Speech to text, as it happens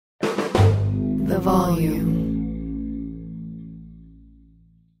the volume.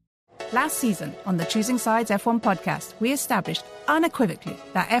 Last season on the Choosing Sides F1 podcast, we established unequivocally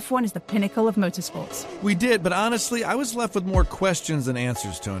that F1 is the pinnacle of motorsports. We did, but honestly, I was left with more questions than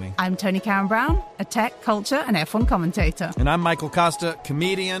answers, Tony. I'm Tony Karen Brown, a tech, culture, and F1 commentator. And I'm Michael Costa,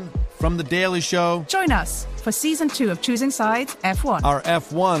 comedian from The Daily Show. Join us for Season 2 of Choosing Sides F1. Our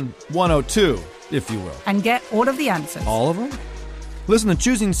F1 102, if you will. And get all of the answers. All of them? Listen to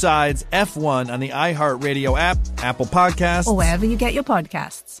Choosing Sides F1 on the iHeartRadio app, Apple Podcasts, or wherever you get your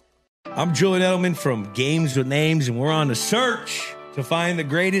podcasts. I'm Julian Edelman from Games with Names, and we're on the search to find the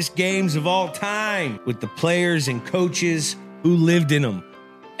greatest games of all time with the players and coaches who lived in them.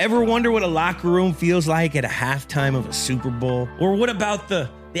 Ever wonder what a locker room feels like at a halftime of a Super Bowl? Or what about the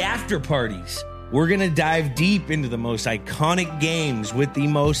after parties? We're going to dive deep into the most iconic games with the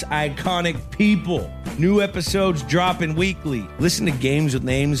most iconic people. New episodes dropping weekly. Listen to Games with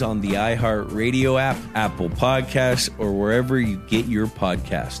Names on the iHeartRadio app, Apple Podcasts, or wherever you get your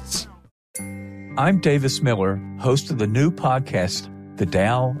podcasts. I'm Davis Miller, host of the new podcast, The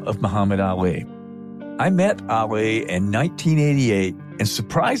Tao of Muhammad Ali. I met Ali in 1988, and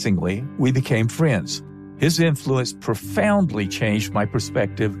surprisingly, we became friends. His influence profoundly changed my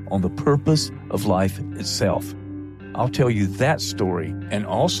perspective on the purpose of life itself. I'll tell you that story, and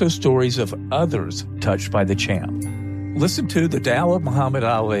also stories of others touched by the champ. Listen to The Tao of Muhammad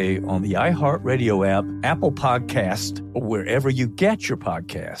Ali on the iHeartRadio app, Apple Podcast, or wherever you get your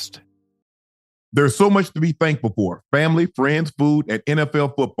podcast. There's so much to be thankful for. Family, friends, food, and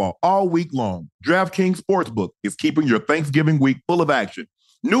NFL football all week long. DraftKings Sportsbook is keeping your Thanksgiving week full of action.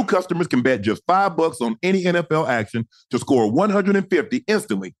 New customers can bet just $5 on any NFL action to score $150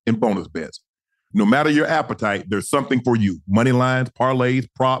 instantly in bonus bets. No matter your appetite, there's something for you. Money lines, parlays,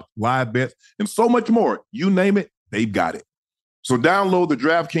 props, live bets, and so much more. You name it, they've got it. So download the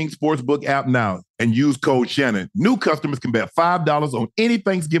DraftKings Sportsbook app now and use code Shannon. New customers can bet $5 on any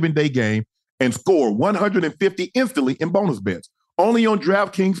Thanksgiving Day game and score $150 instantly in bonus bets. Only on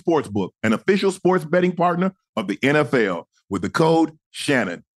DraftKings Sportsbook, an official sports betting partner of the NFL. With the code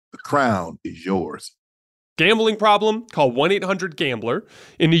Shannon, the crown is yours. Gambling problem? Call 1-800-GAMBLER.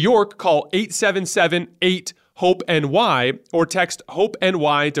 In New York, call 877-8-HOPE-NY or text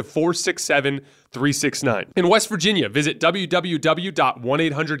HOPE-NY to 467-369. In West Virginia, visit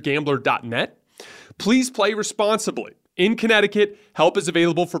www.1800gambler.net. Please play responsibly. In Connecticut, help is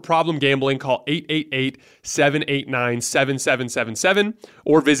available for problem gambling. Call 888-789-7777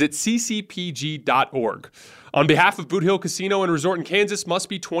 or visit ccpg.org. On behalf of Boot Hill Casino and Resort in Kansas, must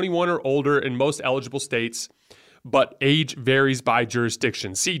be 21 or older in most eligible states, but age varies by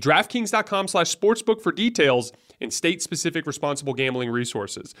jurisdiction. See DraftKings.com/sportsbook for details and state-specific responsible gambling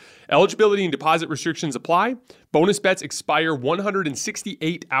resources. Eligibility and deposit restrictions apply. Bonus bets expire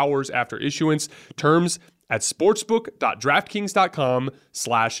 168 hours after issuance. Terms at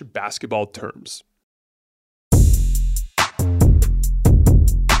sportsbook.draftkings.com/basketball terms.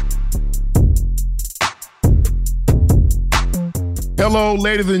 Hello,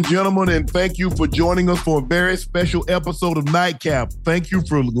 ladies and gentlemen, and thank you for joining us for a very special episode of Nightcap. Thank you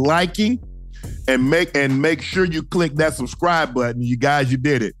for liking and make sure you click that subscribe button. You guys, you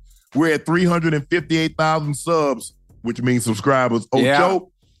did it. We're at 358,000 subs, which means subscribers.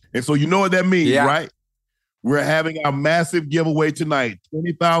 Ocho. And so you know what that means, right? We're having our massive giveaway tonight,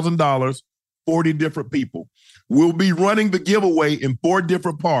 $20,000, 40 different people. We'll be running the giveaway in 4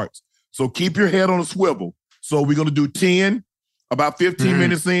 different parts. So keep your head on a swivel. So we're going to do 10, about 15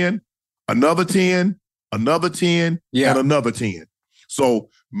 minutes in, another 10, another 10, and another 10.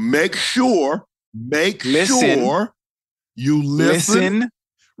 So make sure you listen.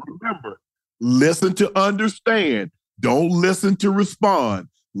 Remember, listen to understand. Don't listen to respond.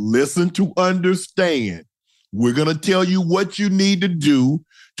 Listen to understand. We're going to tell you what you need to do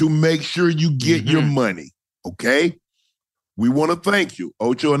to make sure you get your money, okay? We want to thank you.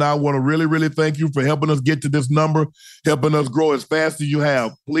 Ocho and I want to really, really thank you for helping us get to this number, helping us grow as fast as you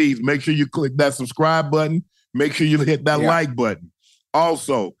have. Please make sure you click that subscribe button. Make sure you hit that like button.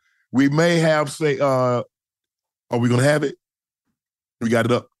 Also, we may have are we going to have it? We got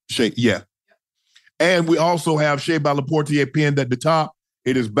it up. Shea, yeah. And we also have Shea by Laportier pinned at the top.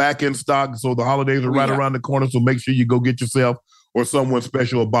 It is back in stock, so the holidays are right around the corner, so make sure you go get yourself or someone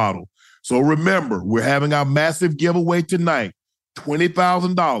special a bottle. So remember, we're having our massive giveaway tonight,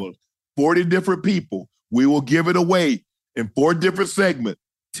 $20,000, 40 different people. We will give it away in 4 different segments,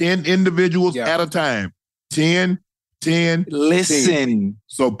 10 individuals at a time. 10. Listen. 10.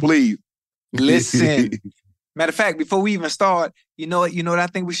 So please. Listen. Matter of fact, before we even start, you know what I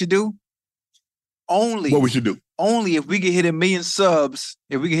think we should do? What we should do? only if we can hit 1 million subs,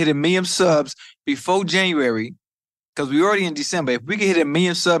 before January, because we're already in December. If we can hit 1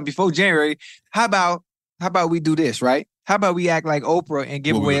 million subs before January, how about we do this, right? How about we act like Oprah and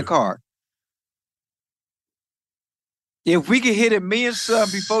give away a car? If we can hit 1 million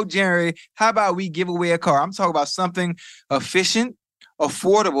subs before January, how about we give away a car? I'm talking about something efficient,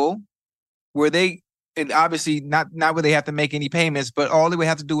 affordable, where they, and obviously not where they have to make any payments, but all they would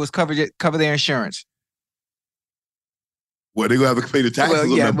have to do is cover their insurance. Well, they're going to have to pay the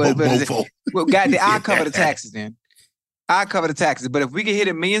taxes on that mofo. Well, I'll cover the taxes then. I'll cover the taxes. But if we can hit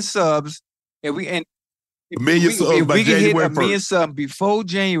 1 million subs, if we can hit 1 million subs before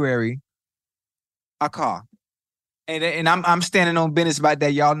January, a car. And I'm standing on business about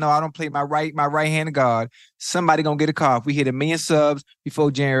that. Y'all know I don't play my right hand of God. Somebody gonna get a car if we hit 1 million subs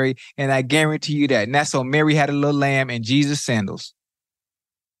before January, and I guarantee you that. And that's on Mary Had a Little Lamb and Jesus Sandals.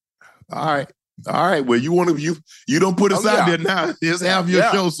 All right. Well, you don't put us out there now. It's half your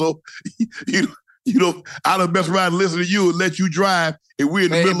show, so you know I done mess around and listen to you and let you drive, and we're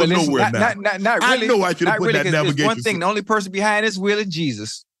in the middle of nowhere now. Not really. I know I should have put that navigation. One thing, the only person behind this wheel is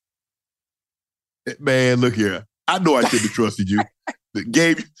Jesus. Man, look here. I know I shouldn't have trusted you.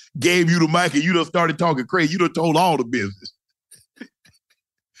 Gave you the mic and you done started talking crazy. You done told all the business.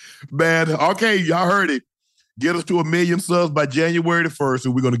 Man, okay, y'all heard it. Get us to 1 million subs by January the 1st,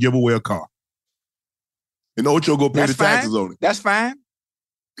 and we're going to give away a car. And Ocho go pay the taxes on it. That's fine.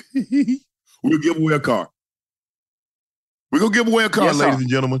 We'll give away a car. We're going to give away a car, ladies and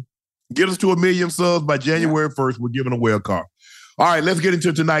gentlemen. Get us to 1 million subs by January 1st. We're giving away a car. All right, let's get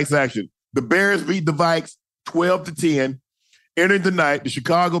into tonight's action. The Bears beat the Vikes 12-10. Entering the night, the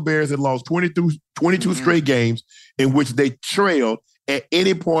Chicago Bears had lost 22 straight games in which they trailed at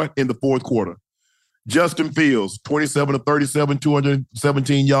any point in the fourth quarter. Justin Fields, 27 of 37,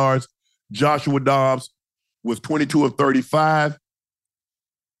 217 yards. Joshua Dobbs was 22 of 35.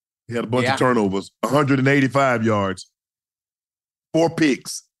 He had a bunch of turnovers, 185 yards. 4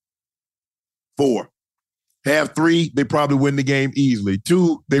 picks. 4. Half 3, they probably win the game easily.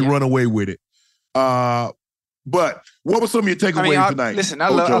 2, they run away with it. But what were some of your takeaways tonight? Listen, I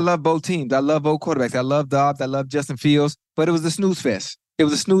love both teams. I love both quarterbacks. I love Dobbs. I love Justin Fields. But it was a snooze fest. It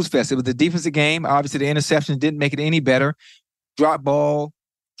was the defensive game. Obviously, the interception didn't make it any better. Drop ball,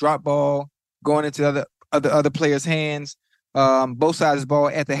 going into other players' hands. Both sides of the ball.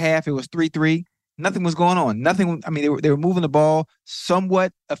 At the half, it was 3-3. Nothing was going on. They were moving the ball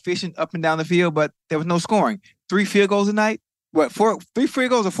somewhat efficient up and down the field, but there was no scoring. 3 field goals a night. What, 3 field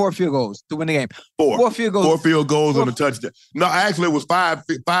goals or 4 field goals to win the game? 4 field goals. 4 field goals and a touchdown. No, actually, it was 5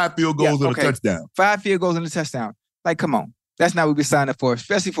 field goals and a touchdown. 5 field goals and a touchdown. Like, come on. That's not what we signed up for,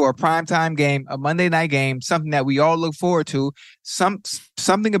 especially for a primetime game, a Monday night game, something that we all look forward to.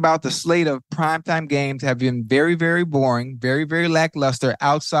 Something about the slate of primetime games have been very, very boring, very, very lackluster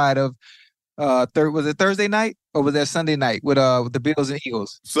outside of was it Thursday night or was that Sunday night with the Bills and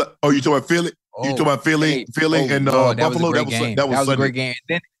Eagles? So, you talking about Philly? You talking about Philly and Buffalo? That was a great game.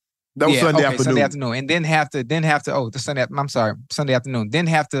 That was Sunday afternoon. Sunday afternoon, and then have to Sunday afternoon. Then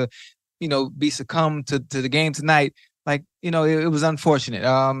have to, be succumbed to the game tonight. Like, it was unfortunate.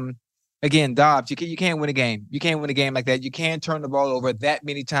 Again, Dobbs, you can't win a game. You can't win a game like that. You can't turn the ball over that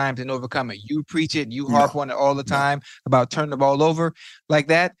many times and overcome it. You preach it, you harp on it all the time about turning the ball over like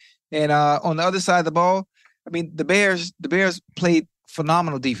that. And on the other side of the ball, the Bears played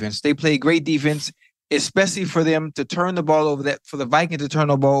phenomenal defense. They played great defense, especially for them to turn the ball over, for the Vikings to turn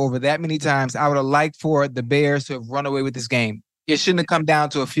the ball over that many times. I would have liked for the Bears to have run away with this game. It shouldn't have come down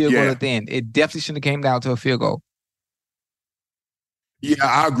to a field goal at the end. It definitely shouldn't have came down to a field goal. Yeah,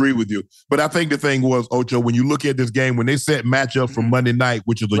 I agree with you. But I think the thing was, Ocho, when you look at this game, when they set matchups for Monday night,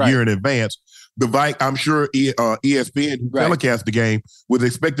 which is a year in advance, I'm sure ESPN, who telecast the game, was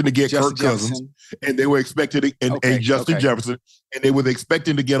expecting to get Kirk Cousins, and they were expecting Justin Jefferson, and they were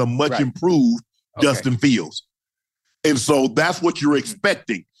expecting to get a much improved Justin Fields. And so that's what you're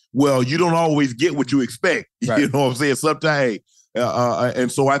expecting. Well, you don't always get what you expect. You know what I'm saying? Sometimes,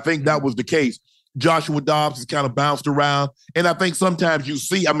 and so I think that was the case. Joshua Dobbs has kind of bounced around, and I think sometimes you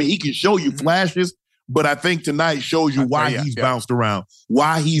see, he can show you flashes, but I think tonight shows you why he's bounced around,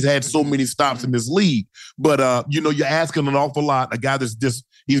 why he's had so many stops in this league. But, you're asking an awful lot. A guy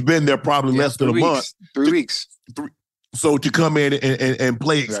he's been there probably less than a month. 3 weeks. So to come in and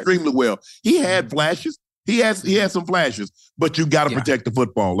play extremely well. He had flashes. He had some flashes, but you got to protect the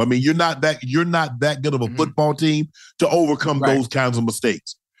football. You're not that good of a football team to overcome those kinds of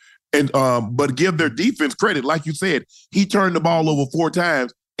mistakes. And but give their defense credit, like you said, he turned the ball over 4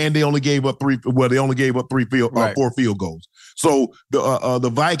 times, and they only gave up 4 field goals. So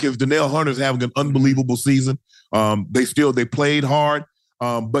the Vikings, Danielle Hunter's having an unbelievable season. They played hard,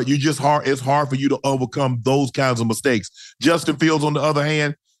 but it's hard for you to overcome those kinds of mistakes. Justin Fields, on the other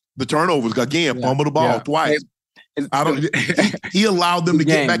hand, the turnovers, again, fumbled the ball twice. He allowed them to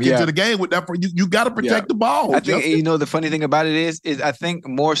get back into the game with that. You got to protect the ball. I think the funny thing about it is I think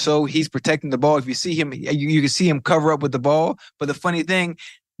more so he's protecting the ball. If you see him, you can see him cover up with the ball. But the funny thing,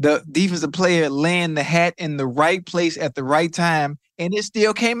 the defensive player laying the hat in the right place at the right time, and it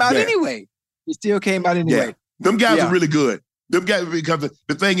still came out anyway. It still came out anyway. Yeah. Them guys are really good. Them guys, because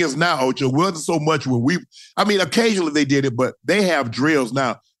the thing is now, Ocho, it wasn't so much when occasionally they did it, but they have drills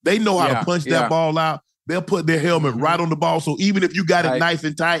now. They know how to punch that ball out. They'll put their helmet right on the ball. So even if you got it nice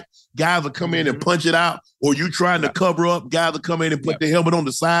and tight, guys will come in and punch it out, or you trying to cover up, guys will come in and put the helmet on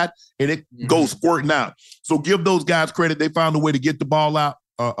the side, and it goes squirting out. So give those guys credit. They found a way to get the ball out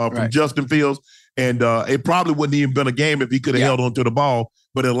from Justin Fields, and it probably wouldn't even been a game if he could have held onto the ball,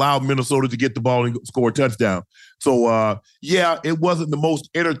 but it allowed Minnesota to get the ball and score a touchdown. So, it wasn't the most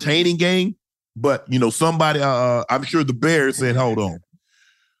entertaining game, but, somebody, I'm sure the Bears said, hold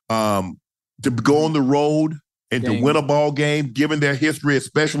on. To go on the road and to win a ball game, given their history,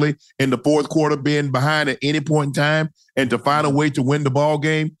 especially in the fourth quarter, being behind at any point in time, and to find a way to win the ball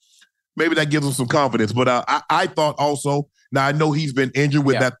game, maybe that gives them some confidence. But I thought also, now I know he's been injured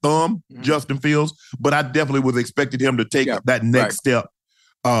with that thumb, Justin Fields, but I definitely was expecting him to take that next step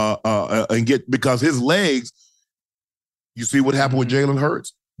and because his legs, you see what happened with Jalen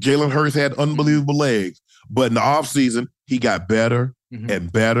Hurts? Jalen Hurts had unbelievable legs, but in the offseason, he got better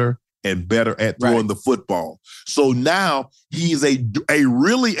and better and better at throwing the football. So now he's a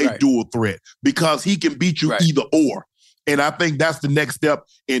dual threat because he can beat you either or. And I think that's the next step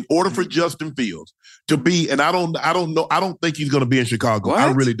in order for Justin Fields to be, and I don't think he's going to be in Chicago. What?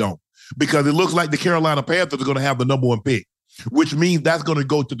 I really don't. Because it looks like the Carolina Panthers are going to have the number 1 pick, which means that's going to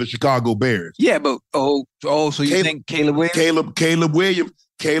go to the Chicago Bears. Yeah, but so you think Caleb Williams?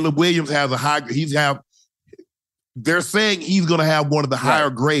 Caleb Williams has they're saying he's going to have one of the higher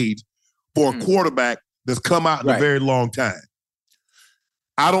grades for a quarterback that's come out in a very long time.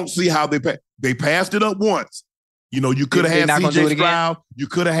 I don't see how they passed it up once. You could have had C.J. Stroud. You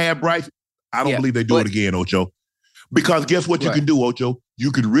could have had Bryce. I don't believe they do it again, Ocho. Because guess what you can do, Ocho?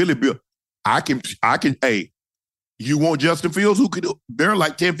 You could really build. Hey, you want Justin Fields? There are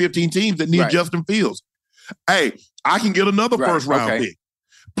like 10, 15 teams that need Justin Fields. Hey, I can get another first round pick.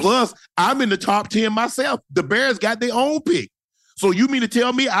 Plus, I'm in the top 10 myself. The Bears got their own pick. So you mean to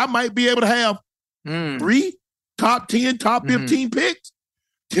tell me I might be able to have 3 top 10, top 15 picks?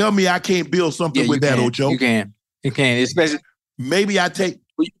 Tell me I can't build something with that, Ocho. You can. Especially maybe I take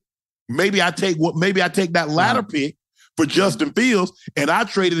that latter pick for Justin Fields, and I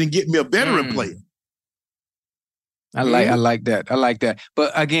trade it and get me a veteran player. I like that.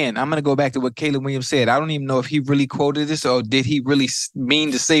 But again, I'm going to go back to what Caleb Williams said. I don't even know if he really quoted this or did he really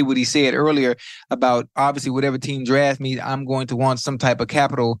mean to say what he said earlier about obviously whatever team drafts me, I'm going to want some type of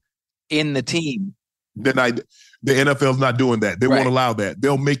capital in the team. The NFL's not doing that. They won't allow that.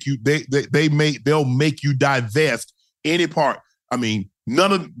 They'll make you they'll make you divest any part. I mean,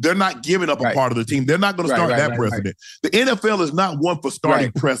 they're not giving up a part of the team. They're not going to start that precedent. The NFL is not one for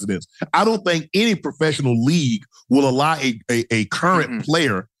starting precedents. I don't think any professional league will allow a current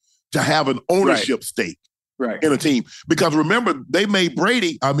player to have an ownership stake in a team. Because remember, they made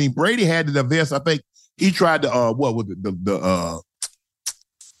Brady. I mean, Brady had to divest. I think he tried to what was it? The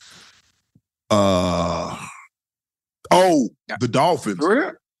Dolphins.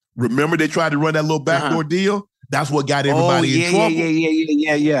 Remember they tried to run that little backdoor deal? That's what got everybody in trouble.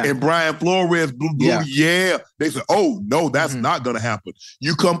 Yeah. And Brian Flores blew. Yeah. They said, oh, no, that's not going to happen.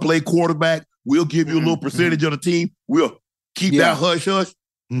 You come play quarterback. We'll give you a little percentage of the team. We'll keep that hush-hush.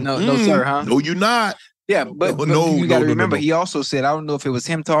 No, sir, huh? No, you're not. Yeah, but you got to remember, he also said, I don't know if it was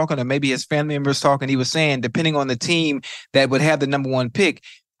him talking or maybe his family members talking. He was saying, depending on the team that would have the number 1 pick,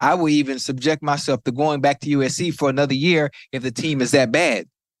 I will even subject myself to going back to USC for another year if the team is that bad.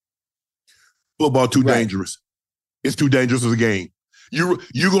 Football too dangerous. It's too dangerous as a game. You're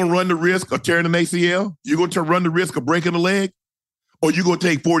going to run the risk of tearing an ACL? You're going to run the risk of breaking a leg? Or you're going to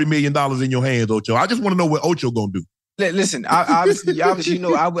take $40 million in your hands, Ocho? I just want to know what Ocho going to do. Listen, obviously,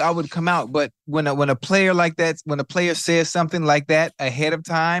 I would come out. But when a player like that, when a player says something like that ahead of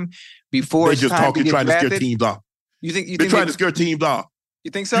time, before they just talking, trying to scare teams off. They're trying to scare teams off.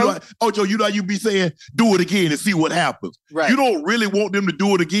 You think so? Ocho, you be saying, do it again and see what happens. Right. You don't really want them to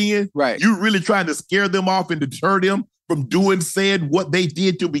do it again. Right. You're really trying to scare them off and deter them from saying what they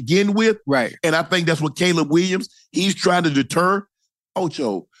did to begin with. Right. And I think that's what Caleb Williams, he's trying to deter.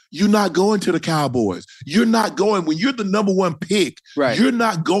 Ocho, You're not going to the Cowboys. You're not going, when you're the number one pick, you're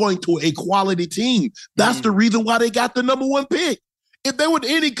not going to a quality team. That's the reason why they got the number one pick. If they were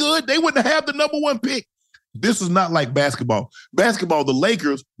any good, they wouldn't have the number one pick. This is not like basketball. Basketball, the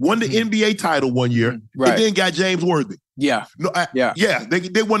Lakers won the NBA title one year and then got James Worthy. Yeah.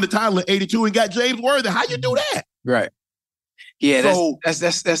 They won the title in 82 and got James Worthy. How you do that? Right. Yeah, so,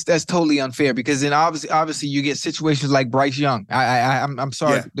 that's totally unfair, because then obviously you get situations like Bryce Young. I'm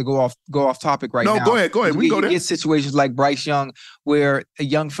sorry to go off topic right now. No, go ahead. We go there. You get situations like Bryce Young, where a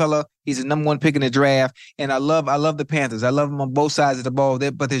young fella, he's a number one pick in the draft, and I love the Panthers. I love them on both sides of the ball,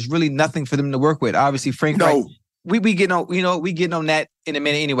 but there's really nothing for them to work with. Obviously, Frank. No. We getting on that in a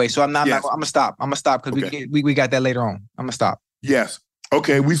minute anyway. So I'm gonna stop. Because we got that later on. I'm gonna stop. Yes.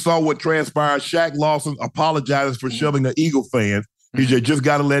 Okay, we saw what transpired. Shaq Lawson apologizes for shoving an Eagle fan. He just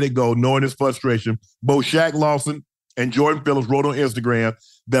got to let it go, knowing his frustration. Both Shaq Lawson and Jordan Phillips wrote on Instagram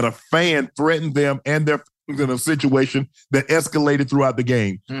that a fan threatened them and their in a situation that escalated throughout the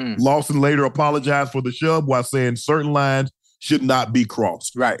game. Lawson later apologized for the shove while saying certain lines should not be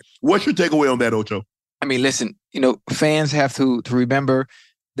crossed. Right. What's your takeaway on that, Ocho? I mean, listen, fans have to remember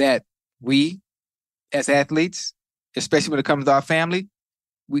that we, as athletes, especially when it comes to our family,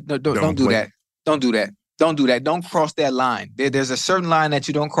 don't do that. Don't do that. Don't do that. Don't cross that line. There's a certain line that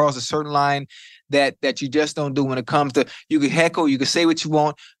you don't cross, a certain line that you just don't do when it comes to, you can heckle, you can say what you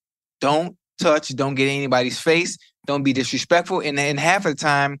want. Don't touch, don't get in anybody's face. Don't be disrespectful. And half of the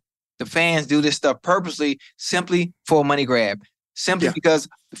time, the fans do this stuff purposely, simply for a money grab. Simply because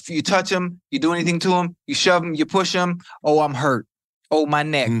if you touch them, you do anything to them, you shove them, you push them, oh, I'm hurt. Oh, my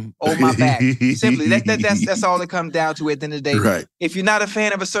neck. Oh, my back. Simply, that's all it comes down to at the end of the day. Right. If you're not a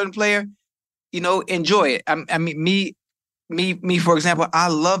fan of a certain player, enjoy it. I mean, me, for example, I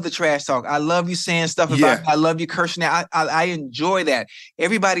love the trash talk. I love you saying stuff about me. I love you cursing out. I enjoy that.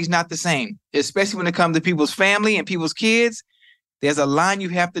 Everybody's not the same, especially when it comes to people's family and people's kids. There's a line you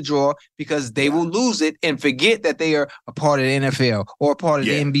have to draw, because they will lose it and forget that they are a part of the NFL or a part of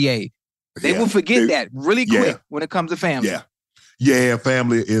the NBA. They will forget that really quick when it comes to family. Yeah,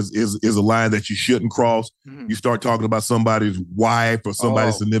 family is a line that you shouldn't cross. You start talking about somebody's wife or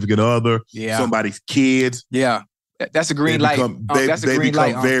somebody's significant other, somebody's kids. Yeah, that's a green light. They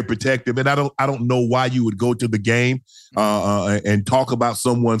become very protective, and I don't know why you would go to the game and talk about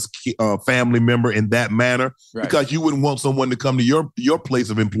someone's family member in that manner, because you wouldn't want someone to come to your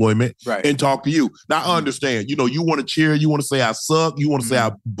place of employment and talk to you. Now, I understand. You want to cheer, you want to say I suck, you want to say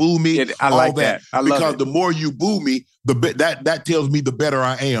I boo me. I like that. I love because it. The more you boo me, that tells me the better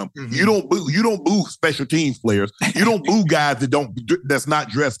I am. You don't boo special teams players. You don't boo guys that's not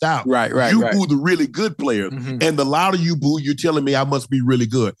dressed out. You boo the really good players. And the louder you boo, you're telling me I must be really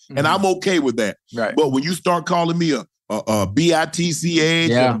good. And I'm okay with that. But when you start calling me a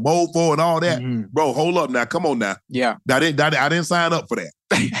BITCH and mofo and all that, bro, hold up now. Come on now. Yeah. I didn't sign up for that.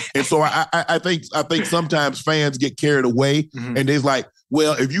 And so I think sometimes fans get carried away and they're like,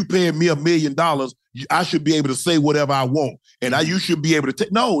 well, if you paying me $1 million, I should be able to say whatever I want. And you should be able to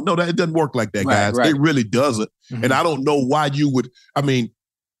take. No, it doesn't work like that, guys. It really doesn't. And I don't know why you would. I mean,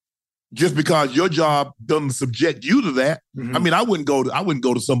 just because your job doesn't subject you to that. I mean, I wouldn't go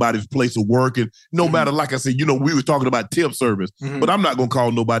to somebody's place of work, and no matter, like I said, we were talking about tip service, but I'm not going to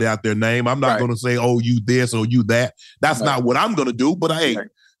call nobody out their name. I'm not going to say, oh, you this or you that. That's not what I'm going to do. But hey,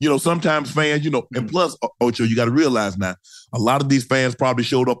 sometimes fans, and plus, Ocho, you got to realize now, a lot of these fans probably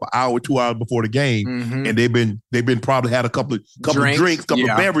showed up an hour, 2 hours before the game, and they've been probably had a couple of drinks, couple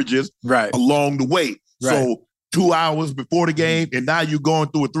of beverages along the way. So 2 hours before the game, and now you're going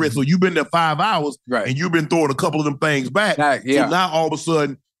through a threat. So you've been there 5 hours, and you've been throwing a couple of them things back. So now all of a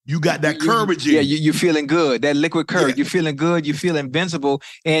sudden, you got that courage in. Yeah, you're feeling good. That liquid courage. You're feeling good. You feel invincible.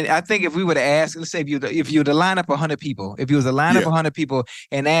 And I think if we were to ask, let's say if you were to line up 100 people, if you was to line up 100 people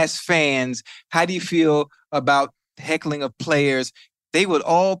and ask fans, how do you feel about heckling of players? They would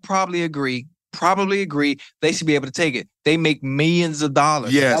all probably agree they should be able to take it. They make millions of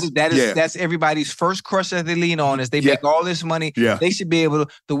dollars. Yes. That's everybody's first crush that they lean on, is they make all this money. Yeah. They should be able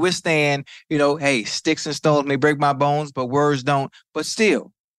to withstand, hey, sticks and stones may break my bones, but words don't. But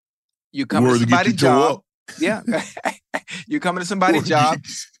still, you come to somebody's job. Yeah. You come to somebody's job,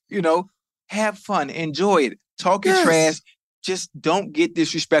 have fun, enjoy it, talk your trash. Just don't get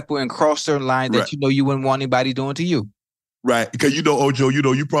disrespectful and cross certain lines that you wouldn't want anybody doing to you. Right. Because Ojo,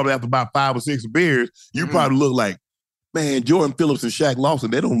 you probably after about 5 or 6 beers, you probably look like, man, Jordan Phillips and Shaq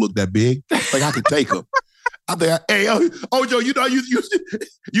Lawson, they don't look that big. Like, I could take them. I think, hey, Ojo,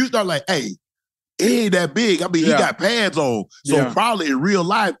 you start like, hey, he ain't that big. I mean, he got pads on. So probably in real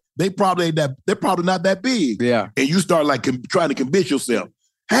life, they're probably not that big. Yeah. And you start like trying to convince yourself,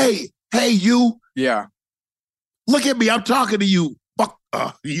 hey, you. Yeah. Look at me. I'm talking to you. Fuck.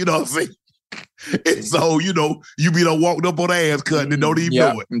 You know what I'm saying? And so, you be done walked up on the ass cutting and don't even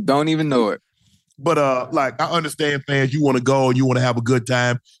know it. Don't even know it. But I understand fans, you want to go and you want to have a good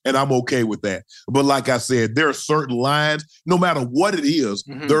time, and I'm okay with that. But like I said, there are certain lines, no matter what it is,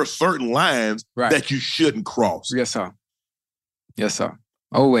 there are certain lines that you shouldn't cross. Yes, sir. Yes, sir.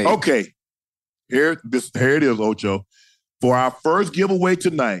 Oh, wait. Okay. Here it is, Ocho. For our first giveaway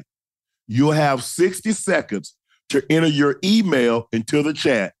tonight, you'll have 60 seconds to enter your email into the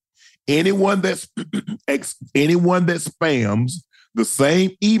chat. Anyone that spams the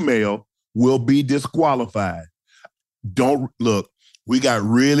same email will be disqualified. Don't look. We got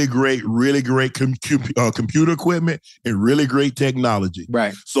really great computer equipment and really great technology.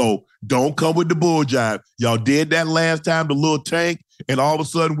 Right. So don't come with the bull jive. Y'all did that last time, the little tank, and all of a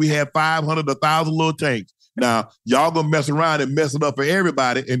sudden we had 500, 1,000 little tanks. Now, y'all going to mess around and mess it up for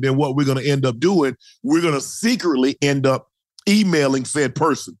everybody, and then what we're going to end up doing, we're going to secretly end up emailing said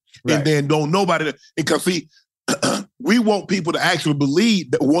person. Right. And then don't nobody, because see, we want people to actually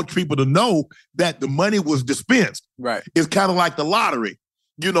want people to know that the money was dispensed. Right. It's kind of like the lottery.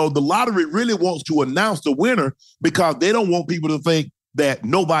 The lottery really wants to announce the winner because they don't want people to think that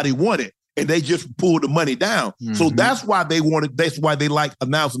nobody won it and they just pulled the money down. Mm-hmm. So that's why that's why they like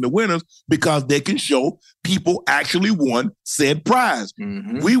announcing the winners, because they can show people actually won said prize.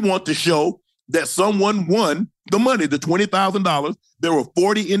 Mm-hmm. We want to show that someone won the money, the $20,000. There were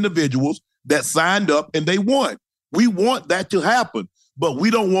 40 individuals that signed up and they won. We want that to happen, but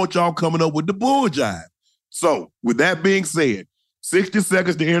we don't want y'all coming up with the bull jive. So with that being said, 60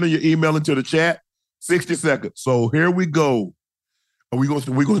 seconds to enter your email into the chat. 60 seconds. So here we go. Are we going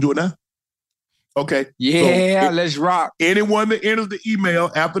to do it now? Okay. Yeah, so let's rock. Anyone that enters the email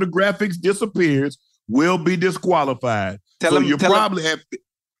after the graphics disappears will be disqualified. Tell them again.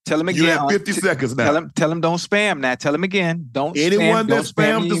 You have 50 seconds now. Tell them don't spam now. Tell them again. Anyone that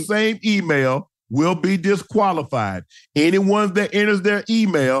spams the same email will be disqualified. Anyone that enters their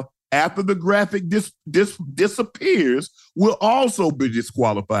email after the graphic disappears will also be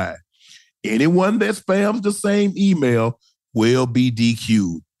disqualified. Anyone that spams the same email will be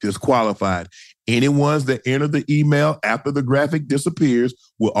DQ'd, disqualified. Anyone that enter the email after the graphic disappears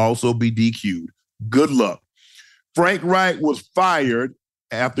will also be DQ'd. Good luck. Frank Wright was fired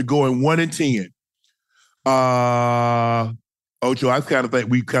after going 1-10. Ocho, I kind of think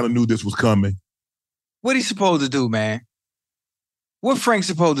we kind of knew this was coming. What he supposed to do, man? What Frank's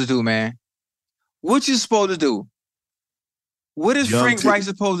supposed to do, man? What you supposed to do? What is Frank Wright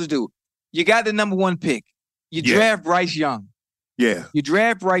supposed to do? You got the number 1 pick. You draft Bryce Young. Yeah. You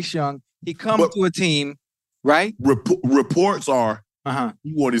draft Bryce Young. He comes to a team, right? Reports are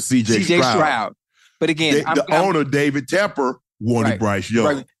he wanted C.J. Stroud. But again, the owner, David Tepper, wanted Bryce Young.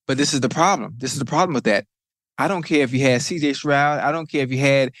 Right. But this is the problem. This is the problem with that. I don't care if you had C.J. Stroud. I don't care if you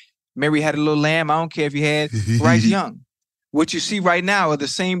had Mary had a little lamb. I don't care if you had Bryce Young. What you see right now are the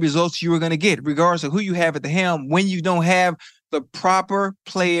same results you were going to get, regardless of who you have at the helm, when you don't have the proper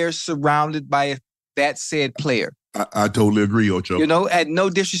players surrounded by that said player. I totally agree, Ocho. At no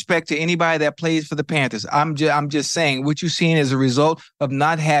disrespect to anybody that plays for the Panthers. I'm just saying what you're seeing is a result of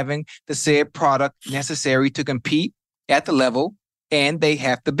not having the said product necessary to compete at the level, and they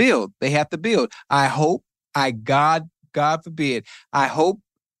have to build. I hope, God forbid, I hope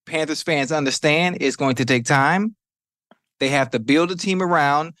Panthers fans understand it's going to take time. They have to build a team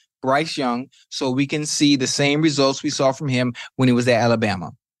around Bryce Young so we can see the same results we saw from him when he was at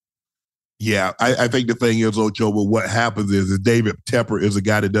Alabama. Yeah, I think the thing is, Ocho, well, what happens is David Tepper is a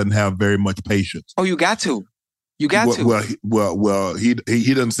guy that doesn't have very much patience. Oh, you got to. He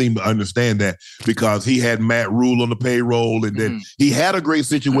doesn't seem to understand that because he had Matt Rule on the payroll, and then he had a great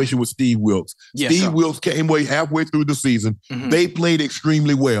situation with Steve Wilks. Steve Wilks came halfway through the season. They played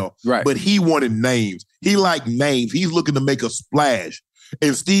extremely well, but he wanted names. He liked names. He's looking to make a splash.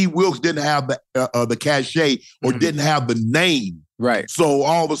 And Steve Wilks didn't have the cachet or didn't have the name. Right. So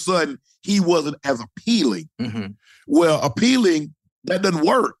all of a sudden, he wasn't as appealing. Well, appealing, that doesn't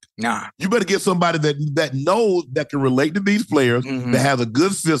work. Nah. You better get somebody that knows, that can relate to these players, that has a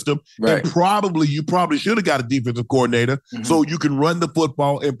good system, and you probably should have got a defensive coordinator so you can run the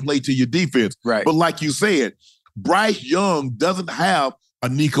football and play to your defense. Right. But like you said, Bryce Young doesn't have a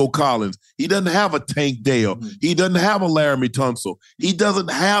Nico Collins. He doesn't have a Tank Dell. He doesn't have a Laramie Tunsil. He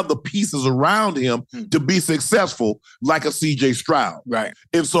doesn't have the pieces around him to be successful like a C.J. Stroud. Right.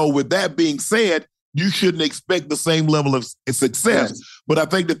 And so with that being said, you shouldn't expect the same level of success. Yes. But I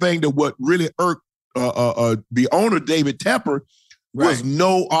think the thing that what really irked the owner, David Tepper, was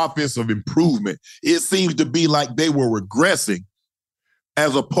no offensive improvement. It seems to be like they were regressing.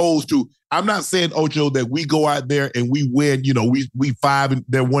 as opposed to, I'm not saying, Ocho, that we go out there and we win, we 5 and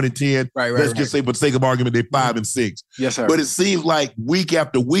they're 1-10. Right. Let's just say, for the sake of argument, they're 5-6. Yes, sir. But it seems like week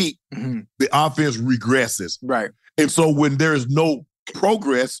after week, the offense regresses. Right. And so when there's no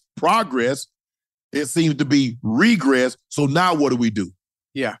progress, it seems to be regress. So now what do we do?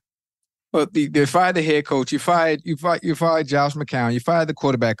 Yeah. Well, they fired the head coach. You fired Josh McCown. You fired the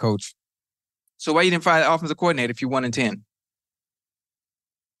quarterback coach. So why you didn't fire the offensive coordinator if you 1-10?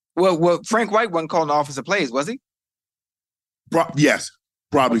 Well, Frank White wasn't calling the offensive plays, was he? Yes,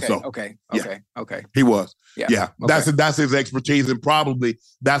 probably so. Okay. He was. Yeah. Okay. That's his expertise, and probably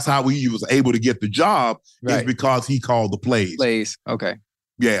that's how he was able to get the job, is because he called the plays. Okay.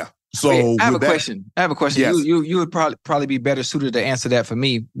 Yeah. So wait, I have a question. Yes. You would probably be better suited to answer that for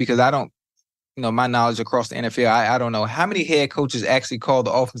me, because I don't, my knowledge across the NFL, I don't know. How many head coaches actually call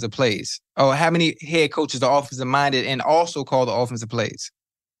the offensive plays? Or how many head coaches are offensive minded and also call the offensive plays?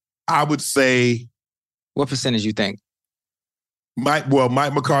 I would say, what percentage you think? Mike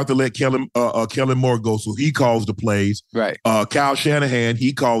McCarthy let Kellen Moore go, so he calls the plays. Right. Kyle Shanahan,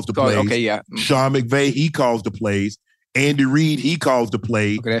 he calls the plays. Okay, yeah. Sean McVay, he calls the plays. Andy Reid, he calls the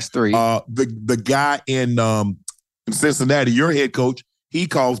plays. Okay, that's 3. The guy in Cincinnati, your head coach, he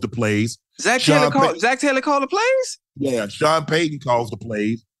calls the plays. Zach Taylor called the plays? Yeah, Sean Payton calls the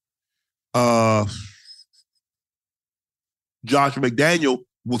plays. Josh McDaniel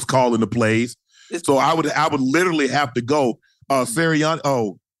was calling the plays. So I would literally have to go.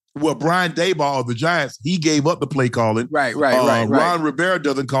 Sirianni, Brian Daboll of the Giants, he gave up the play calling. Right. Ron Rivera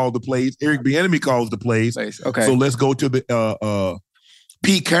doesn't call the plays. Eric Bieniemy calls the plays. Okay. So let's go to the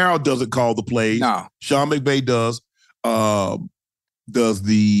Pete Carroll doesn't call the plays. No. Sean McVay does. Does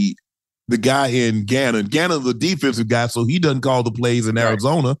the guy in Gannon? Gannon's the defensive guy, so he doesn't call the plays in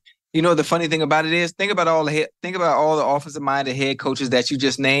Arizona. The funny thing about it is, think about all the offensive minded head coaches that you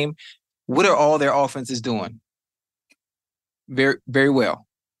just named. What are all their offenses doing? Very, very well.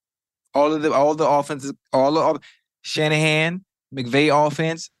 All the offenses, Shanahan, McVay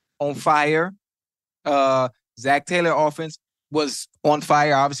offense on fire. Zach Taylor offense was on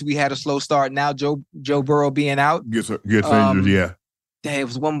fire. Obviously, we had a slow start. Now Joe Burrow being out gets injured. Yeah. It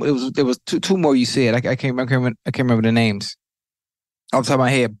was one. There was two more you said. I can't remember the names off the top of my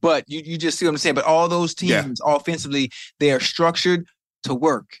head. But you just see what I'm saying. But all those teams offensively, they are structured to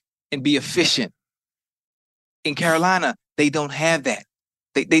work and be efficient. In Carolina, they don't have that.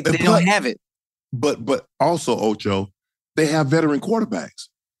 They don't have it. But also, Ocho, they have veteran quarterbacks.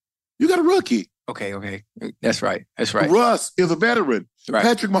 You got a rookie. Okay. That's right. Russ is a veteran. Right.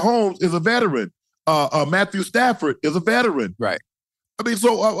 Patrick Mahomes is a veteran. Matthew Stafford is a veteran. Right. I mean,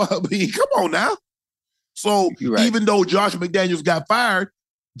 so come on now. So even though Josh McDaniels got fired,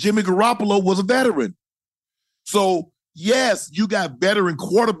 Jimmy Garoppolo was a veteran. So yes, you got veteran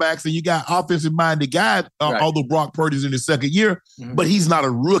quarterbacks and you got offensive-minded guys, although Brock Purdy's in his second year, but he's not a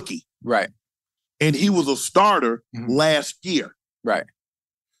rookie. Right. And he was a starter last year. Right.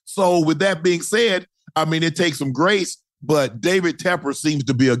 So with that being said, I mean, it takes some grace, but David Tepper seems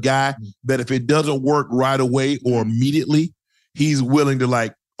to be a guy that if it doesn't work right away or immediately, he's willing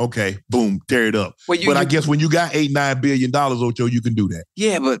to okay, boom, tear it up. But I guess when you got $8-9 billion, Ocho, you can do that.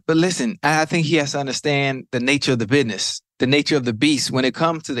 Yeah, but listen, I think he has to understand the nature of the business, the nature of the beast when it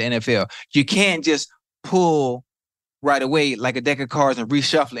comes to the NFL. You can't just pull right away like a deck of cards and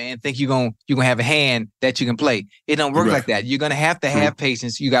reshuffle it and think you're gonna have a hand that you can play. It don't work like that. You're gonna have to have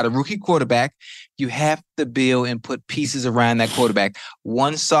patience. You got a rookie quarterback. You have to build and put pieces around that quarterback.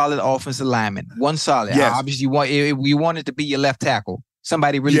 One solid offensive lineman. One solid. Yes. Obviously, you want it to be your left tackle.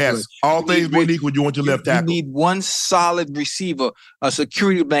 Somebody really good. All things being equal, you want your left tackle. You need one solid receiver, a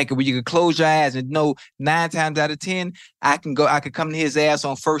security blanket where you can close your eyes and know 9 times out of 10, I could come to his ass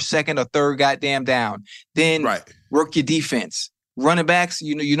on first, second, or third goddamn down. Then work your defense. Running backs,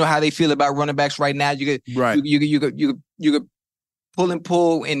 you know how they feel about running backs right now. You could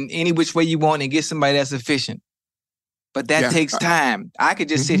pull in any which way you want and get somebody that's efficient. But that takes time. I could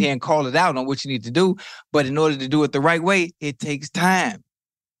just sit here and call it out on what you need to do, but in order to do it the right way, it takes time.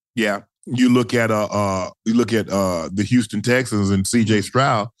 Yeah, you look at the Houston Texans and C.J.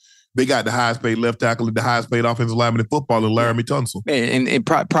 Stroud. They got the highest paid left tackle and the highest paid offensive lineman in football, and Laramie Tunsil. And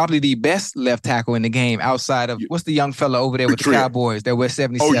probably the best left tackle in the game outside of what's the young fella over there with the Cowboys that wear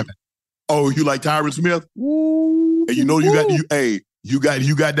 77. You like Tyron Smith? Ooh, and you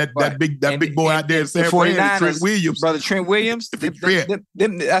got that big boy out there in San Fran, Trent Williams. Brother Trent Williams. That's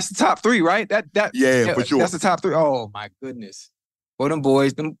the top 3, right? For sure. That's the top 3. Oh my goodness. Well, them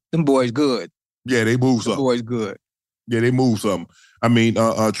boys good. Yeah, they move something. Them boys good. Yeah, they move something. I mean,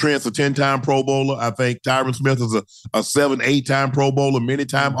 Trent's a 10-time Pro Bowler. I think Tyron Smith is a 7-8-time Pro Bowler,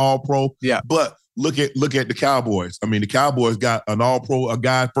 many-time All-Pro. Yeah. But look at the Cowboys. I mean, the Cowboys got an All-Pro, a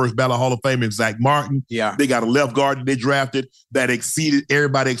guy first ballot Hall of Fame in Zach Martin. Yeah. They got a left guard that they drafted that exceeded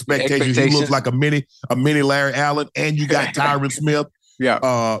everybody's expectations. He looks like a mini Larry Allen, and you got Tyron Smith.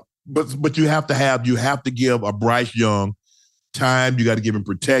 Yeah. But you have to give a Bryce Young time. You got to give him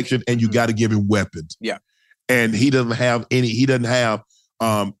protection, and you got to give him weapons. Yeah. And he doesn't have any. He doesn't have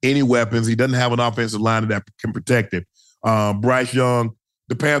any weapons. He doesn't have an offensive line that can protect him. Bryce Young,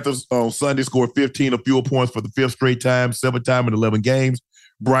 the Panthers on Sunday scored 15 or fewer points for the 5th straight time, 7th time in 11 games.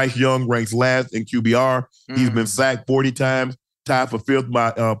 Bryce Young ranks last in QBR. He's been sacked 40 times, tied for 5th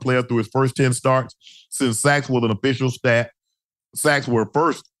by player through his first 10 starts. Since sacks was an official stat, sacks were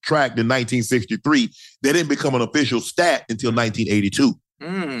first tracked in 1963. They didn't become an official stat until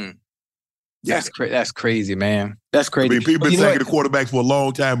 1982. Yeah. That's crazy, man. That's crazy. I mean, people been sacking the quarterbacks for a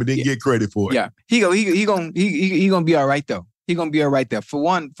long time and didn't get credit for it. Yeah, he gonna be all right though. He gonna be all right there. For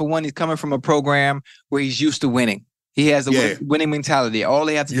one, he's coming from a program where he's used to winning. He has a winning mentality. All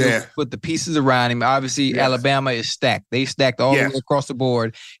they have to do is put the pieces around him. Obviously, Alabama is stacked. They stacked all the way across the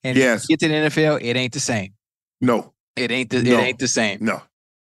board. And if you get to the NFL, it ain't the same. No, it ain't the same. No.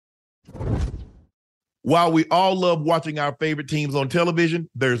 While we all love watching our favorite teams on television,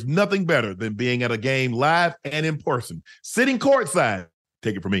 there's nothing better than being at a game live and in person, sitting courtside.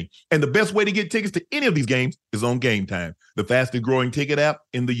 Take it from me. And the best way to get tickets to any of these games is on Game Time, the fastest growing ticket app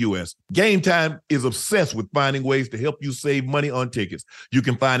in the U.S. Game Time is obsessed with finding ways to help you save money on tickets. You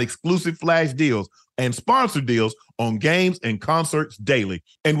can find exclusive flash deals and sponsor deals on games and concerts daily.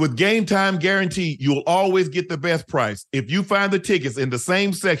 And with Game Time Guarantee, you'll always get the best price. If you find the tickets in the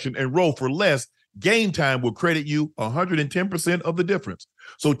same section and row for less, Game Time will credit you 110% of the difference.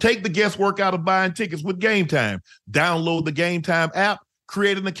 So take the guesswork out of buying tickets with Game Time. Download the Game Time app,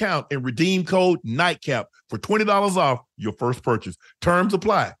 create an account, and redeem code Nightcap for $20 off your first purchase. Terms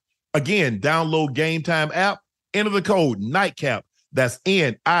apply. Again, download Game Time app, enter the code Nightcap. That's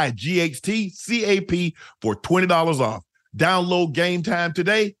NIGHTCAP for $20 off. Download Game Time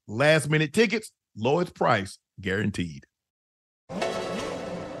today. Last minute tickets, lowest price guaranteed.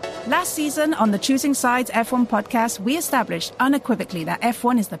 Last season on the Choosing Sides F1 podcast, we established unequivocally that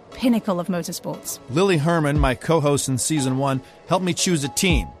F1 is the pinnacle of motorsports. Lily Herman, my co-host in Season 1, helped me choose a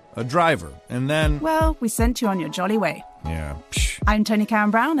team, a driver, and then... Well, we sent you on your jolly way. Yeah. I'm Tony Karen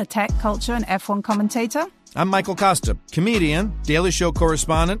Brown, a tech, culture, and F1 commentator. I'm Michael Costa, comedian, Daily Show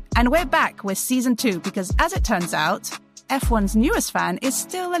correspondent. And we're back with Season 2 because, as it turns out, F1's newest fan is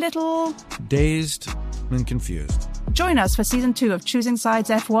still a little... dazed and confused. Join us for Season 2 of Choosing Sides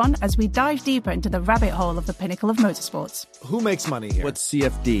F1 as we dive deeper into the rabbit hole of the pinnacle of motorsports. Who makes money here? What's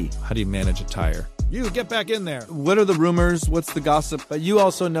CFD? How do you manage a tire? You, get back in there. What are the rumors? What's the gossip? But you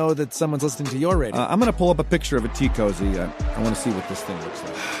also know that someone's listening to your radio. I'm going to pull up a picture of a tea cozy. I want to see what this thing looks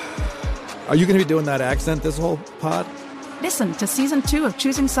like. Are you going to be doing that accent this whole pod? Listen to Season 2 of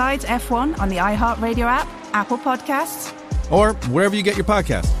Choosing Sides F1 on the iHeartRadio app, Apple Podcasts, or wherever you get your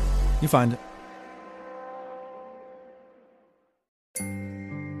podcasts. You find it.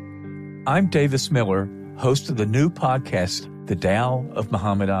 I'm Davis Miller, host of the new podcast, The Tao of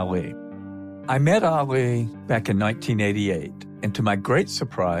Muhammad Ali. I met Ali back in 1988, and to my great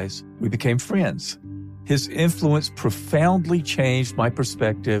surprise, we became friends. His influence profoundly changed my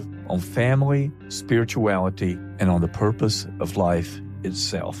perspective on family, spirituality, and on the purpose of life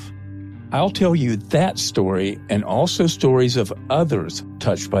itself. I'll tell you that story and also stories of others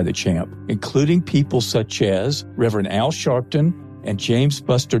touched by the champ, including people such as Reverend Al Sharpton and James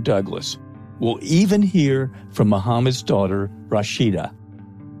Buster Douglas. We'll even hear from Muhammad's daughter, Rashida.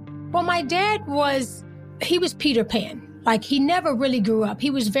 Well, my dad he was Peter Pan. Like, he never really grew up.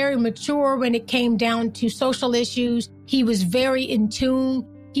 He was very mature when it came down to social issues. He was very in tune.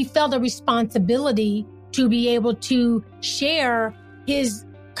 He felt a responsibility to be able to share his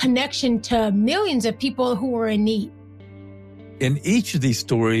connection to millions of people who were in need. In each of these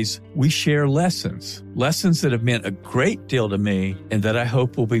stories, we share lessons that have meant a great deal to me and that I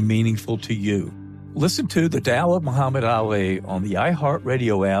hope will be meaningful to you. Listen to The Tao of Muhammad Ali on the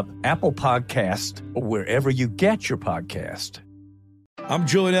iHeartRadio app, Apple Podcast, or wherever you get your podcast. I'm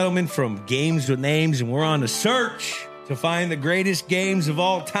Julian Edelman from Games with Names, and we're on a search to find the greatest games of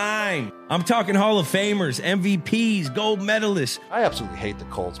all time. I'm talking Hall of Famers, MVPs, gold medalists. I absolutely hate the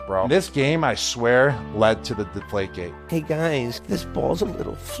Colts, bro. This game, I swear, led to the Deflategate. Hey guys, this ball's a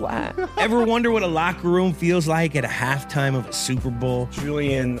little flat. Ever wonder what a locker room feels like at a halftime of a Super Bowl?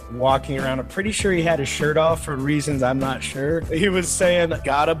 Julian walking around, I'm pretty sure he had his shirt off for reasons I'm not sure. He was saying,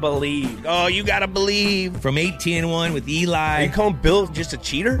 gotta believe. Oh, you gotta believe. From 18-1 with Eli. Are you calling Bill just a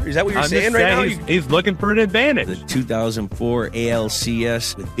cheater? Is that what you're saying right now? He's looking for an advantage. The 2004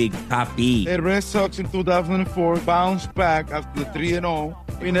 ALCS with Big Papi. The Red Sox in 2004 bounced back after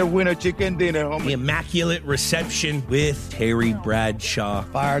 3-0 in a winner chicken dinner. The immaculate reception with Terry Bradshaw.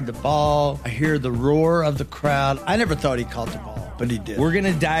 Fired the ball. I hear the roar of the crowd. I never thought he caught the ball, but he did. We're going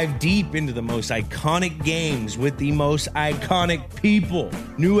to dive deep into the most iconic games with the most iconic people.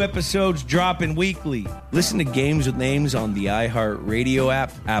 New episodes dropping weekly. Listen to Games with Names on the iHeartRadio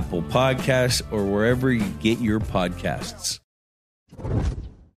app, Apple Podcasts, or wherever you get your podcasts.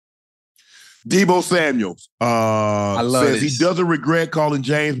 Deebo Samuels says he doesn't regret calling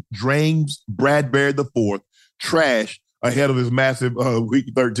James Bradberry IV trash ahead of his massive Week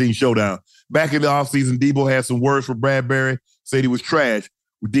 13 showdown. Back in the offseason, Deebo had some words for Bradberry, said he was trash.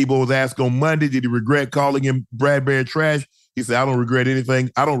 Deebo was asked on Monday, did he regret calling him Bradberry trash? He said, I don't regret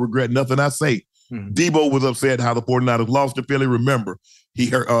anything. I don't regret nothing I say. Mm-hmm. Deebo was upset how the 49ers lost to Philly. Remember, he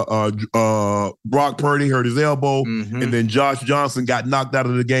hurt Brock Purdy hurt his elbow, and then Josh Johnson got knocked out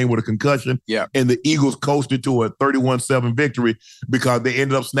of the game with a concussion. Yeah. And the Eagles coasted to a 31-7 victory because they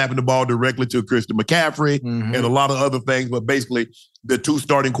ended up snapping the ball directly to Christian McCaffrey and a lot of other things. But basically, the two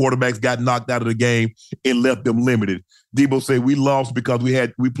starting quarterbacks got knocked out of the game and left them limited. Deebo said we lost because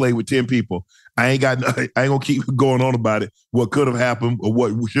we played with 10 people. I ain't gonna keep going on about it. What could have happened or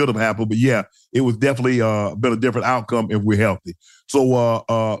what should have happened, but yeah, it was definitely been a different outcome if we're healthy. So,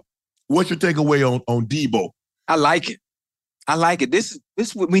 what's your takeaway on Deebo? I like it. This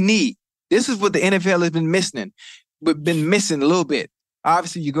is what we need. This is what the NFL has been missing. A little bit.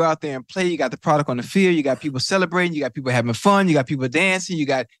 Obviously, you go out there and play. You got the product on the field. You got people celebrating. You got people having fun. You got people dancing. You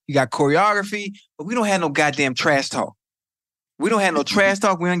got choreography. But we don't have no goddamn trash talk. We don't have no trash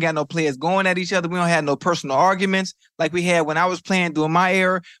talk. We don't got no players going at each other. We don't have no personal arguments like we had when I was playing during my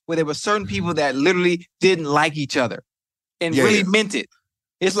era, where there were certain people that literally didn't like each other and really meant it.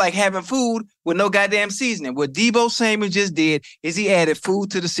 It's like having food with no goddamn seasoning. What Deebo Samuel just did is he added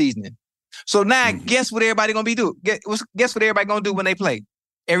food to the seasoning. So now, guess what everybody gonna be doing? Guess what everybody gonna do when they play?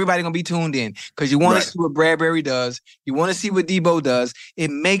 Everybody gonna be tuned in because you want to see what Bradberry does. You want to see what Deebo does. It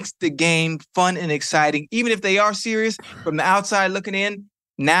makes the game fun and exciting, even if they are serious. From the outside looking in,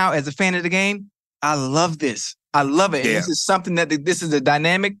 now as a fan of the game, I love this. I love it. And this is something this is a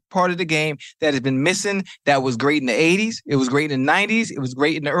dynamic part of the game that has been missing. That was great in the 80s. It was great in the 90s. It was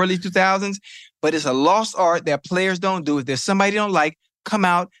great in the early 2000s. But it's a lost art that players don't do. If there's somebody you don't like, come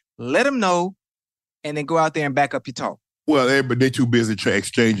out, let them know, and then go out there and back up your talk. Well, they're too busy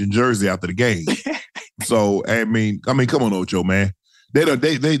exchanging jersey after the game. So I mean, come on, Ocho, man. They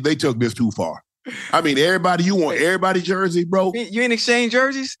took this too far. I mean, you want everybody jersey, bro. You ain't exchange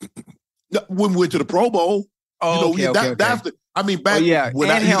jerseys? When we went to the Pro Bowl. Oh, you know, okay. That's the. I mean, back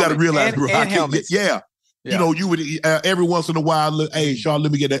when you got to realize, bro. You know, you would every once in a while. Hey, Sean,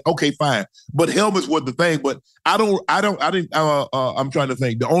 let me get that. Okay, fine. But helmets was the thing. But I'm trying to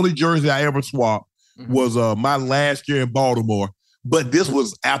think. The only jersey I ever swapped was my last year in Baltimore. But this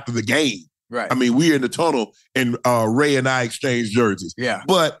was after the game. Right. I mean, we were in the tunnel and Ray and I exchanged jerseys. Yeah.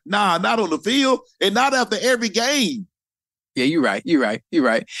 But not on the field and not after every game. Yeah, you're right.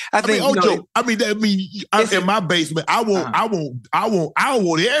 I think Ocho. In my basement, I want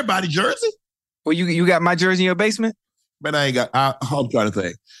everybody jersey. Well, you got my jersey in your basement? Man, I'm trying to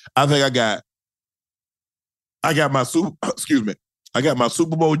think. I think I got my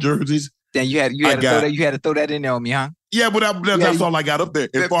Super Bowl jerseys. Then you had to throw that in there on me, huh? Yeah, but that's all I got up there.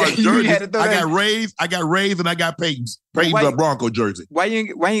 As far as jerseys, I got Rays and I got Peyton's Bronco jersey. Why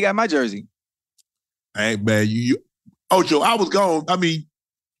you got my jersey? Hey man, Ocho, I was gone. I mean,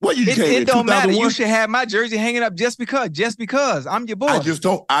 what you came in? It don't matter. You should have my jersey hanging up just because I'm your boy. I just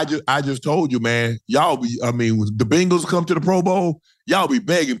told you, man. Y'all be. I mean, when the Bengals come to the Pro Bowl, y'all be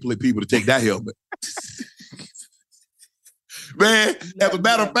begging people to take that helmet. Man, as a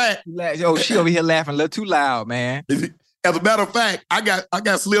matter of fact, she over here laughing a little too loud, man. As a matter of fact, I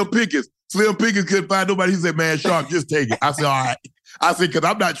got Slim Pickens. Slim Pickens couldn't find nobody. He said, "Man, Sharp, just take it." I said, "All right." I said, "Because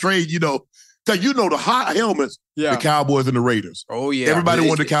I'm not trained, Because the hot helmets, the Cowboys and the Raiders. Oh, yeah. Everybody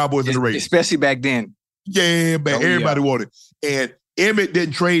wanted the Cowboys and the Raiders. Especially back then. Yeah, man. Everybody wanted. And Emmett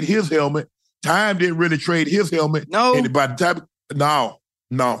didn't trade his helmet. Time didn't really trade his helmet. No. And by the time, no.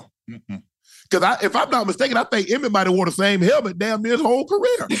 Because if I'm not mistaken, I think Emmett might have worn the same helmet damn near his whole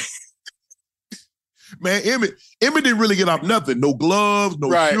career. Man, Emmett didn't really get off nothing. No gloves, no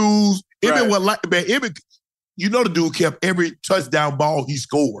shoes. Emmett was like, man, Emmett, you know the dude kept every touchdown ball he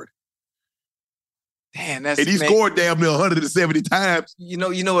scored. Damn, and he scored damn near 170 times. You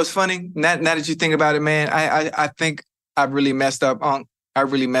know what's funny? Now that you think about it, man, I think I really messed up. I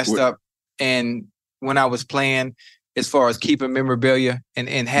really messed up. And when I was playing, as far as keeping memorabilia and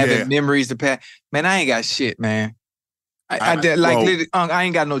having memories to pass, man, I ain't got shit, man. I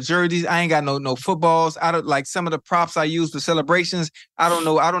ain't got no jerseys. I ain't got no footballs. I don't like some of the props I use for celebrations. I don't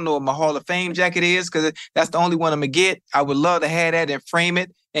know what my Hall of Fame jacket is because that's the only one I'm gonna get. I would love to have that and frame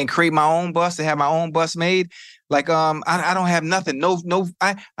it and create my own bus and have my own bus made. Like I don't have nothing. No.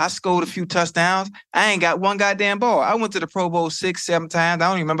 I scored a few touchdowns. I ain't got one goddamn ball. I went to the Pro Bowl 6, 7 times. I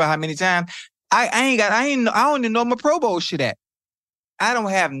don't even remember how many times. I don't even know my Pro Bowl shit at. I don't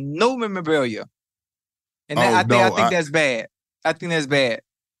have no memorabilia. And I think that's bad. I think that's bad.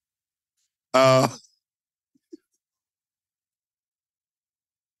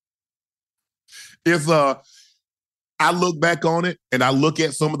 If I look back on it and I look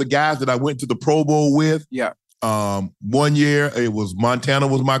at some of the guys that I went to the Pro Bowl with. Yeah. 1 year it was Montana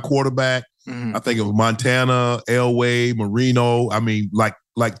was my quarterback. Mm-hmm. I think it was Montana, Elway, Marino. I mean, like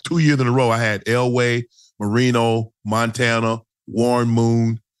 2 years in a row, I had Elway, Marino, Montana, Warren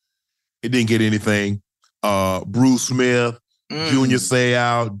Moon. It didn't get anything. Bruce Smith, Junior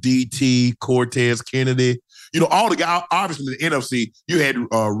Seau, DT, Cortez Kennedy. You know, all the guys, obviously the NFC, you had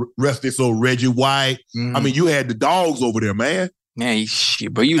rested so Reggie White. Mm-hmm. I mean, you had the dogs over there, man. Man,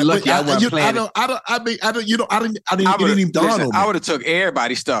 shit, but you lucky I wasn't playing. I didn't even dawn on me. I would have took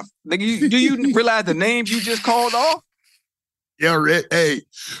everybody's stuff. Like, do you realize the names you just called off? Yeah, hey,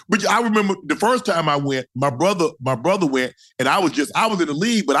 but I remember the first time I went, my brother went, and I was in the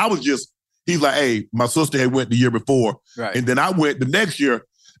league, but he's like, hey, my sister had went the year before, right. And then I went the next year,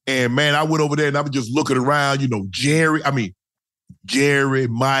 and man, I went over there and I was just looking around, you know, Jerry,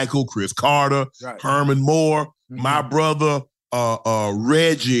 Michael, Chris Carter, right. Herman Moore, my brother,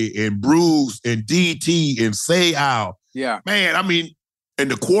 Reggie and Bruce and DT and Seau. Yeah. Man, I mean,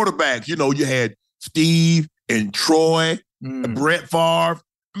 and the quarterbacks, you know, you had Steve and Troy and Brett Favre.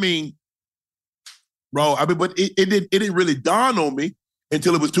 I mean, bro, but it didn't really dawn on me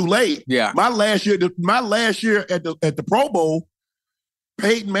until it was too late. Yeah. My last year at the Pro Bowl,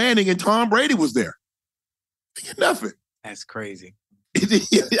 Peyton Manning and Tom Brady was there. They get nothing. That's crazy. But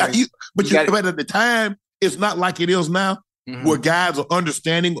at the time, it's not like it is now. Mm-hmm. Where guys are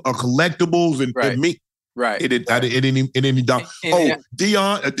understanding collectibles and me. Right. It didn't dawn.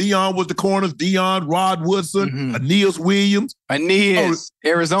 Dion was the corners. Dion, Rod Woodson, Aeneas Williams.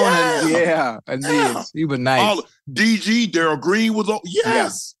 Arizona. Yeah. Aeneas. He was nice. DG, Darryl Green was on.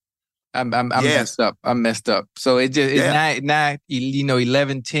 Yes. I'm messed up. I'm messed up. So it's now, you know,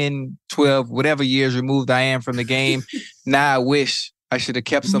 11, 10, 12, whatever years removed I am from the game. Now I wish I should have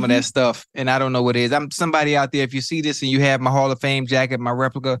kept some of that stuff, and I don't know what it is. I'm somebody out there. If you see this and you have my Hall of Fame jacket, my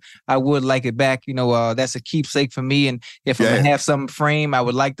replica, I would like it back. You know, that's a keepsake for me. And if I'm gonna have something framed, I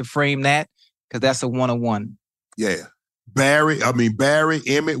would like to frame that because that's a 1-on-1. Yeah, Barry,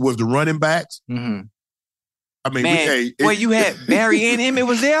 Emmett was the running backs. Mm-hmm. I mean, you had Barry and Emmett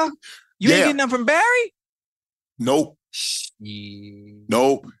was there. You ain't getting them from Barry? Nope.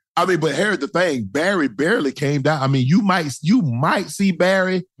 Nope. I mean, but here's the thing: Barry barely came down. I mean, you might see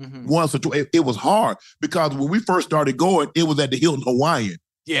Barry once or twice. It was hard because when we first started going, it was at the Hilton Hawaiian.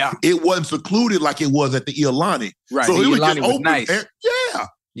 Yeah, it wasn't secluded like it was at the Iolani. Right, so the it was Iolani just was open. nice. Yeah,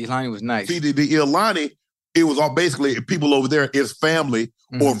 Iolani was nice. See, the Iolani, it was all basically people over there is family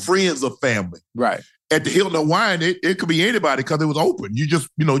or friends of family. Right. At the Hilton Hawaiian, it could be anybody because it was open. You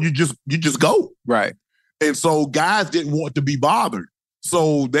just go. Right. And so guys didn't want to be bothered.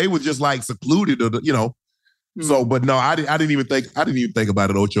 So they were just like secluded, you know. So, but no, I didn't even think about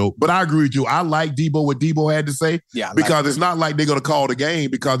it, Ocho. But I agree with you. I like what Debo had to say. Yeah, because it's not like they're gonna call the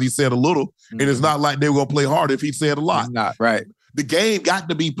game because he said a little, and it's not like they were gonna play hard if he said a lot. It's not right. The game got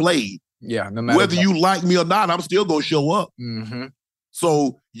to be played. Yeah, no matter whether you like me or not, I'm still gonna show up. Mm-hmm.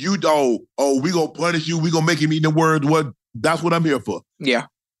 So we gonna punish you. We gonna make him eat the words. That's what I'm here for. Yeah.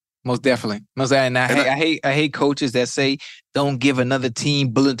 Most definitely. And I hate coaches that say, don't give another team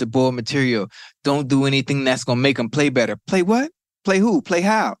bulletin board material. Don't do anything that's going to make them play better. Play what? Play who? Play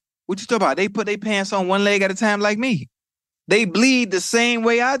how? What you talking about? They put their pants on one leg at a time like me. They bleed the same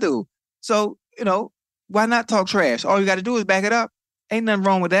way I do. So, you know, why not talk trash? All you got to do is back it up. Ain't nothing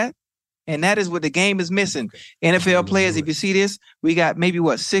wrong with that. And that is what the game is missing. NFL players, if you see this, we got maybe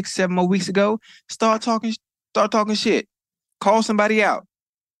 6, 7 more weeks ago. Start talking shit. Call somebody out.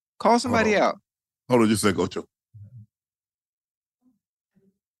 Call somebody out. Hold on just a second, Ocho.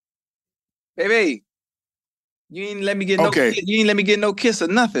 Baby. You ain't let me get no kiss. You ain't let me get no kiss or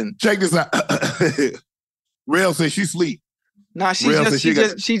nothing. Check this out. Rail says she sleep. Nah, she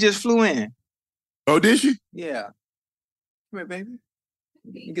just flew in. Oh, did she? Yeah. Come here, baby.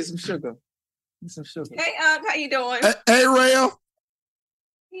 Get some sugar. Get some sugar. Hey, how you doing? Hey, Rail.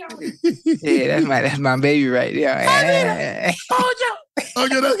 Yeah, that's my baby right there. Hey. Hold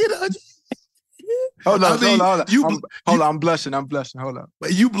on. Hold on. I'm blushing. Hold on.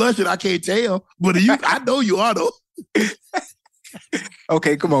 But you blushing, I can't tell. But I know you are though.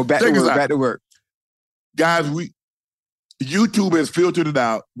 Okay, come on. Back to work. Guys, YouTube has filtered it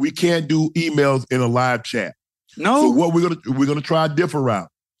out. We can't do emails in a live chat. No. So what we're gonna try a different route.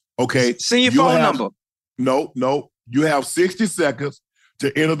 Okay. Send your phone number. No. You have 60 seconds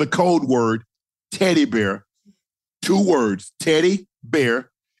to enter the code word teddy bear. 2 words, teddy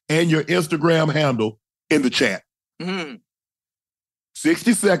bear, and your Instagram handle in the chat.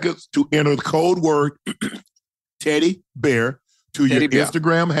 60 seconds to enter the code word teddy bear to your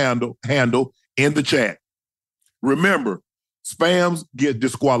Instagram handle in the chat. Remember, spams get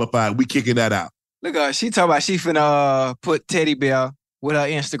disqualified. We kicking that out. Look at her. She talking about she finna put teddy bear with her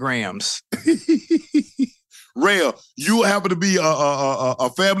Instagrams. Rail, you happen to be a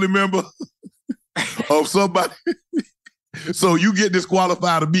family member of somebody, so you get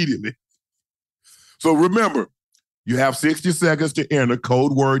disqualified immediately. So remember, you have 60 seconds to enter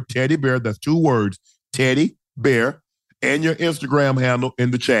code word teddy bear. That's 2 words, teddy bear, and your Instagram handle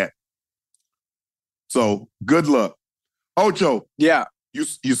in the chat. So good luck. Ocho. Yeah. You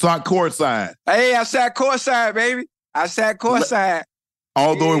sat courtside. Hey, I sat courtside, baby. I sat courtside.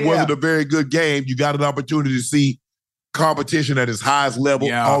 Although it wasn't a very good game, you got an opportunity to see competition at its highest level.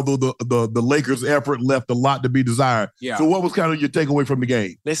 Yeah. Although the Lakers' effort left a lot to be desired. Yeah. So what was kind of your takeaway from the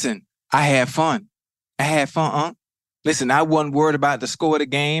game? Listen, I had fun. Listen, I wasn't worried about the score of the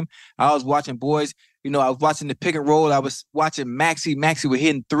game. I was watching boys. I was watching the pick and roll. I was watching Maxey. Maxey was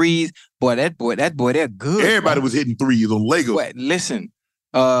hitting threes. That boy, they're good. Everybody was hitting threes on Lakers. But listen,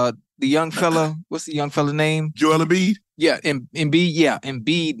 the young fella, what's the young fella name? Joel Embiid? Yeah, Embiid,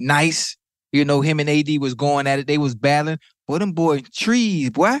 Embiid, nice. Him and AD was going at it. They was battling. Boy, them boy trees,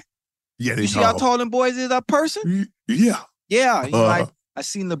 boy. Yeah, you see how tall them boys is a person? Yeah. Yeah, I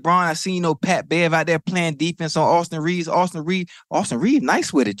seen LeBron. I seen Pat Bev out there playing defense on Austin Reeves. Austin Reeves,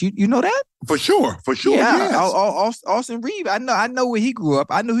 nice with it. You know that? For sure. Yeah, yes. Austin Reeves. I know where he grew up.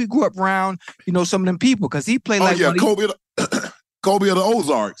 I knew he grew up around some of them people because he played like Kobe of the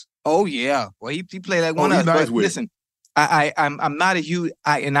Ozarks. Oh yeah, well he played like one of us. Nice with listen, I'm not a huge.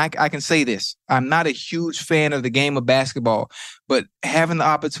 I can say this. I'm not a huge fan of the game of basketball, but having the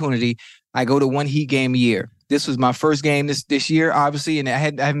opportunity, I go to one Heat game a year. This was my first game this year, obviously, and I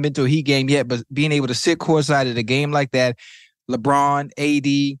haven't been to a Heat game yet. But being able to sit courtside at a game like that, LeBron,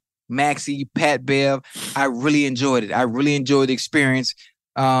 AD, Maxey, Pat Bev, I really enjoyed it. I really enjoyed the experience.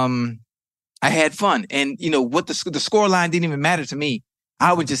 I had fun, and what the score line didn't even matter to me.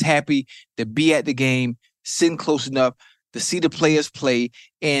 I was just happy to be at the game, sitting close enough to see the players play,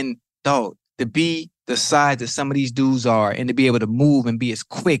 and to be the size that some of these dudes are, and to be able to move and be as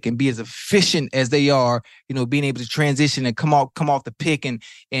quick and be as efficient as they are, being able to transition and come off the pick and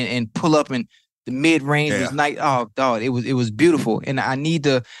pull up, and the mid range was nice. Oh, dog, it was beautiful, and I need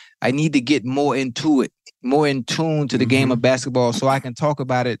to get more into it, more in tune to the game of basketball, so I can talk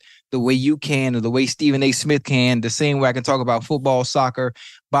about it the way you can, or the way Stephen A. Smith can, the same way I can talk about football, soccer,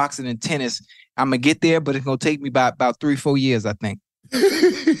 boxing, and tennis. I'm gonna get there, but it's gonna take me about 3-4 years, I think.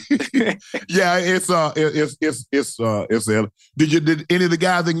 Yeah, it's did any of the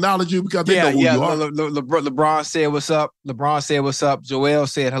guys acknowledge you because they know who you are? LeBron said what's up. Joel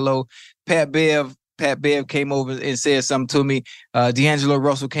said hello. Pat Bev came over and said something to me. D'Angelo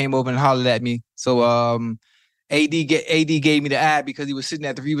Russell came over and hollered at me. So AD gave me the eye because he was sitting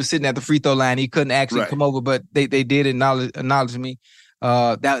at the free throw line. He couldn't actually come over, but they did acknowledge me.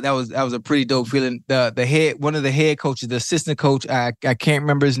 That was a pretty dope feeling. One of the head coaches, the assistant coach, I can't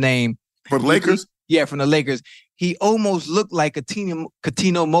remember his name. For the Lakers? Yeah, from the Lakers. He almost looked like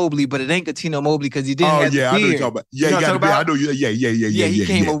Cuttino Mobley, but it ain't Cuttino Mobley because he didn't have the beard. I know you're talking about. Yeah, you got the beard. I know you. Yeah, he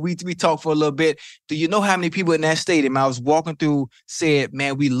came over. We talked for a little bit. Do you know how many people in that stadium I was walking through said,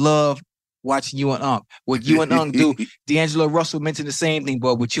 man, we love watching you and Unc. What you and Unc do. D'Angelo Russell mentioned the same thing,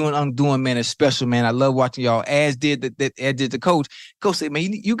 but what you and Unc doing, man, is special, man. I love watching y'all, as did the coach. Coach said,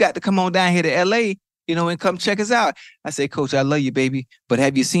 man, you got to come on down here to L.A., and come check us out. I said, Coach, I love you, baby, but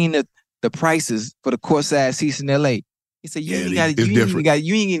have you seen the prices for the courtside seats in L.A.? He said, you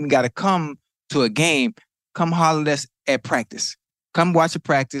ain't even got to come to a game. Come holler at us at practice. Come watch a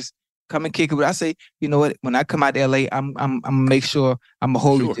practice. Come and kick it. I say, you know what? When I come out to L.A., I'm gonna make sure I'm gonna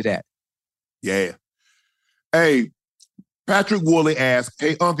hold you to that. Yeah. Hey, Patrick Woolley asked,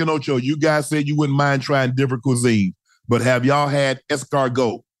 hey, Uncle Ocho, you guys said you wouldn't mind trying different cuisine, but have y'all had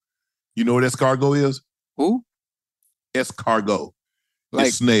escargot? You know what escargot is? Who? Escargot. Like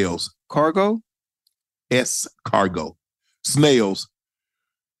it's snails. Cargo? Escargot. Snails.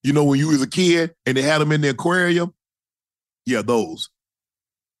 You know when you was a kid and they had them in the aquarium? Yeah, those.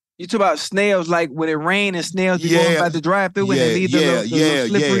 You talk about snails like when it rains and snails be going by the drive-through and they leave the little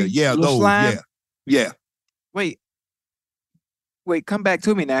slippery, little slime? Yeah. Wait, come back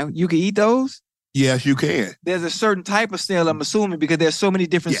to me now. You can eat those? Yes, you can. There's a certain type of snail, I'm assuming, because there's so many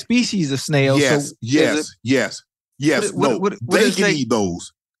different species of snails. Yes. They can eat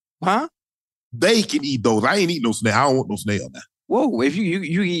those. Huh? They can eat those. I ain't eat no snail. I don't want no snail now. Whoa, if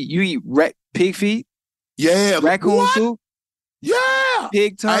you eat pig feet? Yeah. Raccoon soup? Yeah.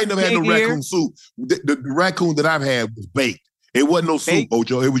 Pig tongue? I ain't never had no raccoon soup. The raccoon that I've had was baked. It wasn't no soup,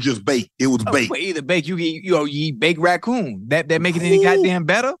 Ocho. It was just baked. It was baked. Either baked. You eat baked raccoon. That make it any goddamn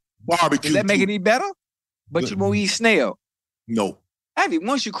better? Barbecue. Does that make it any better? But you won't eat snail. No. I mean,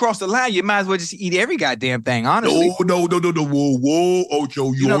 once you cross the line, you might as well just eat every goddamn thing, honestly. No. Whoa,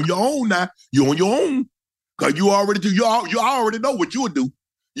 Ocho. You on your own now. You on your own. Because you already know what you would do.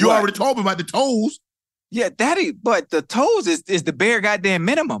 You already told me about the toes. Yeah, but the toes is the bare goddamn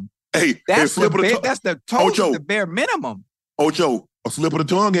minimum. Hey, that's the toes is the bare minimum. Ocho, a slip of the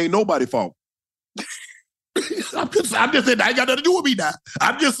tongue ain't nobody's fault. I'm just saying that ain't got nothing to do with me now.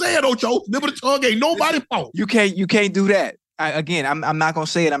 I'm just saying, Ocho, slip of the tongue ain't nobody's fault. You can't do that. I'm not gonna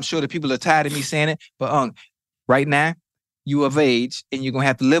say it. I'm sure that people are tired of me saying it, but right now, you of age and you're gonna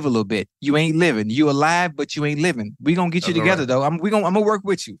have to live a little bit. You ain't living. You alive, but you ain't living. We gonna get you together though. I'm gonna work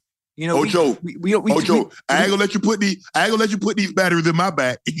with you. You know, Ocho, I ain't gonna let you put these batteries in my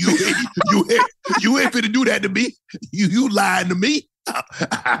back. You ain't finna do that to me. You lying to me.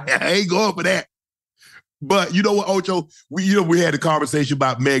 I ain't going for that. But you know what, Ocho? We had a conversation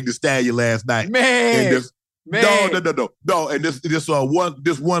about Meg Thee Stallion last night. Man. No. And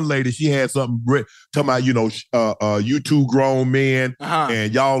this one lady, she had something talking about, you two grown men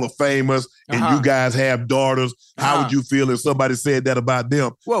and y'all are famous and you guys have daughters. How would you feel if somebody said that about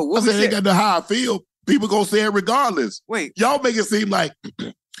them? Whoa, I said, ain't got to how I feel. People gonna say it regardless. Wait. Y'all make it seem like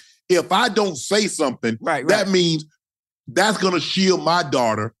if I don't say something, that means that's gonna shield my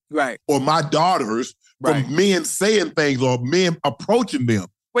daughter or my daughters from men saying things or men approaching them.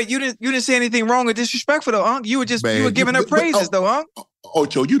 Wait, you didn't say anything wrong or disrespectful though, Unc. You were giving her praises though, Unc.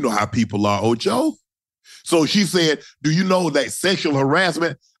 Ocho, you know how people are, Ocho. So she said, "Do you know that sexual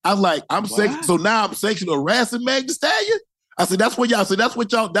harassment?" I was like, so now I'm sexually harassing Meg Thee Stallion? I said, that's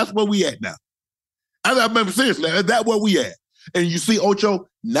where we at now. I remember seriously, that's where we at. And you see, Ocho,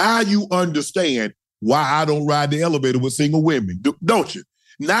 now you understand why I don't ride the elevator with single women, don't you?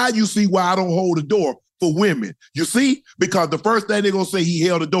 Now you see why I don't hold the door for women. You see? Because the first thing they're going to say, he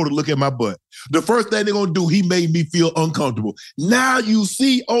held the door to look at my butt. The first thing they're going to do, he made me feel uncomfortable. Now you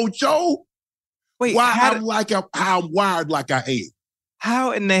see, Ocho, why I'm wired like I am.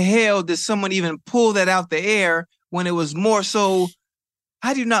 How in the hell did someone even pull that out the air when it was more so?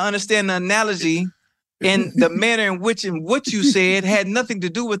 How do you not understand the analogy and the manner in which and what you said had nothing to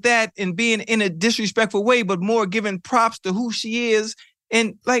do with that and being in a disrespectful way, but more giving props to who she is?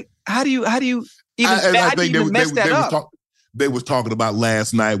 And like, how do you even mess that up? They was talking about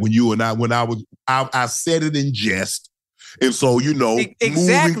last night when I said it in jest. And so,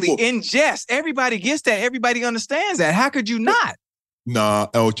 exactly in jest. Everybody gets that. Everybody understands that. How could you not? Nah,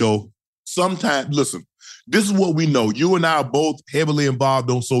 Elcho. Sometimes, listen, this is what we know. You and I are both heavily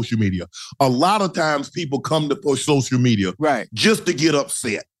involved on social media. A lot of times people come to social media just to get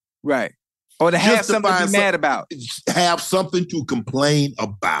upset. Right. Or to have something to be mad about. Have something to complain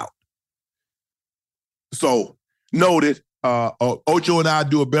about. So, noted, Ocho and I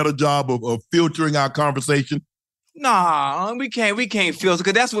do a better job of filtering our conversation. Nah, we can't filter,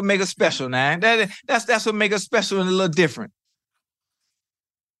 because that's what makes us special, man. That's what makes us special and a little different.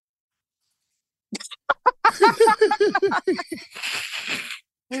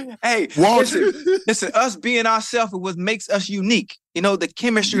 Hey, listen, us being ourselves is what makes us unique. The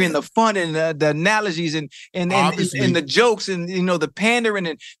chemistry and the fun and the analogies and the jokes and the pandering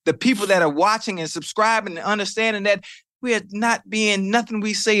and the people that are watching and subscribing and understanding that we are not being nothing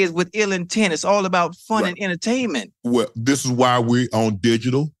we say is with ill intent. It's all about fun and entertainment. Well, this is why we're on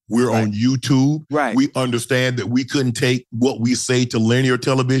digital. We're on YouTube. Right. We understand that we couldn't take what we say to linear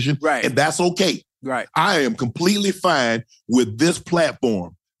television. Right. And that's okay. Right. I am completely fine with this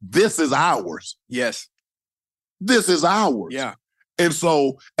platform. This is ours. Yes. This is ours. Yeah. And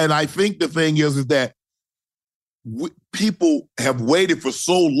so, and I think the thing is that people have waited for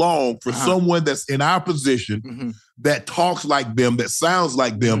so long for someone that's in our position that talks like them, that sounds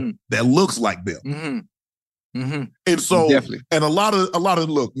like them, that looks like them. And so, and a lot of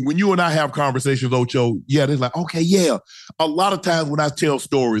look, when you and I have conversations, Ocho, they're like, okay, yeah. A lot of times when I tell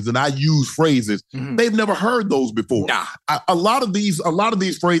stories and I use phrases, they've never heard those before. Nah. A lot of these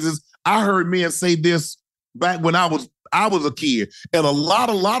phrases, I heard men say this back when I was a kid, and a lot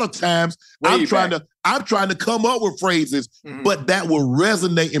of times I'm trying to come up with phrases, but that will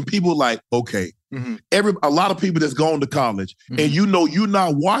resonate, and people like, okay. A lot of people that's gone to college, and you're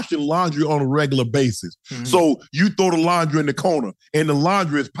not washing laundry on a regular basis. So you throw the laundry in the corner, and the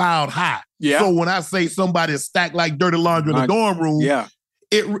laundry is piled high. Yeah. So when I say somebody is stacked like dirty laundry in the dorm room,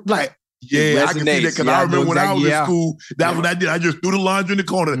 it like, I can see that because I remember when I was in school, that's what I did. I just threw the laundry in the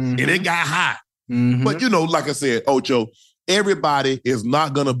corner, and it got hot. But like I said, Ocho, everybody is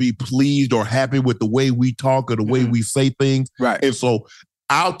not going to be pleased or happy with the way we talk or the way we say things. Right. And so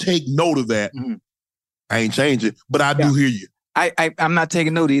I'll take note of that. I ain't changing, but I do hear you. I'm not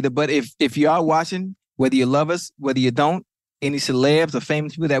taking note either, but if you are watching, whether you love us, whether you don't, any celebs or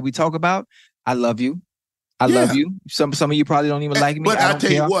famous people that we talk about, I love you. I love you. Some of you probably don't even like me. But I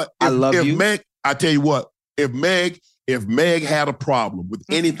tell you what, I love you. I tell you what, if Meg had a problem with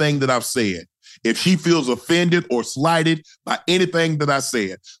anything that I've said, if she feels offended or slighted by anything that I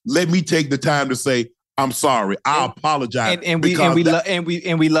said, let me take the time to say, I'm sorry. I apologize. And we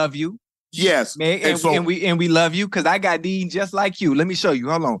love you. Yes. Meg, and we love you because I got knees just like you. Let me show you.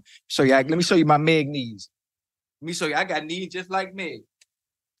 Hold on. Let me show you my Meg knees. Let me show you. I got knees just like Meg.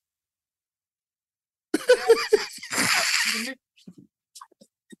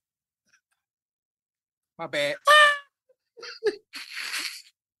 My bad.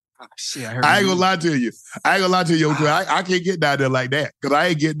 Oh, shit, I ain't gonna lie to you. I can't get down there like that because I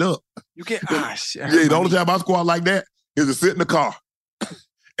ain't getting up. You can't. Shit, the only time I squat like that is to sit in the car.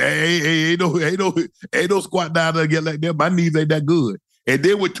 Ain't no squat down there and get like that. My knees ain't that good. And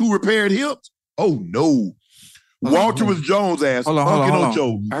then with 2 repaired hips, oh no. Walter was Jones asked. Hold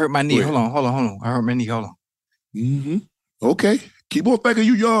on. I hurt my knee. Hold on. I hurt my knee. Hold on. Okay. Keep on thinking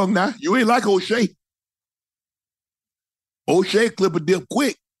you young now. You ain't like O'Shea. O'Shea clip a dip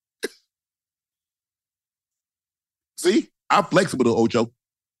quick. See? I'm flexible to Ocho.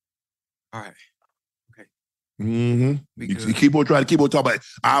 All right. Okay. You keep on talking about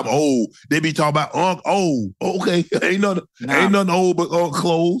I'm old. They be talking about old. Okay. Ain't nothing old but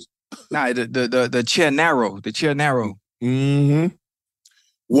clothes. Nah, the chair narrow. The chair narrow.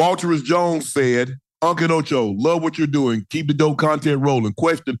 Walter Jones said, Uncle Ocho, love what you're doing. Keep the dope content rolling.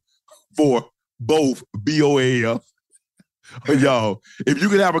 Question for both BOAF. Y'all, if you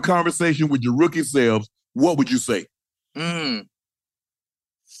could have a conversation with your rookie selves, what would you say? That's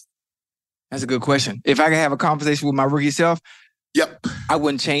a good question. If I could have a conversation with my rookie self, I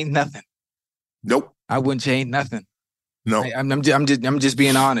wouldn't change nothing. Nope. I wouldn't change nothing. No. I'm just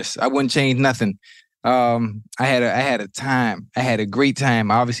being honest. I wouldn't change nothing. I had a great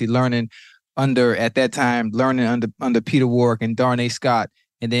time, obviously learning under Peter Warrick and Darnay Scott,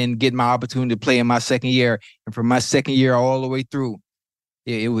 and then getting my opportunity to play in my second year. And from my second year all the way through,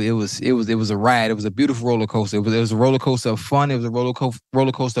 it was a ride. It was a beautiful roller coaster. It was a roller coaster of fun. It was a roller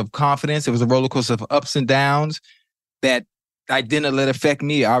coaster of confidence. It was a roller coaster of ups and downs that I didn't let affect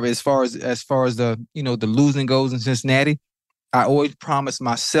me. As far as the the losing goes in Cincinnati, I always promised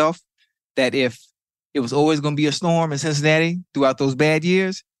myself that if it was always going to be a storm in Cincinnati throughout those bad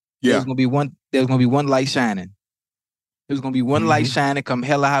years, there was going to be one light shining. There was going to be one light shining come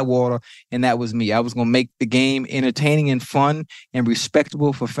hell or high water, and that was me. I was going to make the game entertaining and fun and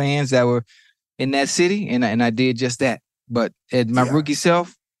respectable for fans that were in that city, and I did just that. But at my rookie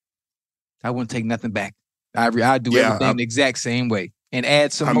self, I wouldn't take nothing back. I'd do everything the exact same way and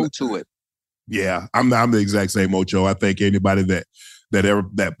add some more to it. Yeah, I'm the exact same, Ocho. I think anybody that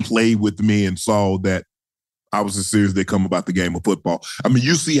played with me and saw that I was as serious as they come about the game of football. I mean,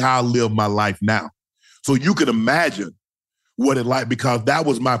 you see how I live my life now. So you can imagine what it like, because that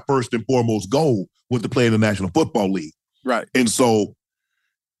was my first and foremost goal, was to play in the National Football League. Right. And so,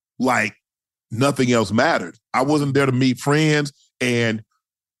 like, nothing else mattered. I wasn't there to meet friends. And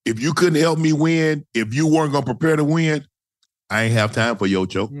if you couldn't help me win, if you weren't going to prepare to win, I ain't have time for you,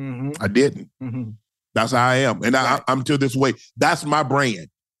 Ocho. I didn't. That's how I am. And I'm to this way. That's my brand.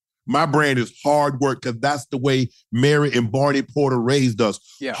 My brand is hard work, because that's the way Mary and Barney Porter raised us.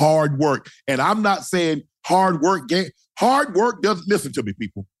 Yeah. Hard work. And I'm not saying hard work doesn't, listen to me,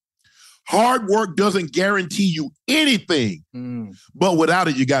 people. Hard work doesn't guarantee you anything. But without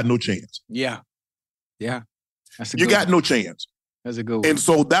it, you got no chance. Yeah. Yeah. You got no chance. That's a good one. And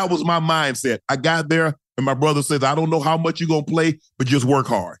so that was my mindset. I got there, and my brother says, I don't know how much you're going to play, but just work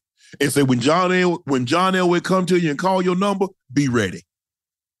hard. And say, when John Elway come to you and call your number, be ready.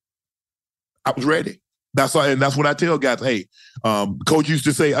 I was ready. That's what I tell guys. Hey, coach used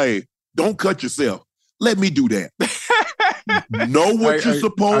to say, hey, don't cut yourself. Let me do that. Know what you're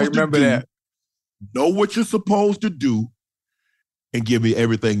supposed to do. That. Know what you're supposed to do and give me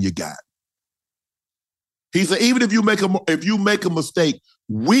everything you got. He said, even if you make a mistake,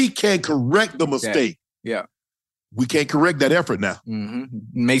 we can correct the mistake. Yeah. We can't correct that effort now. Mm-hmm.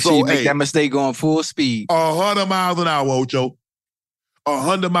 Make sure you make that mistake going full speed. 100 miles an hour, Ocho.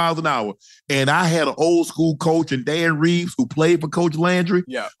 100 miles an hour. And I had an old school coach in Dan Reeves who played for Coach Landry.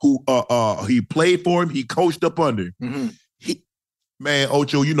 Yeah. Who he played for him. He coached up under him. Mm-hmm. Man,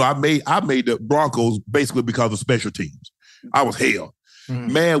 Ocho, I made the Broncos basically because of special teams. I was hell.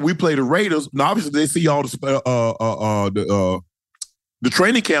 Mm-hmm. Man, we played the Raiders. Now, obviously, they see all the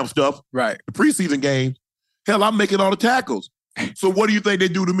training camp stuff, right? The preseason games. Hell, I'm making all the tackles. So what do you think they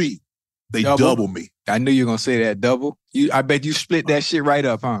do to me? They double me. I knew you were gonna say that double. I bet you split that shit right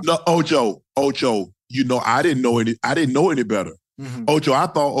up, huh? No, Ocho. I didn't know any better. Mm-hmm. Ocho, I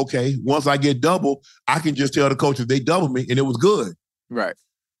thought, okay, once I get double, I can just tell the coaches they double me, and it was good. Right.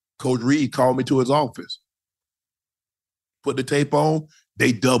 Coach Reed called me to his office. Put the tape on,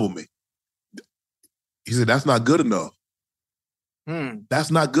 they double me. He said, that's not good enough.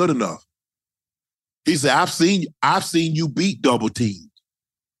 That's not good enough. He said, I've seen you beat double teams.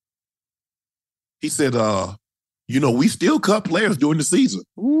 He said, we still cut players during the season.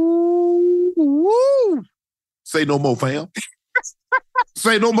 Woo. Say no more, fam.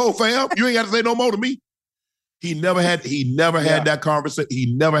 Say no more, fam. You ain't got to say no more to me. He never had that conversation.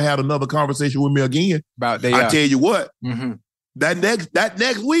 He never had another conversation with me again. About that. I tell you what, mm-hmm. that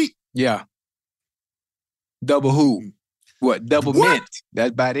next week. Yeah. Double who? What? Double mint.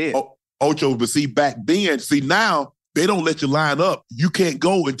 That's about it. Ocho, but back then, now they don't let you line up. You can't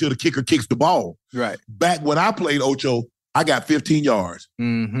go until the kicker kicks the ball. Right. Back when I played, Ocho, I got 15 yards.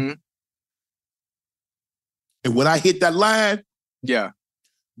 Mm-hmm. And when I hit that line,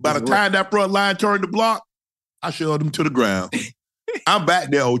 by the time that front line turned the block, I shoved them to the ground. I'm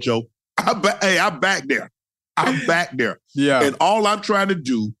back there, Ocho. I'm back there. I'm back there. Yeah. And all I'm trying to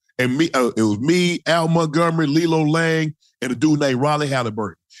do, and me, it was me, Al Montgomery, Lilo Lang, and a dude named Raleigh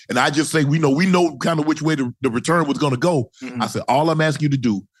Halliburton. And I just say, we know kind of which way the return was going to go. Mm-hmm. I said, all I'm asking you to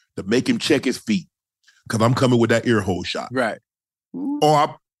do to make him check his feet, because I'm coming with that ear hole shot. Right.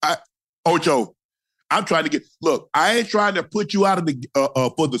 Or Ocho, I'm trying to look, I ain't trying to put you out of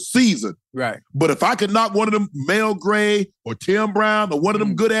the for the season. Right. But if I can knock one of them, Mel Gray or Tim Brown or one of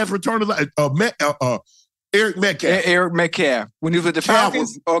them good ass returners, Eric Metcalf. Eric Metcalf. When he was with the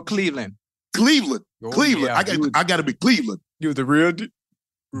Falcons or Cleveland? Cleveland. Cleveland. Yeah. I got to be Cleveland. You was the real deal.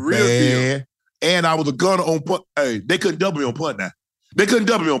 And I was a gunner on punt. Hey, they couldn't double me on punt now. They couldn't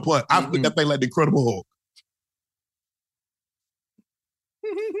double me on punt. I put that thing like the Incredible Hulk.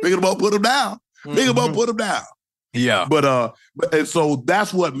 Pick him up, put him down. Pick him up, put him down. Yeah. But and so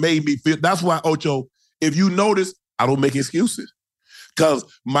that's what made me feel. That's why, Ocho, if you notice, I don't make excuses. Because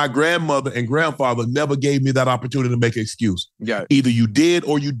my grandmother and grandfather never gave me that opportunity to make an excuse. Yeah. Either you did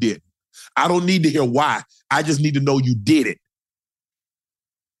or you didn't. I don't need to hear why. I just need to know you did it.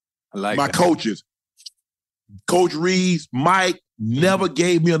 I like my that. Coaches, Coach Reeves, Mike, never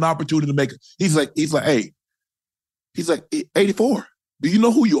gave me an opportunity to make it. He's like, hey, 84. Do you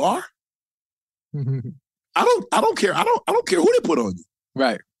know who you are? I don't care. I don't care who they put on you.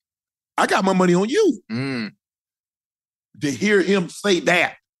 Right. I got my money on you. To hear him say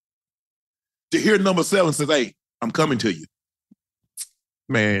that, to hear number 7 says, hey, I'm coming to you.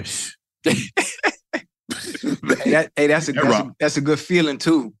 Man. That's a good feeling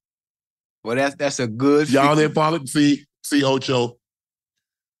too. Well, that's a good y'all that follow. See, Ocho.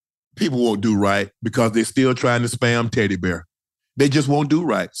 People won't do right because they're still trying to spam teddy bear. They just won't do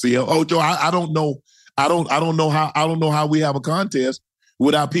right. See, Ocho, I don't know. I don't know how we have a contest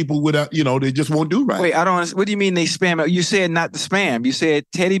without people they just won't do right. Wait, I don't understand. What do you mean they spam? You said not the spam. You said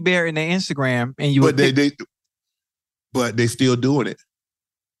teddy bear in their Instagram, and you. But they still doing it.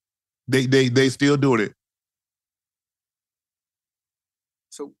 They still doing it.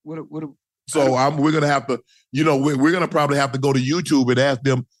 So we're gonna have to, we're gonna probably have to go to YouTube and ask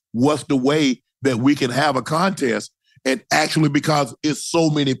them what's the way that we can have a contest, and actually, because it's so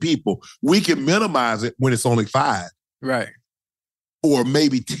many people, we can minimize it when it's only 5, right, or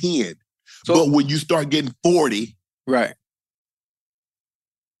maybe 10. But when you start getting 40, right,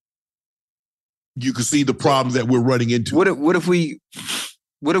 you can see the problems that we're running into. What if we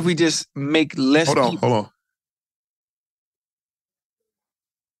just make less? Hold on.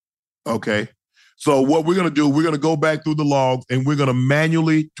 Okay. So what we're going to do, we're going to go back through the logs and we're going to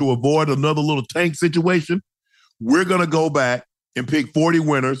manually, to avoid another little tank situation, we're going to go back and pick 40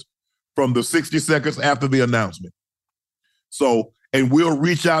 winners from the 60 seconds after the announcement. So, and we'll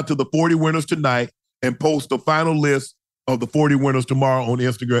reach out to the 40 winners tonight and post the final list of the 40 winners tomorrow on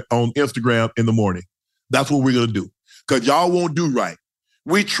Instagram in the morning. That's what we're going to do. Because y'all won't do right.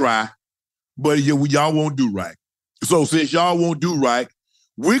 We try, but y'all won't do right. So since y'all won't do right,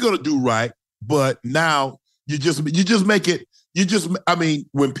 we're going to do right. But now you just make it, I mean,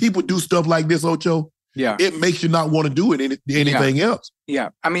 when people do stuff like this, Ocho, it makes you not want to do anything else. Yeah.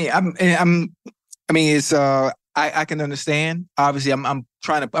 I mean, it's, I can understand. Obviously, I'm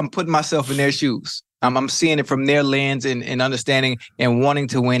putting myself in their shoes. I'm seeing it from their lens and understanding and wanting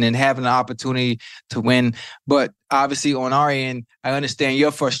to win and having an opportunity to win. But obviously on our end, I understand your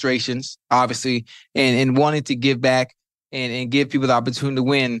frustrations, obviously, and wanting to give back and give people the opportunity to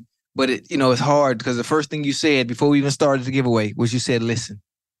win. But it's hard because the first thing you said before we even started the giveaway was you said, listen.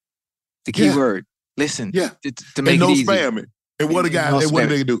 The key word, listen. Yeah. To make and no it easy. spamming. And what what do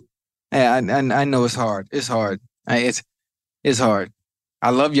they do? Yeah, I know it's hard. It's hard. It's hard. I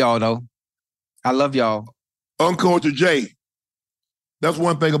love y'all though. I love y'all. Uncultured Jay. That's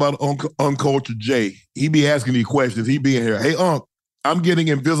one thing about Uncultured Jay. He be asking me questions. He be in here. Hey, Unc, I'm getting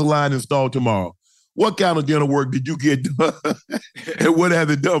Invisalign installed tomorrow. What kind of dental work did you get done? And what has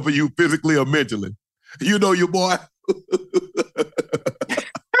it done for you physically or mentally? You know your boy.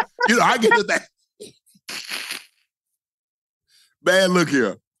 I get to that. Man, look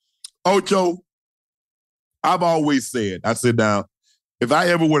here. Ocho, I've always said, I sit down, if I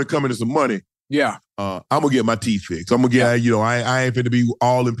ever were to come into some money, I'm going to get my teeth fixed. I'm going to get, I ain't finna be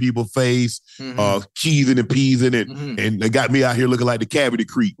all in people's face, cheesing and peasing, and they got me out here looking like the cavity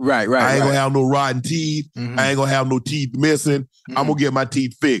creep. Right. I ain't going to have no rotten teeth. I ain't going to have no teeth missing. I'm going to get my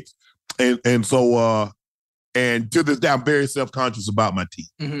teeth fixed. And so, and to this day, I'm very self-conscious about my teeth.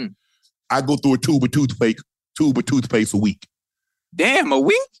 I go through a tube of toothpaste a week. Damn, a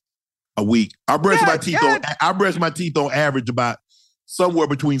week? A week. I brush my teeth on average about somewhere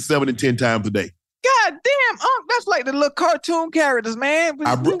between 7 and 10 times a day. God damn, that's like the little cartoon characters, man.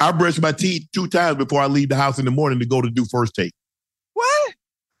 I brush my teeth 2 times before I leave the house in the morning to go to do first take. What?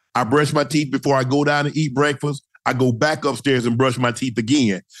 I brush my teeth before I go down and eat breakfast. I go back upstairs and brush my teeth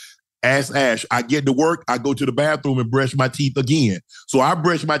again. Ask Ash. I get to work. I go to the bathroom and brush my teeth again. So I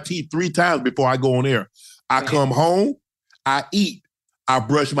brush my teeth 3 times before I go on air. I come home. I eat. I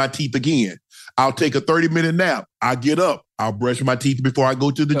brush my teeth again. I'll take a 30-minute nap. I get up. I'll brush my teeth before I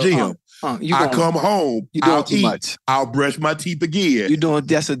go to the gym. I come home. You doing I'll too eat. much. I'll brush my teeth again. You doing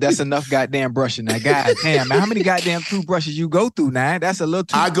that's enough goddamn brushing now. God damn, man. How many goddamn toothbrushes you go through now? That's a little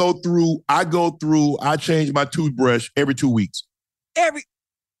too. I change my toothbrush every 2 weeks.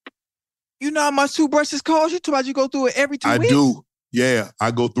 You know how much toothbrushes cost? You talk about you go through it every 2 weeks? I do. Yeah,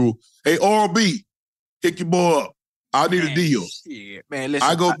 I go through. Hey, Oral-B, pick your boy up. I need a deal. Shit, man, listen.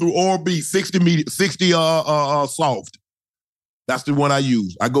 I go through Oral-B 60 soft. That's the one I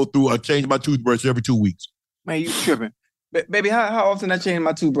use. I go through. I change my toothbrush every 2 weeks. Man, you tripping, baby? How often I change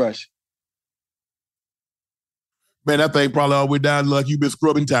my toothbrush? Man, that thing probably all the way down like you've been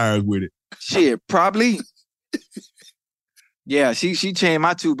scrubbing tires with it. Shit, probably. Yeah, she changed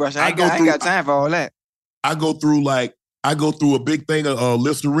my toothbrush. I ain't got time for all that. I go through a big thing of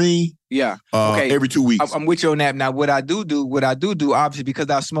Listerine. Yeah. Okay. Every 2 weeks. I'm with you on that. Now, what I do, obviously, because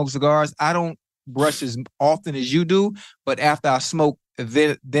I smoke cigars, I don't brush as often as you do. But after I smoke,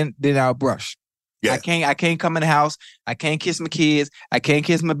 then I'll brush. Yeah. I can't come in the house. I can't kiss my kids. I can't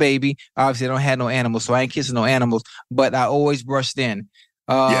kiss my baby. Obviously, I don't have no animals, so I ain't kissing no animals. But I always brush then.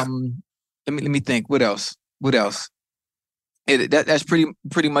 Let me think. What else? That's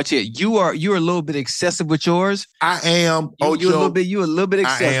pretty much it. You're a little bit excessive with yours. I am. You're a little bit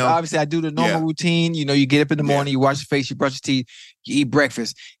excessive. Obviously, I do the normal routine. You get up in the morning, you wash your face, you brush your teeth, you eat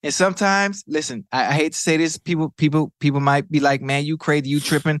breakfast. And sometimes, listen, I hate to say this, people might be like, man, you crazy, you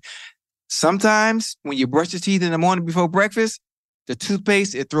tripping. Sometimes when you brush your teeth in the morning before breakfast, the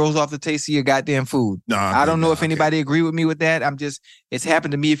toothpaste, it throws off the taste of your goddamn food. I don't know if anybody agree with me with that. It's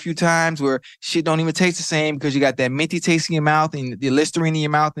happened to me a few times where shit don't even taste the same because you got that minty taste in your mouth and the Listerine in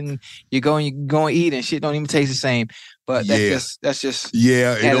your mouth and you go and eat and shit don't even taste the same. But that's just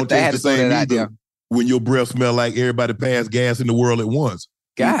yeah, it don't taste the same either when your breath smell like everybody passed gas in the world at once.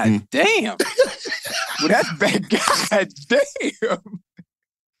 God damn. Well, that's bad. God damn.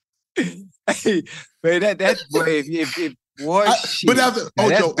 Hey, man, that's boy, if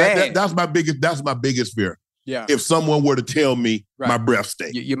that's my biggest fear. Yeah. If someone were to tell me my breath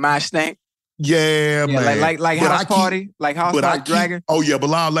stank. Your mind stank? Yeah, man. Like House Party, like House Party Dragon. Oh yeah,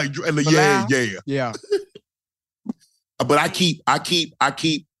 Bilal like yeah. But I keep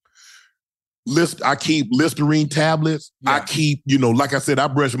Listerine tablets. Yeah. I keep, like I said, I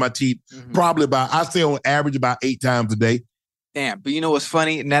brush my teeth probably I say on average about 8 times a day. Damn, but you know what's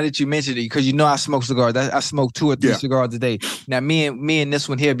funny? Now that you mentioned it, because I smoke cigars. I smoke 2 or 3 cigars a day. Now me and this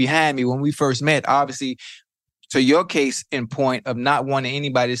one here behind me, when we first met, obviously, to your case in point of not wanting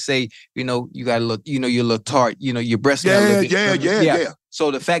anybody to say, you got to look, you look tart, your breast got to look. Yeah.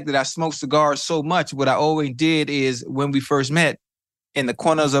 So the fact that I smoke cigars so much, what I always did is when we first met, in the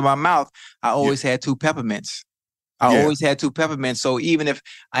corners of my mouth, I always had 2 peppermints. I always had 2 peppermints. So even if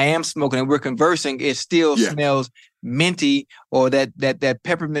I am smoking and we're conversing, it still smells minty or that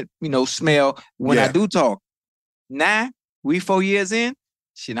peppermint, smell when I do talk. Now, we 4 years in,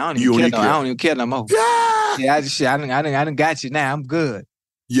 shit, I don't even care no more. I done got you now. I'm good.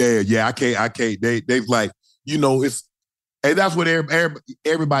 Yeah, I can't. They've like, it's, and that's what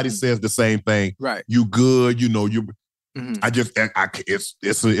everybody says the same thing. Right. You good, you.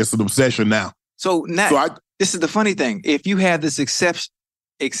 It's an obsession now. So now, this is the funny thing. If you have this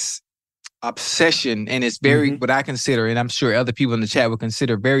obsession, and it's very, what I consider, and I'm sure other people in the chat would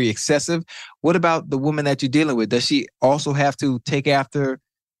consider very excessive, what about the woman that you're dealing with? Does she also have to take after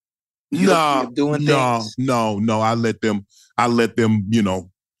doing things? No. I let them,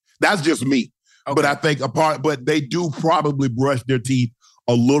 that's just me. Okay. But I think but they do probably brush their teeth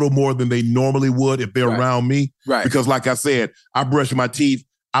a little more than they normally would if they're around me. Right. Because like I said, I brush my teeth.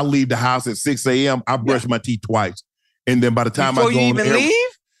 I leave the house at 6 a.m. I brush my teeth twice. And then by the time I go on the air, leave?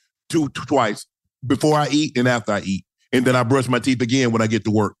 Twice. Before I eat and after I eat. And then I brush my teeth again when I get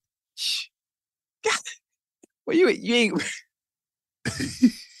to work. Well, you ain't...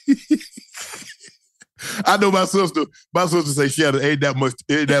 I know my sister say, Shannon, ain't that much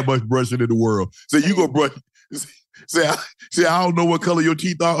brushing in the world. So you go brush... Say, I don't know what color your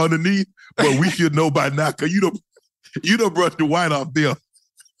teeth are underneath, but we should know by now because you don't brush the white off there.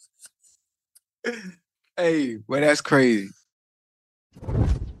 Hey, well, that's crazy.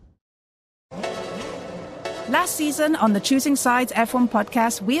 Last season on the Choosing Sides F1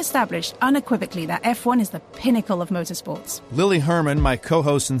 podcast, we established unequivocally that F1 is the pinnacle of motorsports. Lily Herman, my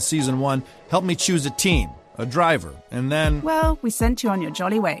co-host in Season 1, helped me choose a team, a driver, and then... Well, we sent you on your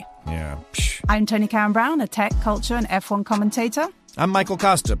jolly way. Yeah. I'm Tony Karen Brown, a tech, culture, and F1 commentator. I'm Michael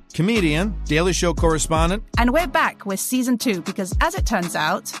Costa, comedian, Daily Show correspondent. And we're back with Season 2 because, as it turns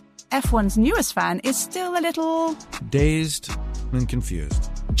out, F1's newest fan is still a little... dazed and confused.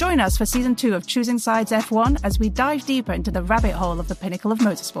 Join us for Season 2 of Choosing Sides F1 as we dive deeper into the rabbit hole of the pinnacle of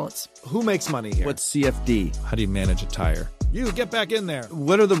motorsports. Who makes money here? What's CFD? How do you manage a tire? You, get back in there.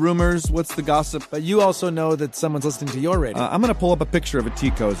 What are the rumors? What's the gossip? But you also know that someone's listening to your radio. I'm going to pull up a picture of a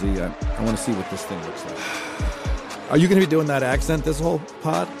tea cozy. I want to see what this thing looks like. Are you going to be doing that accent this whole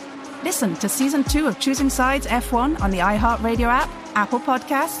pod? Listen to Season 2 of Choosing Sides F1 on the iHeartRadio app, Apple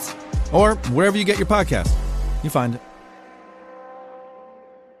Podcasts, or wherever you get your podcasts. You find it.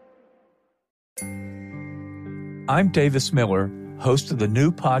 I'm Davis Miller, host of the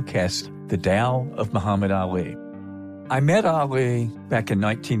new podcast, The Tao of Muhammad Ali. I met Ali back in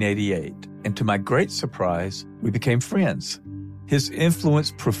 1988, and to my great surprise, we became friends. His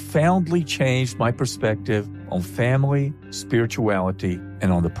influence profoundly changed my perspective on family, spirituality,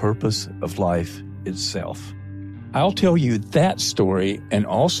 and on the purpose of life itself. I'll tell you that story and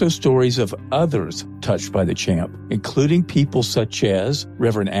also stories of others touched by the champ, including people such as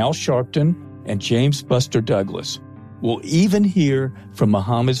Reverend Al Sharpton and James Buster Douglas. We'll even hear from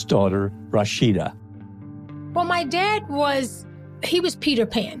Muhammad's daughter, Rashida. Well, my dad was Peter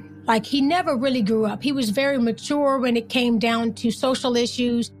Pan. Like, he never really grew up. He was very mature when it came down to social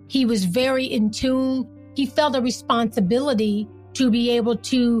issues. He was very in tune. He felt a responsibility to be able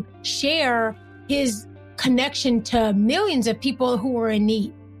to share his connection to millions of people who were in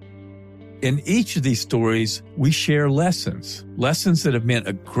need. In each of these stories, we share lessons that have meant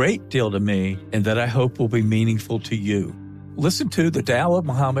a great deal to me and that I hope will be meaningful to you. Listen to The Tao of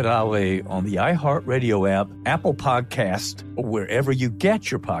Muhammad Ali on the iHeartRadio app, Apple Podcast, or wherever you get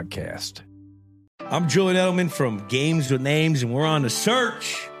your podcast. I'm Julian Edelman from Games with Names, and we're on a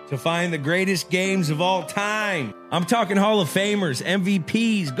search to find the greatest games of all time. I'm talking Hall of Famers,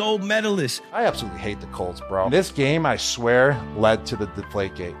 MVPs, gold medalists. I absolutely hate the Colts, bro. This game, I swear, led to the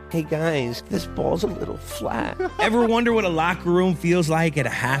Deflategate. Hey, guys, this ball's a little flat. Ever wonder what a locker room feels like at a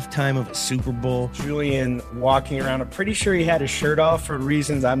halftime of a Super Bowl? Julian walking around, I'm pretty sure he had his shirt off for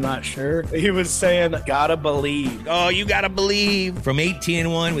reasons I'm not sure. He was saying, gotta believe. Oh, you gotta believe. From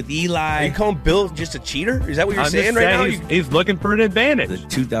 18-1 with Eli. Are you calling Bill just a cheater? Is that what you're saying right now? He's looking for an advantage. The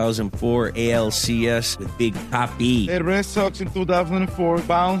 2004 ALCS with Big Papi. The Red Sox in 2004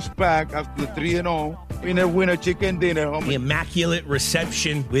 bounced back after the 3-0. Winner chicken dinner, homie. The immaculate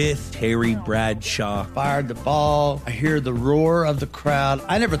reception with Terry Bradshaw. Fired the ball. I hear the roar of the crowd.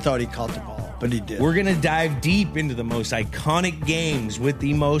 I never thought he caught the ball, but he did. We're going to dive deep into the most iconic games with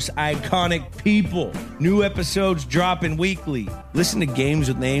the most iconic people. New episodes dropping weekly. Listen to Games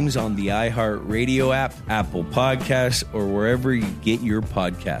with Names on the iHeartRadio app, Apple Podcasts, or wherever you get your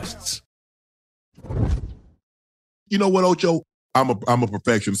podcasts. You know what, Ocho? I'm a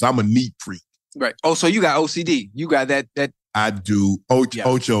perfectionist. I'm a neat freak. Right. Oh, so you got OCD. You got that. I do.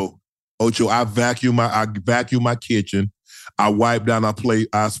 Ocho. I vacuum my kitchen. I wipe down. I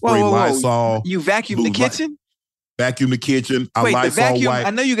spray Lysol. You vacuum the kitchen? Vacuum the kitchen. Wait, Lysol the vacuum. wipe. I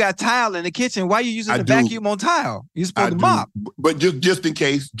know you got tile in the kitchen. Why are you using the vacuum on tile? You're supposed to mop. But just in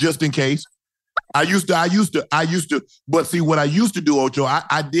case. I used to. But see, what I used to do, Ocho,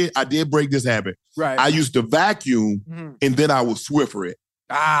 I did break this habit. Right. I used to vacuum and then I would Swiffer it.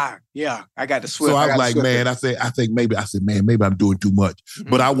 Yeah. I got the Swiffer. So I was like, man, maybe I'm doing too much. Mm-hmm.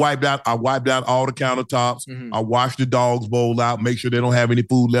 But I wiped out all the countertops. Mm-hmm. I washed the dog's bowl out, make sure they don't have any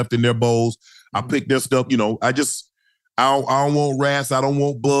food left in their bowls. I pick their stuff, I don't want rats. I don't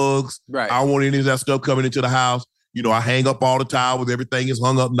want bugs. Right. I don't want any of that stuff coming into the house. I hang up all the towels. Everything is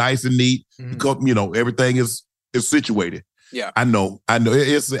hung up nice and neat. Mm-hmm. Everything is situated. Yeah, I know. But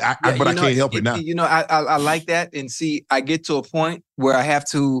I can't help it now. I like that. And see, I get to a point where I have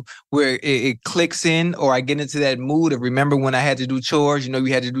to, where it clicks in, or I get into that mood of remember when I had to do chores. You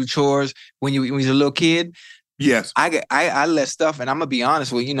had to do chores when you was a little kid. Yes. I let stuff, and I'm gonna be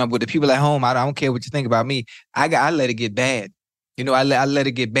honest with with the people at home. I don't care what you think about me. I let it get bad. I let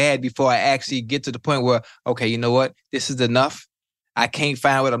it get bad before I actually get to the point where, okay, you know what? This is enough. I can't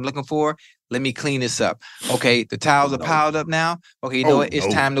find what I'm looking for. Let me clean this up. Okay, the towels are piled up now. Okay, you know what? It's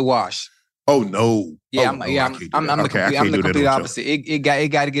time to wash. Oh no! Yeah, I'm the complete opposite. It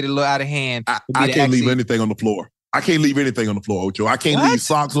got to get a little out of hand. I can't leave anything on the floor. I can't leave anything on the floor, Ocho. I can't leave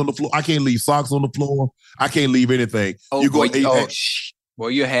socks on the floor. I can't leave socks on the floor. I can't leave anything. Oh, boy,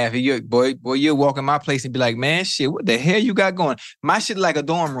 you're happy. Boy, you'll walk in my place and be like, man, shit, what the hell you got going? My shit like a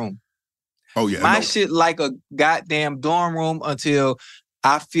dorm room. Oh yeah, my shit like a goddamn dorm room until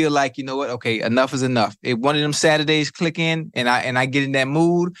I feel like, you know what? Okay, enough is enough. If one of them Saturdays click in and I get in that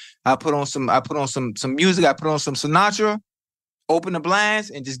mood, I put on some music, I put on some Sinatra, open the blinds,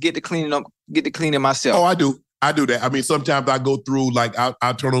 and just get to cleaning myself. Oh, I do that. I mean, sometimes I go through, like,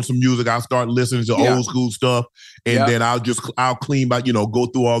 I'll turn on some music, I'll start listening to old school stuff, and then I'll clean by, go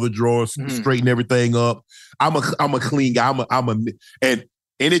through all the drawers, straighten everything up. I'm a clean guy. And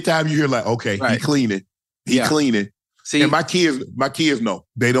anytime you hear like, okay, he cleaning. See, and my kids know.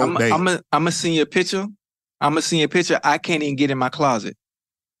 They don't. I'm gonna send you a picture. I can't even get in my closet.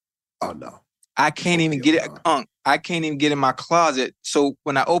 Oh no. I can't even get it. I can't even get in my closet. So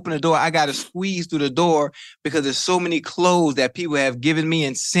when I open the door, I got to squeeze through the door because there's so many clothes that people have given me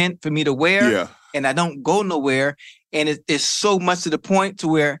and sent for me to wear. Yeah. And I don't go nowhere. And it's so much to the point to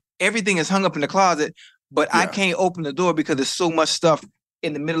where everything is hung up in the closet, but I can't open the door because there's so much stuff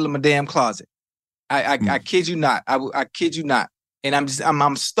in the middle of my damn closet. I kid you not. I kid you not. And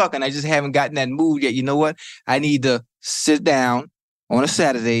I'm stuck and I just haven't gotten that mood yet. You know what? I need to sit down on a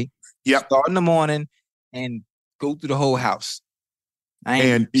Saturday, start in the morning, and go through the whole house.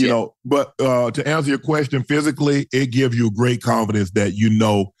 But to answer your question, physically, it gives you great confidence that you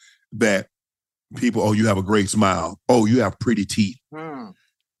know that people, oh, you have a great smile. Oh, you have pretty teeth.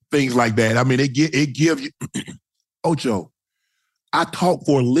 Things like that. I mean, it gives you, Ocho, I talk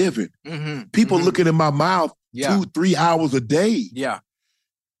for a living. People looking in my mouth 2-3 hours a day. Yeah.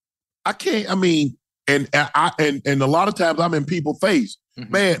 I can't, I mean, and a lot of times I'm in people's face.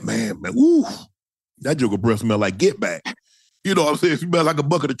 Man, woo. That joker breath smell like get back. You know what I'm saying? It smells like a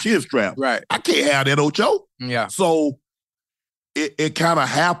bucket of chin strap. Right. I can't have that, Ocho. Yeah. So it kind of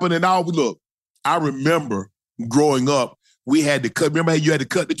happened. And I remember growing up, we had to cut. Remember how you had to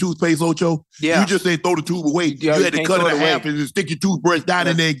cut the toothpaste, Ocho? Yeah. You just ain't throw the tube away. You had to cut it in half and stick your toothbrush down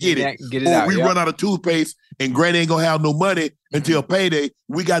in there and get it. Get it out. We run out of toothpaste and Granny ain't gonna have no money until payday.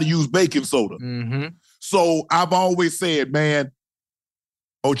 We got to use baking soda. So I've always said, man,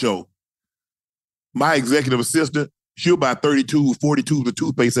 Ocho, My executive assistant, she'll buy 32, 42 of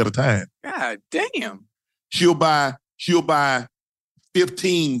toothpaste at a time. God damn. She'll buy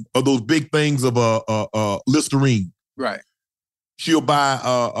 15 of those big things of Listerine. Right. She'll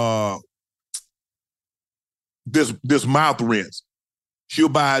buy this mouth rinse. She'll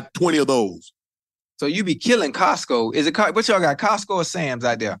buy 20 of those. So you be killing Costco. Is it what y'all got? Costco or Sam's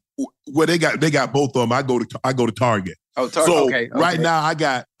out there? Well, they got both of them. I go to Target. Oh, Target. So okay. Right now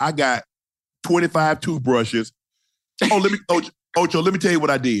I got 25 toothbrushes. Ocho, let me tell you what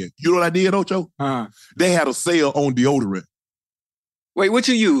I did. You know what I did, Ocho? They had a sale on deodorant. Wait, what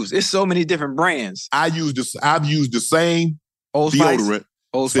you use? It's so many different brands. I've used the same Old deodorant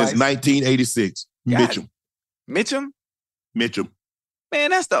Old since Spice? 1986. God. Mitchum.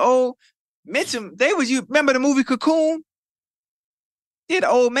 Man, that's the old Mitchum. Remember the movie Cocoon? Yeah, the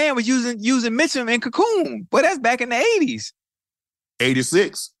old man was using Mitchum in Cocoon. But that's back in the 80s.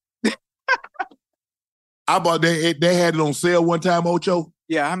 86. I bought they had it on sale one time, Ocho.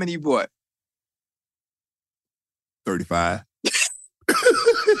 Yeah, how many you bought? 35.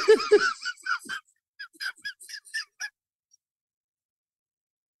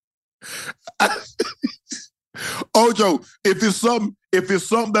 Ocho, if it's something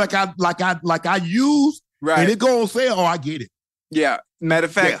that I use, right, and it go on sale, I get it. Yeah. Matter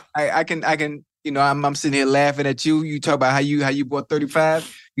of fact, I can. You know, I'm sitting here laughing at you. You talk about how you bought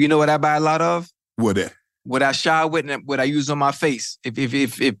 35. You know what I buy a lot of? What that? What I shower with and what I use on my face.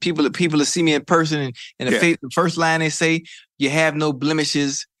 If people see me in person and the first line they say, you have no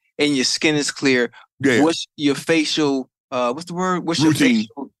blemishes and your skin is clear. Yeah. What's your facial? What's the word? What's routine. Your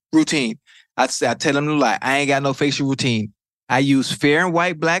facial routine? I tell them to lie. I ain't got no facial routine. I use Fair and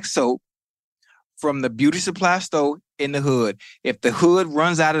White black soap from the beauty supply store in the hood. If the hood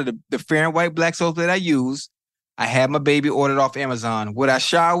runs out of the Fair and White black soap that I use, I have my baby ordered off Amazon. What I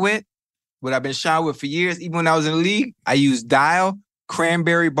shower with, what I've been showering with for years, even when I was in the league, I use Dial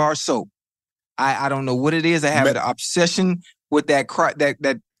cranberry bar soap. I don't know what it is. I have an obsession with that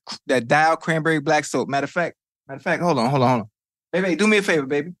Dial cranberry black soap. Matter of fact, hold on. Baby, do me a favor,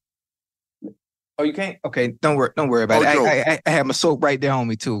 baby. Oh, you can't? Okay, don't worry about it. I have my soap right there on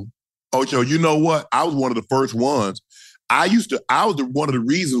me too. Ocho, you know what? I was one of the first ones. I was one of the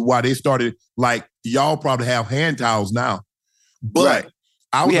reasons why they started, like, y'all probably have hand towels now. But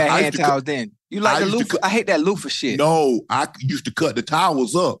we had hand towels then. You like the loofah? I hate that loofah shit. No, I used to cut the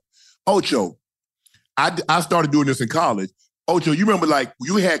towels up. Ocho, I started doing this in college. Ocho, you remember, like,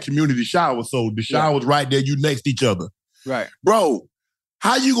 you had community showers, so the shower was right there, you next to each other. Right. Bro,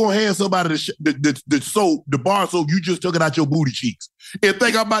 how you gonna hand somebody the soap, the bar soap you just took it out your booty cheeks, and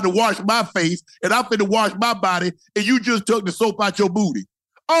think I'm about to wash my face and I'm finna wash my body and you just took the soap out your booty?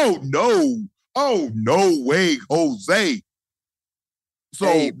 Oh no way, Jose. So,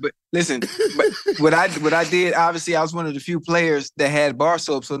 hey, but listen, what I did, obviously I was one of the few players that had bar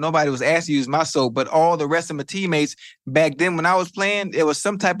soap, so nobody was asked to use my soap, but all the rest of my teammates back then when I was playing, it was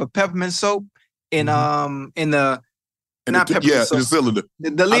some type of peppermint soap in the cylinder.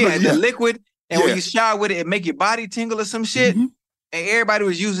 The liquid. And when you shower with it make your body tingle or some shit. Mm-hmm. And everybody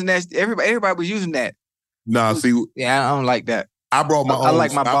was using that. Everybody was using that. Nah, see. Yeah, I don't like that. I brought my own. I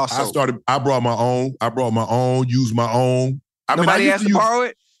like my bar soap. I brought my own, used my own. Nobody asked to borrow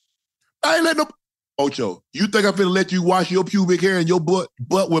it? I ain't let no. Ocho, you think I'm finna let you wash your pubic hair and your butt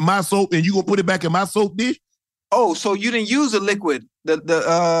with my soap and you gonna put it back in my soap dish? Oh, so you didn't use the liquid.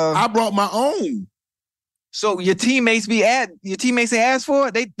 I brought my own. So your teammates ain't asked for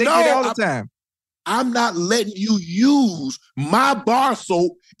it? They get it all the time. I'm not letting you use my bar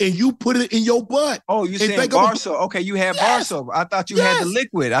soap and you put it in your butt. Oh, you saying bar soap? Okay, you had bar soap. I thought you had the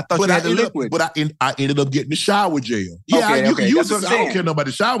liquid. I had the liquid. But I ended up getting the shower gel. Yeah, you can use it. I don't care about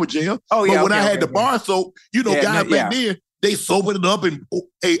the shower gel. Oh, yeah. But when I had the bar soap, guys back then, they soaping it up and,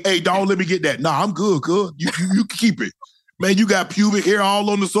 hey, dog, let me get that. Nah, I'm good, cuz. You can keep it. Man, you got pubic hair all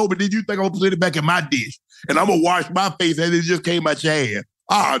on the soap, and then you think I'm gonna put it back in my dish and I'm gonna wash my face and it just came out your hand.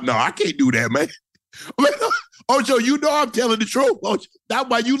 Oh, no, I can't do that, man. Ocho, you know I'm telling the truth. Ocho, that's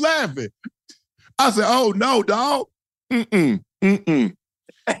why you laughing. I said, oh, no, dog. They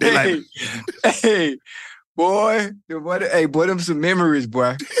Hey, boy, them some memories,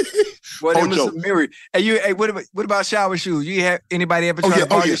 boy. Boy, them some memories. Hey, what about shower shoes? You have anybody ever tried to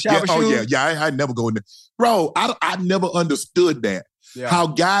borrow your shower shoes? I never go in there. Bro, I never understood that. Yeah. How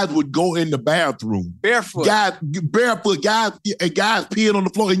guys would go in the bathroom barefoot, guys peeing on the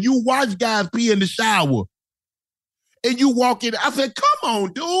floor, and you watch guys pee in the shower, and you walk in. I said, "Come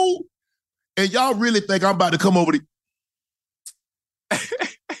on, dude!" And y'all really think I'm about to come over to?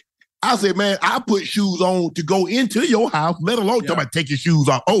 I said, man, I put shoes on to go into your house, let alone talking about take your shoes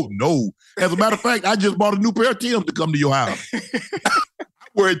off. Oh, no. As a matter of fact, I just bought a new pair of Timbs to come to your house. I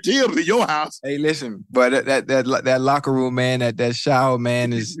wear Timbs in your house. Hey, listen, but that locker room, man, that shower,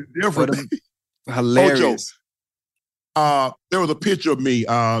 man, is different. Hilarious. Ocho, there was a picture of me.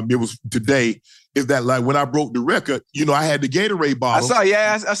 It was today. Is that like when I broke the record? You know, I had the Gatorade bottle.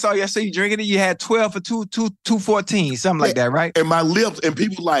 I saw you drinking it. You had 12 for 214, something like that, right? And my lips, and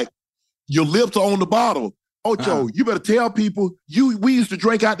people like, your lips are on the bottle. Ocho, you better tell people we used to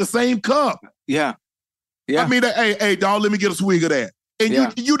drink out the same cup. Yeah. I mean, hey, dog, let me get a swig of that. And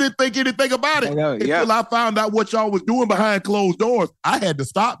you didn't think anything about it until I found out what y'all was doing behind closed doors. I had to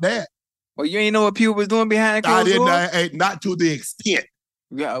stop that. Well, you ain't know what people was doing behind closed doors? I didn't, not to the extent.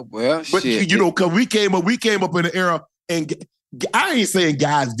 Yeah, well, but shit. You know, because we came up in an era, and I ain't saying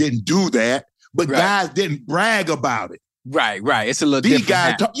guys didn't do that, but guys didn't brag about it. Right. It's a little These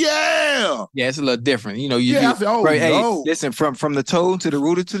different. Guys yeah, it's a little different. You know, I said, no. Hey, listen, from the toad to the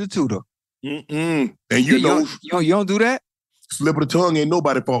rooter to the tutor. And you know, you don't do that. Slip of the tongue ain't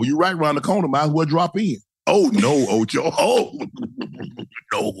nobody's fault. You right around the corner, might as well drop in. Oh no, Ocho. Oh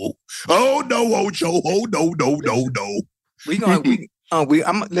no. Oh no, Ocho. Oh no.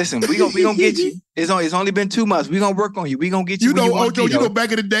 Listen. We gonna get you. It's only been 2 months. We gonna work on you. We gonna get you. You know, Ocho. You know,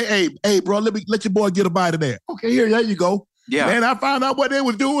 back in the day, hey, bro, let your boy get a bite of that. Okay, there you go. Yeah, man. I found out what they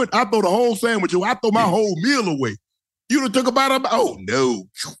was doing. I throw the whole sandwich away. I throw my whole meal away. You done took a bite of. Oh no,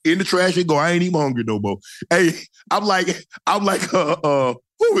 in the trash and go. I ain't even hungry no more. Hey, I'm like, who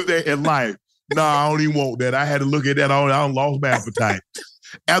was that in life? Nah, I don't even want that. I had to look at that. I don't lost my appetite.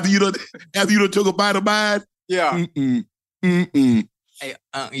 after you done took a bite of mine. Yeah. Hey,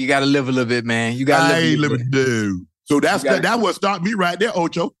 you gotta live a little bit, man. You gotta live. I ain't living, dude. So that's what stopped me right there,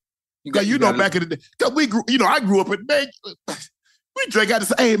 Ocho. You know, back in the day, cause we grew. You know, I grew up in. Man, we drank out the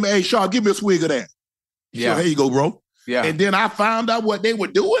same. Hey, man, Shaw, give me a swig of that. Yeah, so, here you go, bro. Yeah. And then I found out what they were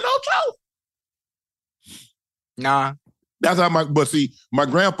doing, Ocho. Nah. That's how my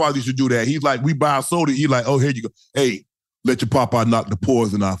grandfather used to do that. He's like, we buy a soda. He's like, oh, here you go. Hey, let your papa knock the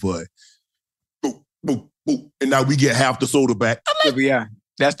poison off of it. Boop, boop, boop. And now we get half the soda back. I'm like, yeah,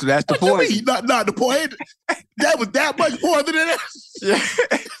 that's the poison. Not the poison. That was that much poison in that.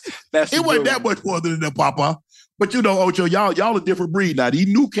 Yeah. It wasn't that much poison in that, papa. But you know, Ocho, y'all a different breed now. These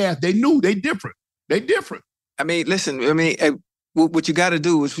new cats, they different. They different. I mean, listen, what you got to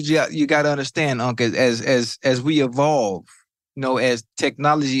do is you got to understand, Uncle, as we evolve, you know, as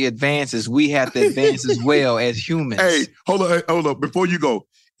technology advances, we have to advance as well as humans. Hey, hold on. Before you go,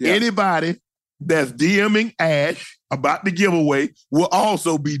 anybody that's DMing Ash about the giveaway will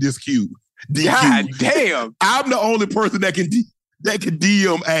also be DQ'd. God damn! I'm the only person that can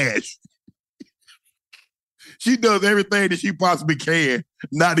DM Ash. She does everything that she possibly can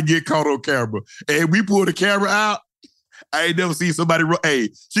not to get caught on camera. And we pull the camera out. I ain't never seen somebody run. Hey,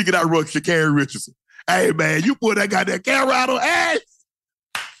 she could outrun Sha'Carri Richardson. Hey, man, you pull that goddamn camera out on Ash.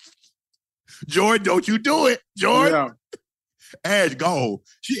 Jordan, don't you do it. Jordan. Yeah. Ash gone.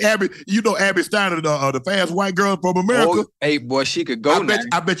 Abby Steiner, the fast white girl from America. Oh, hey, boy, she could go now.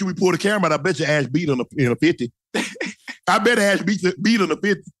 I bet you we pull the camera out. I bet you Ash beat in a 50. I bet Ash beat in a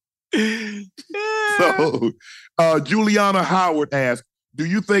 50. So, Juliana Howard asked, do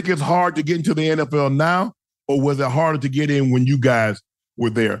you think it's hard to get into the NFL now, or was it harder to get in when you guys were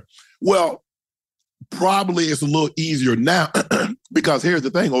there? Well, probably it's a little easier now because here's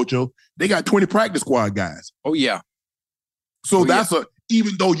the thing, Ocho, they got 20 practice squad guys. Oh, yeah. So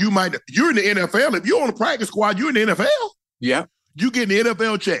even though you're in the NFL, if you're on the practice squad, you're in the NFL. Yeah. You get the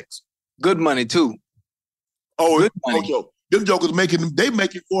NFL checks. Good money, too. Oh, good money. Ocho, them jokers making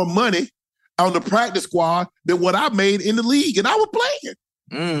more money on the practice squad than what I made in the league, and I was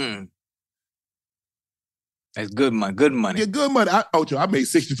playing. That's good money. Good money. Yeah, good money. I made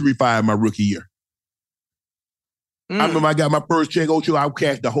 $63,500 my rookie year. I remember I got my first check, Ocho. I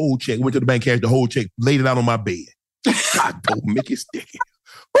cashed the whole check. Went to the bank, cashed the whole check, laid it out on my bed. God, don't make it sticky.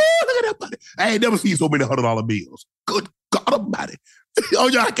 Oh, look at that money. I ain't never seen so many $100 bills. Good God Almighty. Oh,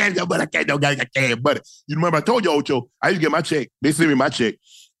 yeah, I can't, but I can't. You remember I told you, Ocho, I used to get my check. They sent me my check.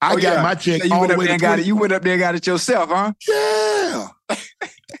 I got my check all the way to 20. You went up there and got it yourself, huh? Yeah.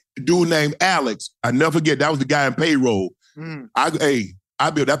 Dude named Alex. I never forget. That was the guy in payroll. I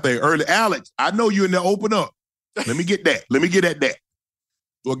built that thing early. Alex, I know you in there. Open up. Let me get that. Let me get that.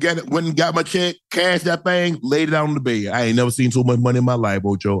 So I went and got my check, cashed that thing, laid it out on the bed. I ain't never seen so much money in my life,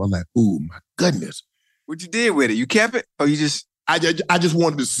 Ocho. I'm like, ooh, my goodness. What you did with it? You kept it, or you just? I just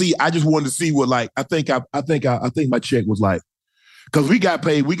wanted to see. I just wanted to see what, like. I think my check was like, because we got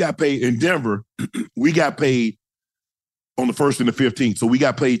paid in Denver. We got paid on the 1st and the 15th. So we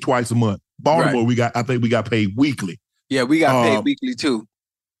got paid twice a month. Baltimore, I think we got paid weekly. Yeah, we got paid weekly too.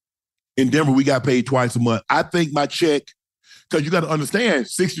 In Denver, we got paid twice a month. I think my check, because you got to understand,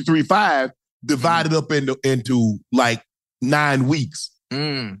 63.5 divided up into like 9 weeks.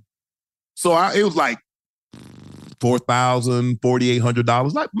 So it was like $4,000,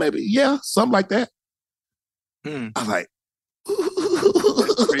 $4,800, like maybe, something like that. I was like,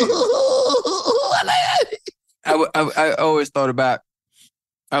 I always thought about.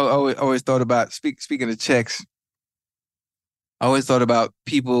 Speaking of checks, I always thought about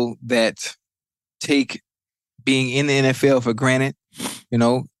people that take being in the NFL for granted. You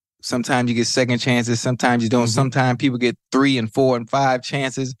know, sometimes you get second chances, sometimes you don't. Sometimes people get 3 and 4 and 5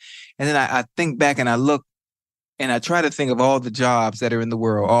 chances. And then I think back and I look and I try to think of all the jobs that are in the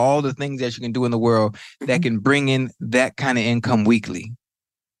world, or all the things that you can do in the world that can bring in that kind of income weekly.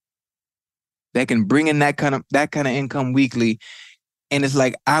 That can bring in that kind of income weekly. And it's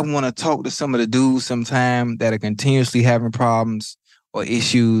like, I want to talk to some of the dudes sometime that are continuously having problems or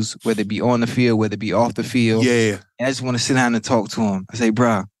issues, whether it be on the field, whether it be off the field. Yeah. And I just want to sit down and talk to them. I say,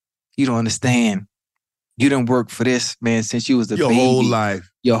 bro, you don't understand. You done work for this, man, since you was a baby.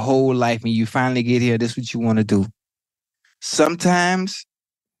 Your whole life. And you finally get here. This is what you want to do. Sometimes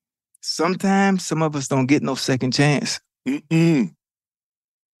some of us don't get no second chance.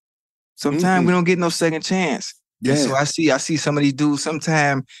 Sometimes we don't get no second chance. Yeah. So I see some of these dudes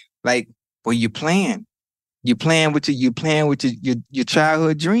sometimes like, well, you're playing with your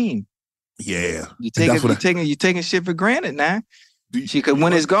childhood dream. Yeah. You're taking shit for granted now. Because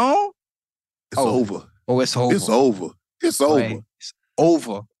when it's gone, it's over. Oh, it's over. It's over. It's over. Right. It's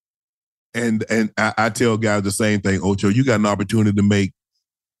over. And I tell guys the same thing, Ocho. You got an opportunity to make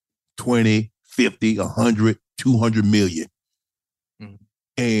 20, 50, 100, 200 million.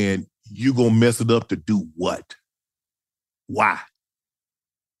 And you gonna mess it up to do what? Why?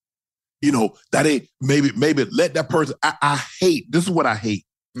 You know, that ain't maybe let that person. I hate, this is what I hate.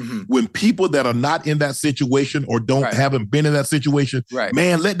 When people that are not in that situation or haven't been in that situation,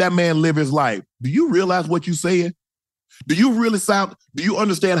 man, let that man live his life. Do you realize what you're saying? Do you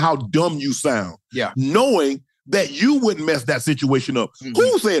understand how dumb you sound? Yeah. Knowing that you wouldn't mess that situation up.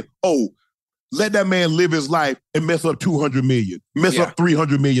 Who said, oh, let that man live his life and mess up $200 million, mess up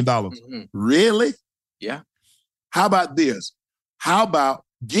 $300 million? Really? Yeah. How about this? How about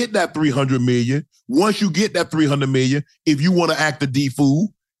get that $300 million? Once you get that $300 million, if you want to act a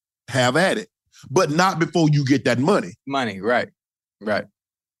D-fool, have at it. But not before you get that money. Right. And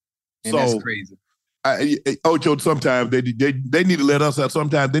so, that's crazy. Ocho, sometimes they need to let us out.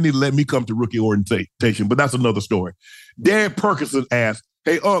 Sometimes they need to let me come to rookie orientation, but that's another story. Derek Perkinson asked,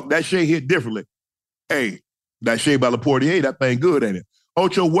 hey, that shade hit differently. Hey, that shade by Laportier, that thing good, ain't it?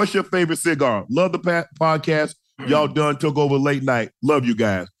 Ocho, what's your favorite cigar? Love the podcast. Y'all done took over late night. Love you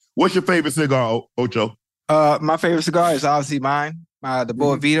guys. What's your favorite cigar, Ocho? My favorite cigar is obviously mine. The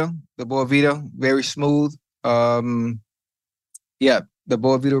Boa Vito. The Boa Vito, very smooth. The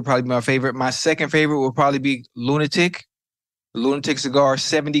Boa Vito would probably be my favorite. My second favorite would probably be Lunatic. Lunatic cigar,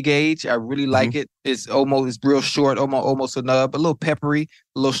 70 gauge. I really like it. It's real short, almost a nub, a little peppery,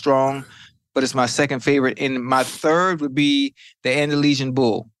 a little strong, but it's my second favorite. And my third would be the Andalusian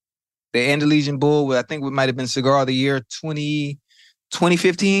Bull. The Andalusian Bull, I think it might have been Cigar of the Year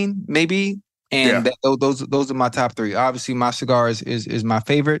 2015, maybe. And those are my top three. Obviously, my cigar is my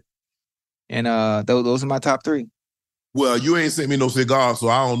favorite. And those are my top three. Well, you ain't sent me no cigar, so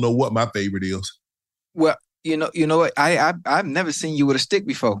I don't know what my favorite is. Well, you know what? I've never seen you with a stick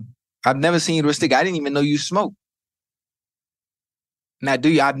before. I've never seen you with a stick. I didn't even know you smoke. Now, do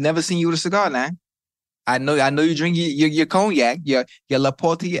you? I've never seen you with a cigar. Now, I know you drink your cognac, your La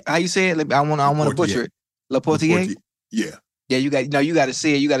Portier. How you say it? I want to butcher it. La Portier. Yeah. Yeah, you got to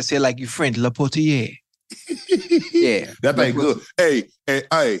say it. You got to say it like you French. La Portier. Yeah, that thing good. Hey,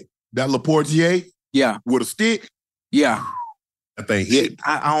 that La Portier. Yeah, with a stick. Yeah, that thing hit.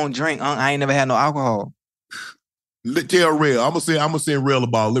 I don't drink. I ain't never had no alcohol. Tell Real. I'm gonna send Real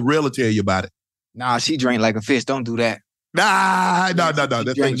about it. Real will tell you about it. Nah, she drank like a fish. Don't do that. No.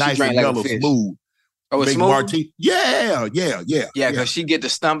 That thing nice and mellow, smooth. Oh, it's smooth? Martini. Yeah. Yeah, because she get to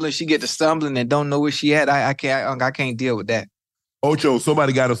stumbling and don't know where she at. I can't deal with that. Ocho,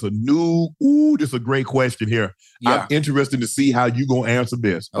 somebody got us a new. This is a great question here. Yeah. I'm interested to see how you gonna answer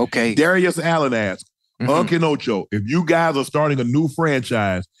this. Okay. Darius Allen asks, Unc and Ocho, if you guys are starting a new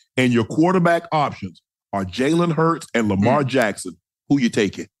franchise and your quarterback options are Jalen Hurts and Lamar Jackson, who you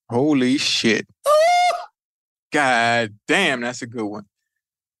taking? Holy shit. God damn, that's a good one.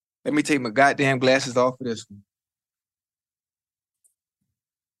 Let me take my goddamn glasses off for this one.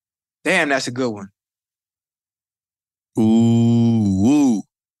 Damn, that's a good one. Ooh.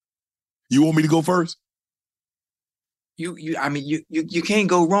 You want me to go first? You can't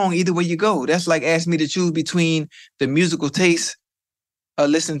go wrong either way you go. That's like asking me to choose between the musical taste or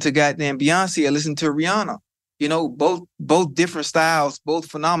listen to goddamn Beyonce or listen to Rihanna. You know, both different styles, both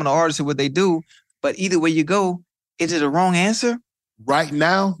phenomenal artists at what they do. But either way you go, is it a wrong answer? Right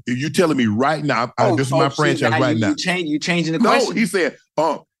now, if you're telling me right now, this is my franchise right now. You changing the question?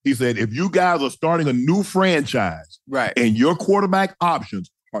 No, he said, if you guys are starting a new franchise, right, and your quarterback options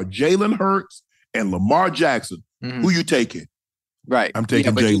are Jalen Hurts and Lamar Jackson, who you taking? Right. I'm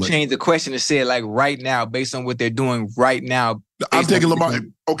taking but Jalen. You changed the question and said like right now, based on what they're doing right now. I'm taking Lamar.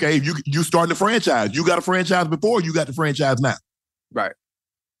 Okay, you starting the franchise. You got a franchise before, you got the franchise now. Right.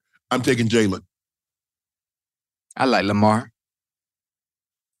 I'm taking Jalen. I like Lamar.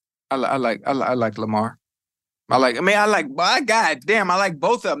 I like Lamar. God damn, I like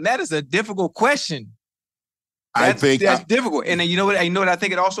both of them. That is a difficult question. That's difficult. And then you know what I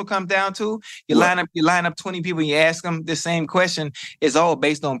think it also comes down to? You line up 20 people and you ask them the same question. It's all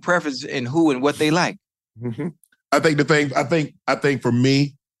based on preference and who and what they like. Mm-hmm. I think for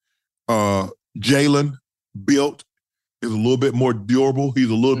me, Jalen built is a little bit more durable. He's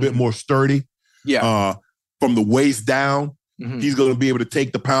a little bit more sturdy. Yeah. From the waist down, he's going to be able to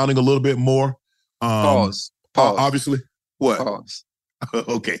take the pounding a little bit more. Pause. Obviously. What? Pause.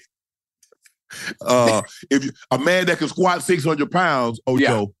 Okay. If a man that can squat 600 pounds,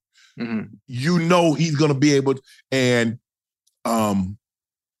 Ocho, you know he's going to be able to. And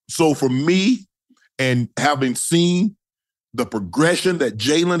so for me, and having seen the progression that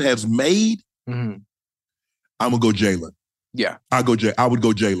Jalen has made, I'm going to go Jalen. Yeah. I would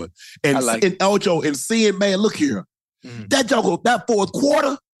go Jalen. And Ocho, and seeing, man, look here. That fourth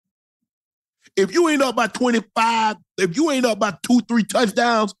quarter, if you ain't up by 25, if you ain't up by 2-3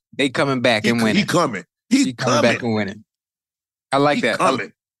 touchdowns, they coming back and winning. He coming back and winning. I like that. I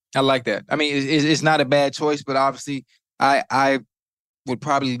like that. I mean, it's not a bad choice, but obviously, I would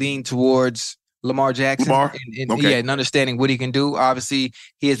probably lean towards Lamar Jackson. And understanding what he can do. Obviously,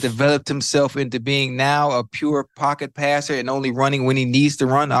 he has developed himself into being now a pure pocket passer and only running when he needs to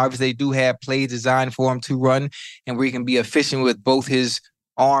run. Obviously, they do have plays designed for him to run and where he can be efficient with both his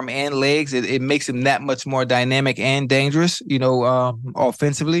arm and legs. It makes him that much more dynamic and dangerous,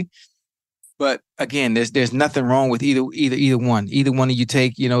 offensively. But again, there's nothing wrong with either one. Either one of you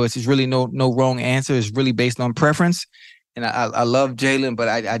take, it's just really no wrong answer. It's really based on preference. And I love Jalen, but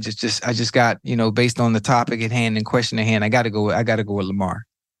I just got, based on the topic at hand and question at hand, I gotta go with Lamar.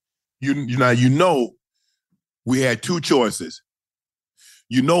 We had two choices.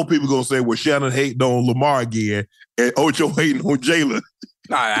 People gonna say, well, Shannon hating on Lamar again, and Ocho hating on Jalen.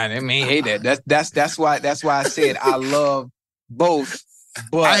 No, I didn't mean hate that. That's why I said I love both.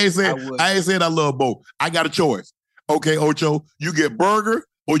 But I ain't saying I love both. I got a choice. Okay, Ocho, you get burger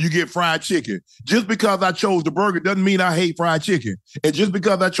or you get fried chicken. Just because I chose the burger doesn't mean I hate fried chicken. And just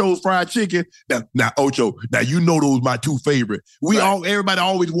because I chose fried chicken, now Ocho, those my two favorite. Everybody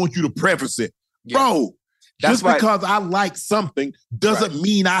always wants you to preface it. Yeah. Bro, because I like something doesn't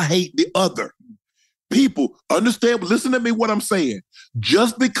mean I hate the other. People, understand, listen to me what I'm saying.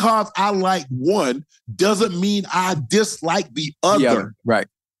 Just because I like one doesn't mean I dislike the other. Yeah, right.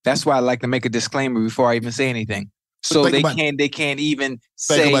 That's why I like to make a disclaimer before I even say anything. So they can't even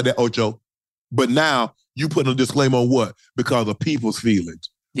say. Think about that, Ocho. But now you put a disclaimer on what? Because of people's feelings.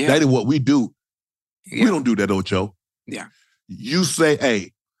 Yeah. That is what we do. Yeah. We don't do that, Ocho. Yeah. You say,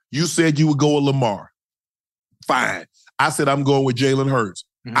 hey, you said you would go with Lamar. Fine. I said I'm going with Jalen Hurts.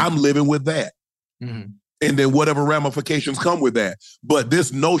 I'm living with that. And then whatever ramifications come with that. But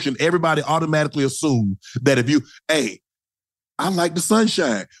this notion, everybody automatically assumes that I like the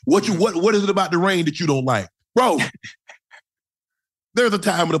sunshine. What is it about the rain that you don't like? Bro, there's a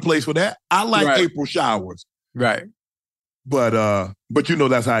time and a place for that. I like April showers. Right. But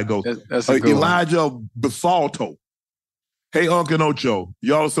that's how it goes. That's a good Elijah Basalto. Hey, Uncle and Ocho,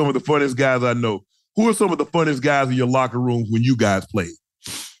 y'all are some of the funniest guys I know. Who are some of the funniest guys in your locker room when you guys played?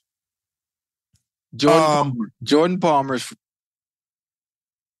 Jordan Palmer's.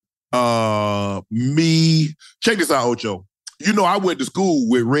 Me. Check this out, Ocho. I went to school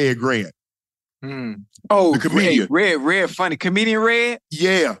with Red Grant. Oh, the comedian. Red, funny. Comedian Red?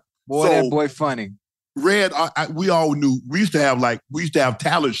 Yeah. Boy, that boy funny. Red, we all knew. We used to have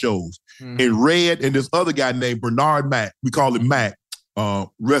talent shows. And Red and this other guy named Bernard Mack, we call him Mac.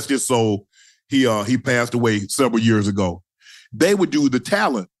 Rest his soul. He passed away several years ago. They would do the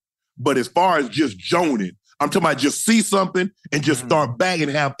talent. But as far as just joning, I'm talking about just see something and just start back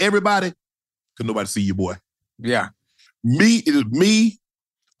and have everybody, because nobody see you, boy. Yeah. Me,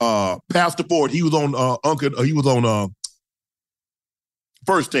 Pastor Ford, he was on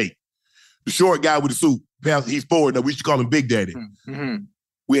First take. The short guy with the suit. He's forward. Now we used to call him Big Daddy. Mm-hmm.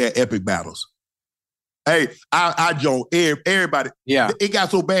 We had epic battles. Hey, I joke. Everybody. Yeah. It got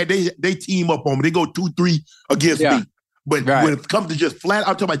so bad, they team up on me. They go 2-3 against me. But when it comes to just flat,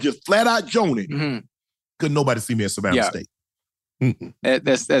 I'm talking about just flat out joning, couldn't nobody see me at Savannah State.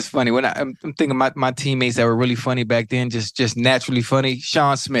 That's funny. When I'm thinking my teammates that were really funny back then, just naturally funny.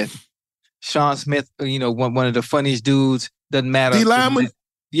 Sean Smith, one of the funniest dudes. Doesn't matter. D lineman.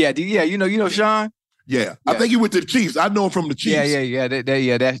 Yeah. You know Sean. Yeah, I think he went to the Chiefs. I know him from the Chiefs. Yeah.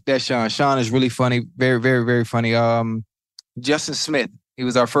 That's Sean. Sean is really funny. Very, very, very funny. Justin Smith. He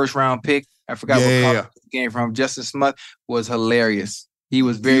was our first round pick. I forgot what college he came from. Justin Smith was hilarious. He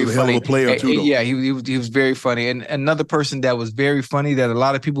was very funny. Hell of a player too, though. Yeah, he was very funny. And another person that was very funny that a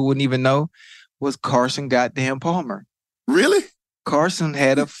lot of people wouldn't even know was Carson goddamn Palmer. Really? Carson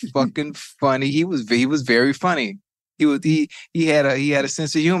had a fucking funny. He was very funny. He had a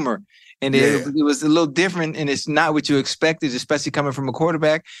sense of humor. And it was a little different, and it's not what you expected, especially coming from a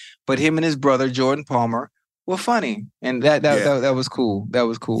quarterback. But him and his brother, Jordan Palmer, were funny. And that was cool. That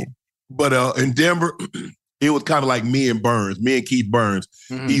was cool. But in Denver, it was kind of like me and Keith Burns.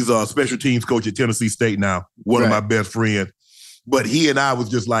 Mm-hmm. He's a special teams coach at Tennessee State now, one of my best friends. But he and I was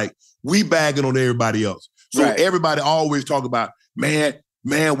just like, we bagging on everybody else. So everybody always talk about, man,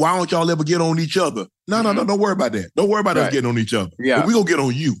 why don't y'all ever get on each other? No, don't worry about that. Don't worry about us getting on each other. Yeah. But we gonna get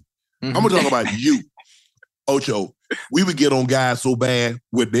on you. I'm going to talk about you. Ocho, we would get on guys so bad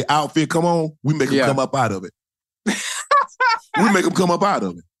with their outfit come on, we make them come up out of it. We make them come up out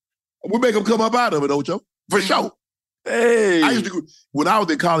of it, Ocho. For sure. Hey. When I was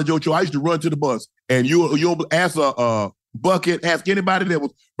in college, Ocho, I used to run to the bus and you'll ask a bucket, ask anybody that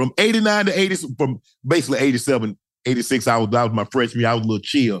was from 89 to 80, from basically 87, 86, that was my freshman year, I was a little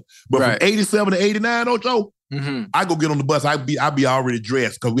chill. But from 87 to 89, Ocho, I go get on the bus. I be already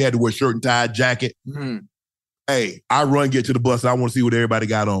dressed because we had to wear shirt and tie, jacket. Hey, I run, get to the bus. I want to see what everybody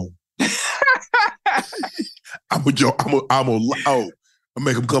got on. I'm make them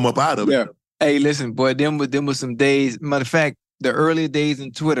come up out of it. Hey, listen, boy, them was some days. Matter of fact, the earlier days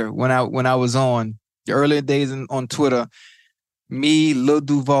in Twitter when I was on the earlier days on Twitter, me, Lil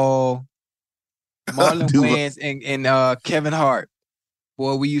Duval, Marlon Wayans, and Kevin Hart.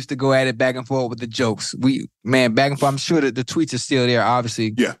 Boy, we used to go at it back and forth with the jokes. Back and forth. I'm sure that the tweets are still there,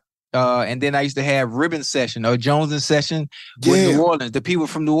 obviously. Yeah. And then I used to have Ribbon Session or Jones in Session with New Orleans, the people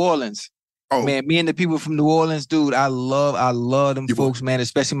from New Orleans. Oh. Man, me and the people from New Orleans, dude, I love them folks, man,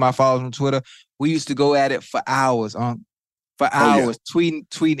 especially my followers on Twitter. We used to go at it for hours,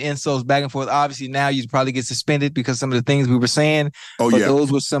 tweeting insults back and forth. Obviously, now you'd probably get suspended because some of the things we were saying. But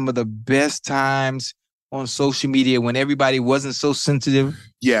those were some of the best times on social media when everybody wasn't so sensitive.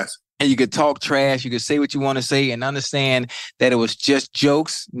 Yes. And you could talk trash, you could say what you want to say and understand that it was just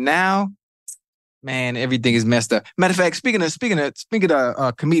jokes. Now, man, everything is messed up. Matter of fact, speaking of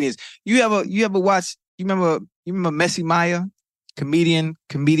comedians, you ever watch, you remember Messi Maya? Comedian,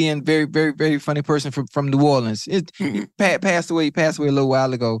 very, very, very funny person from New Orleans. He passed away a little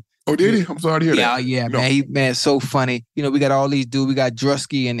while ago. Oh, did he? I'm sorry to hear that. Yeah, no. Man, so funny. You know, we got all these dudes. We got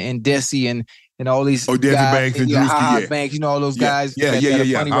Drusky and Desi and all these Desi guys, Banks and Drusky, Banks, all those guys that are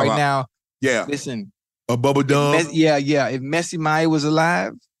funny right now. Yeah. Listen. Bubba Dumb. If Messi Maya was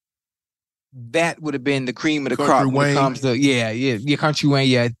alive, that would have been the cream of the crop when it comes to Country Wayne.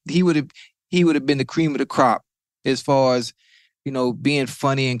 Yeah, he would have been the cream of the crop as far as, being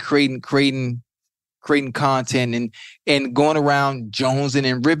funny and creating content and going around jonesing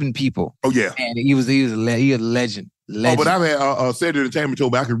and ribbing people. Oh yeah, and he was a legend. Oh, but I've had Cedric Entertainment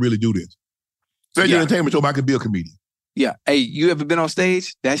told me I could really do this. Cedric Entertainment told me I could be a comedian. Yeah. Hey, you ever been on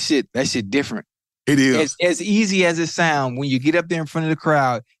stage? That shit different. It is. As easy as it sounds, when you get up there in front of the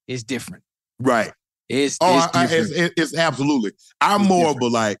crowd, it's different. Right. It's different. It's absolutely. I'm more of a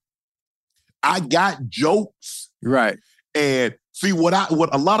like, I got jokes. Right. And see what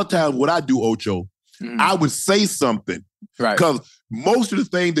a lot of times what I do, Ocho, I would say something. Right. Because most of the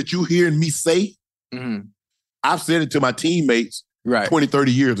things that you hear me say, I've said it to my teammates 20,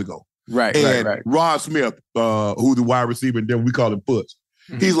 30 years ago. Right. And Rod Smith, who's the wide receiver, and then we call him Foots.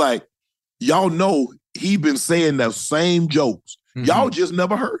 He's like, y'all know he been saying the same jokes. Y'all just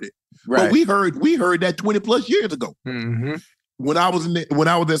never heard it. Right. But we heard that 20 plus years ago. When I was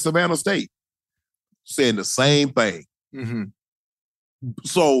at Savannah State, saying the same thing.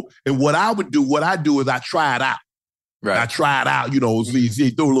 So, and what I do is I try it out. Right. I try it out, see,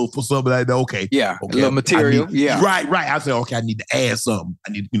 throw a little for something like that. Okay. Yeah. Okay. A little material. Right. I say, okay, I need to add something.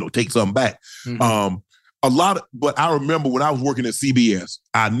 I need to, take something back. But I remember when I was working at CBS,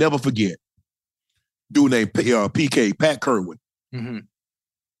 I'll never forget, dude named PK, Pat Kerwin.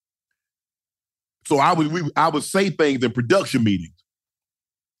 So I would say things in production meetings.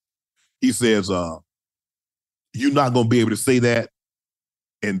 He says, you're not going to be able to say that.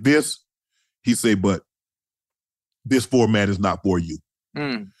 And this, he said, but this format is not for you.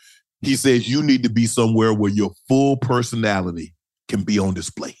 He says, you need to be somewhere where your full personality can be on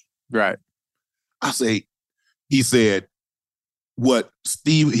display. Right. He said, what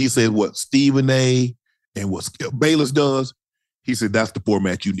Stephen A. and what Bayless does, he said, that's the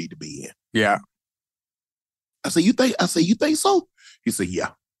format you need to be in. Yeah. I said, you think so? He said, yeah.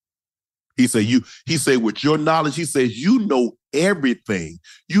 He said, with your knowledge, he says, you know everything.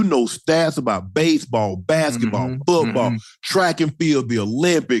 You know stats about baseball, basketball, football, track and field, the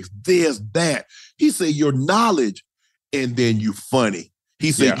Olympics, this, that. He said, your knowledge, and then you funny.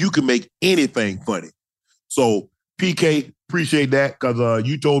 He said, you can make anything funny. So, PK, appreciate that, because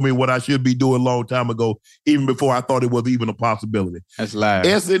you told me what I should be doing a long time ago, even before I thought it was even a possibility. That's live.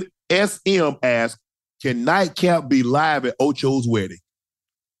 SM asked, can Nightcap be live at Ocho's wedding?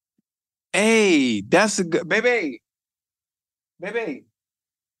 Hey, that's a good baby.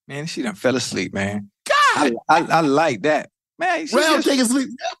 Man, she done fell asleep, man. God, I like that. Man, Rail taking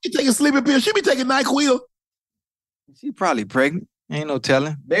sleeping pills. She be taking NyQuil. She probably pregnant. Ain't no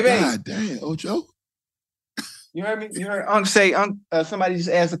telling. Baby. God damn, Ocho. You heard me? You heard somebody just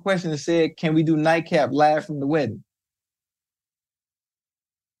asked a question and said, can we do Nightcap live from the wedding?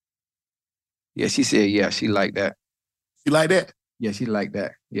 Yeah, she said, yeah, she like that. You like that? Yeah, she like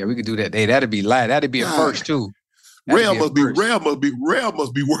that. Yeah, we could do that. Hey, that'd be live. That'd be a first too. Rail must be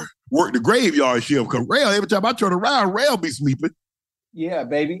work the graveyard shift, because Rail, every time I turn around, Rail be sleeping. Yeah,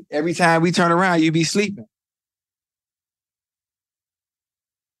 baby. Every time we turn around, you be sleeping.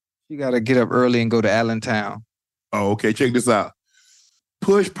 You gotta get up early and go to Allentown. Oh, okay. Check this out.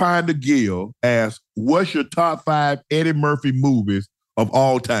 Push Pine to Gill asks, what's your top 5 Eddie Murphy movies of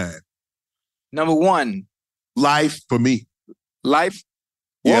all time? Number 1. Life for me. Life?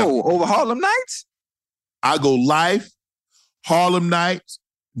 Yeah. Whoa, over Harlem Nights? I go Life, Harlem Nights,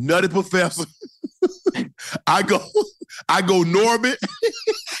 Nutty Professor. I go Norbit.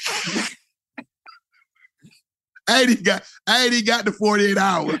 I ain't got the 48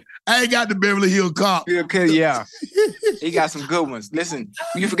 hours. I ain't got the Beverly Hills Cop. Yeah. He got some good ones. Listen,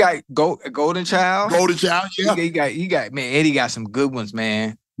 you forgot Golden Child? Golden Child, yeah. He got man, Eddie got some good ones,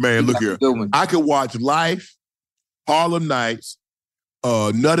 man. Man, look here. I could watch Life, Harlem Nights,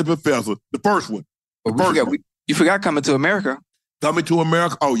 Nutty Professor, the first one. You forgot Coming to America. Coming to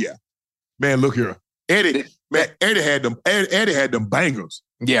America? Oh, yeah. Man, look here. Eddie had them bangers.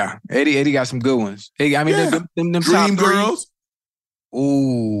 Yeah, Eddie got some good ones. Them Dream top Girls.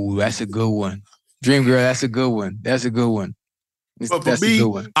 Ooh, that's a good one. Dream Girl, that's a good one. That's a good one. But for me,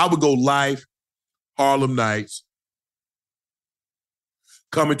 I would go Life, Harlem Nights,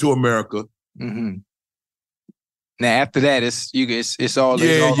 Coming to America. Mm-hmm. Now after that, it's all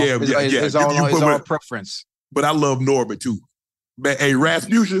preference. But I love Norbit too. Man, hey,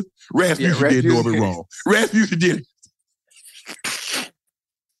 Rasputia did Norbit wrong. Rasputia did it.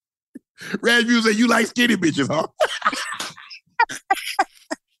 Rasputia said, you like skinny bitches, huh?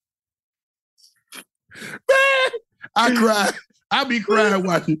 Man, I cry. I be crying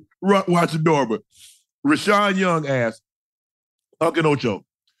watching Norbit. Rashawn Young asked, Uncle Ocho,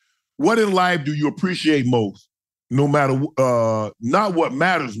 what in life do you appreciate most? No matter not what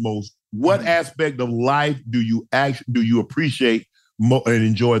matters most, what aspect of life do you appreciate and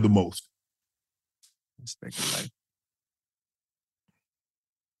enjoy the most? Aspect of life.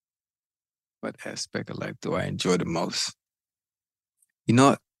 What aspect of life do I enjoy the most? You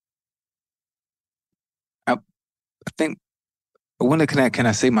know what? I think I wonder, can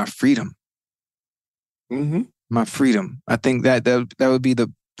I say my freedom? Mm-hmm. My freedom. I think that would be the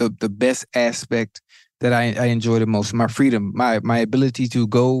best aspect that I enjoy the most. My freedom, my ability to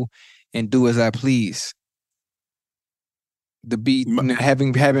go and do as I please.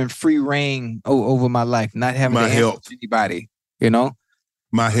 Having free reign over my life, not having to answer to anybody. You know,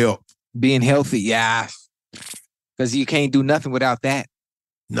 my health, being healthy. Yeah, because you can't do nothing without that.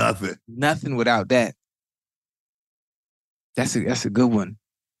 Nothing without that. That's a good one.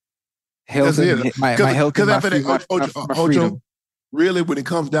 Health, my health, and my freedom. Really, when it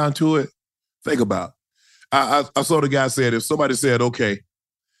comes down to it, think about it. I saw the guy said, if somebody said, okay,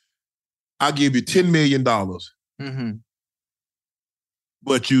 I'll give you $10 million,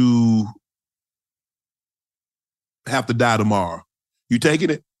 but you have to die tomorrow. You taking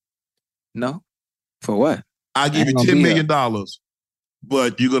it? No. For what? I give you $10 million,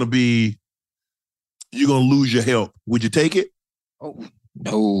 but you're gonna lose your health. Would you take it? Oh,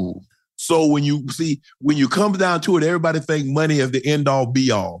 no. So when you come down to it, everybody think money is the end all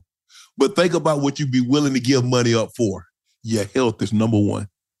be all. But think about what you'd be willing to give money up for. Your health is number one.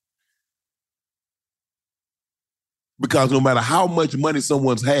 Because no matter how much money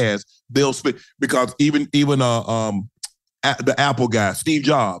someone has, they'll spend. Because even the Apple guy, Steve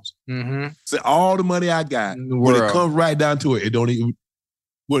Jobs, said all the money I got, when it comes right down to it, it don't even.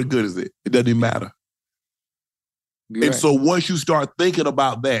 What good is it? It doesn't even matter. And so once you start thinking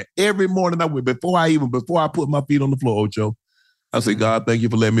about that, every morning before I put my feet on the floor, Ocho, I say, God, thank you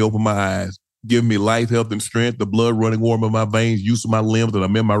for letting me open my eyes, giving me life, health, and strength, the blood running warm in my veins, use of my limbs, and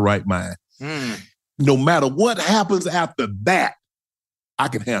I'm in my right mind. No matter what happens after that, I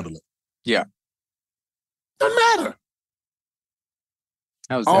can handle it. Yeah. Doesn't matter.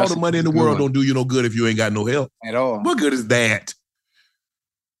 All the money in the world don't do you no good if you ain't got no help. At all. What good is that?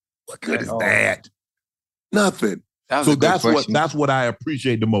 What good is that? Nothing. So that's what I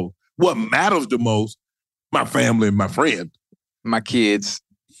appreciate the most. What matters the most, my family and my friends. My kids.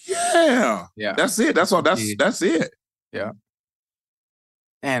 Yeah. Yeah. That's it. That's all. That's it. Yeah.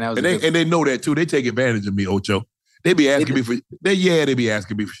 Man, that was and they know that too. They take advantage of me, Ocho. They be asking me for they be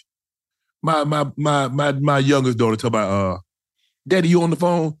asking me for my youngest daughter talk about Daddy, you on the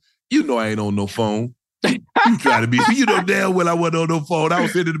phone? You know I ain't on no phone. You try to be, you know damn well I wasn't on no phone. I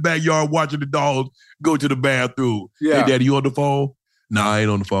was sitting in the backyard watching the dogs go to the bathroom. Yeah. Hey, Daddy, you on the phone? No, I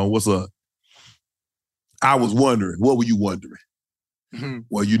ain't on the phone. What's up? I was wondering. What were you wondering?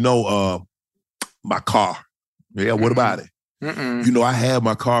 Well, you know, my car. Yeah, what about it? You know, I had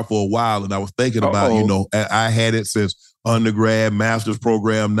my car for a while, and I was thinking about, you know, I had it since undergrad, master's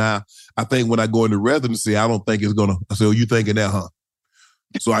program. Now, I think when I go into residency, I don't think it's gonna. I said, you thinking that, huh?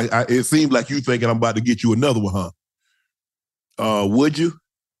 So it seems like you thinking I'm about to get you another one, huh? Would you?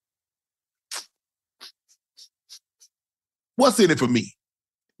 What's in it for me?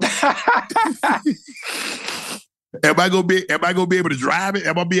 Am I gonna be able to drive it?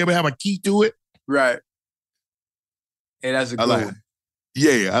 Am I gonna be able to have a key to it? Right. Hey, that's a good one.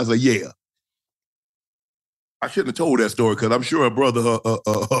 Yeah, I was like, yeah. I shouldn't have told that story because I'm sure her brother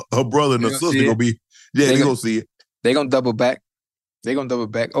and her sister gonna be. Yeah, they gonna see it. They gonna double back.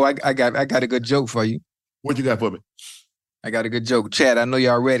 Oh, I got a good joke for you. What you got for me? I got a good joke. Chad, I know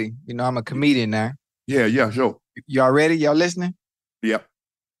y'all ready. You know I'm a comedian now. Yeah, sure. Y'all ready? Y'all listening? Yep.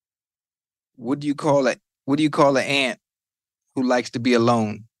 What do you call an ant who likes to be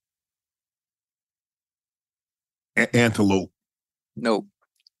alone? Antelope. No.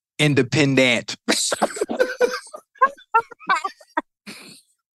 Independent.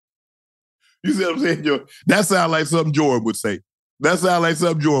 You see what I'm saying, Joe? That sounds like something Jordan would say.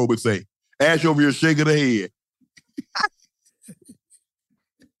 Ash over here shaking her head.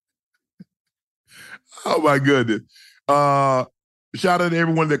 Oh, my goodness. Shout out to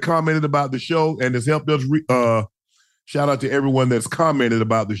everyone that commented about the show and has helped us. Shout out to everyone that's commented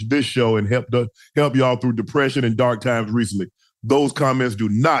about this show and help y'all through depression and dark times recently. Those comments do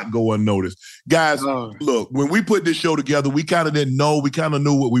not go unnoticed. Guys, look, when we put this show together, we kind of didn't know. We kind of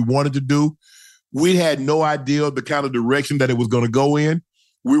knew what we wanted to do. We had no idea the kind of direction that it was going to go in.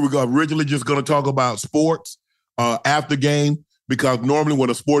 We were originally just going to talk about sports after game because normally when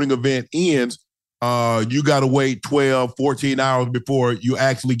a sporting event ends, you got to wait 12, 14 hours before you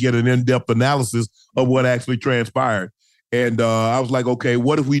actually get an in-depth analysis of what actually transpired. And I was like, okay,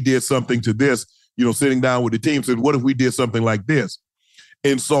 what if we did something to this? You know, sitting down with the team said, what if we did something like this?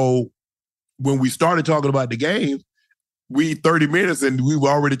 And so when we started talking about the game, we 30 minutes and we've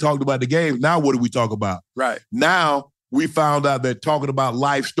already talked about the game. Now what do we talk about? Right. Now we found out that talking about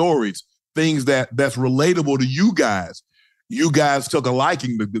life stories, things that's relatable to you guys took a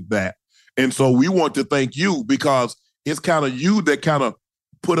liking to that. And so we want to thank you because it's kind of you that kind of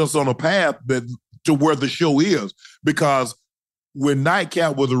put us on a path to where the show is. Because when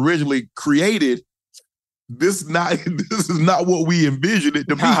Nightcap was originally created, this is not what we envisioned it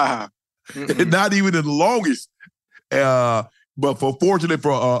to be. And not even in the longest. But fortunately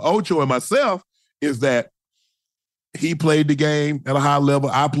for Ocho and myself, is that he played the game at a high level.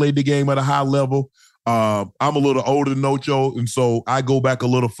 I played the game at a high level. I'm a little older than Ocho, and so I go back a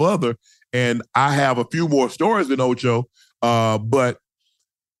little further. And I have a few more stories than Ocho, but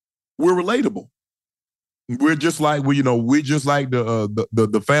we're relatable. We're just like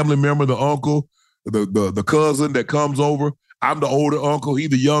the family member, the uncle, the cousin that comes over. I'm the older uncle. He's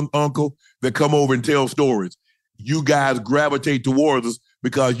the young uncle that come over and tell stories. You guys gravitate towards us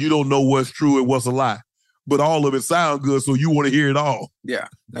because you don't know what's true and what's a lie. But all of it sounds good, so you want to hear it all. Yeah.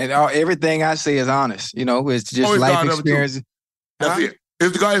 And everything I say is honest. You know, it's just life experience. That's it.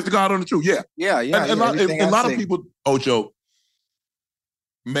 It's the God on the truth. Yeah. Yeah. And a lot of people, Ocho,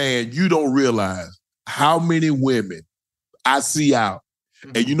 man, you don't realize how many women I see out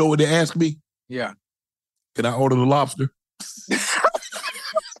And you know what they asked me? Yeah. Can I order the lobster?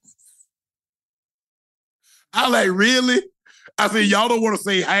 I like, really? I said, y'all don't want to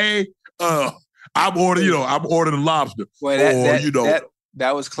say, hey, I'm ordering the lobster. Well,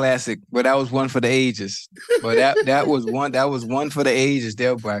 that was classic. But that was one for the ages. But that was one for the ages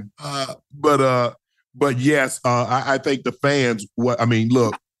there, boy. But yes, I think the fans.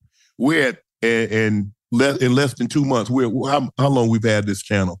 Look, we're at in less than 2 months. How long we've had this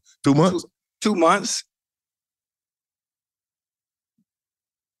channel? 2 months. 2 months.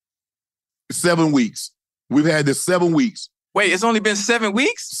 7 weeks. We've had this 7 weeks. Wait, it's only been 7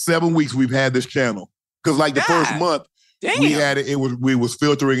 weeks? 7 weeks we've had this channel. Because like the first month, we had it. We was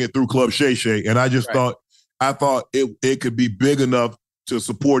filtering it through Club Shay Shay, and I just thought it could be big enough to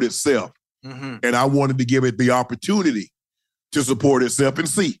support itself, and I wanted to give it the opportunity to support itself and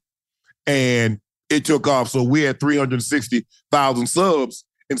see, and it took off. So we had 360,000 subs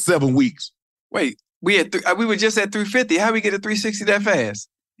in 7 weeks. Wait, we were just at 350. How we get to 360 that fast?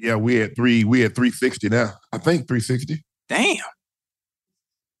 Yeah, we had 360 now. I think 360. Damn.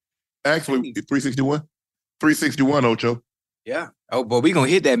 Actually, 361. 361, Ocho. Yeah. Oh, but we're going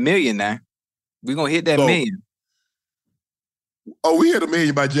to hit that million now. We're going to hit that million. Oh, we hit $1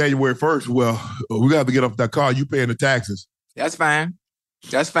 million by January 1st. Well, we got to get off that car. You paying the taxes. That's fine.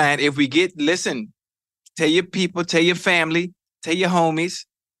 That's fine. If we listen, tell your people, tell your family, tell your homies,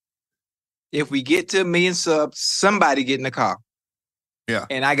 if we get to 1 million subs, somebody get in the car. Yeah.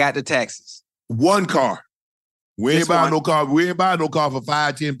 And I got the taxes. One car. We ain't buying no car. We ain't buying no car for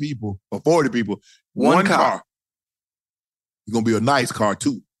 5, 10 people or 40 people. One car. It's going to be a nice car,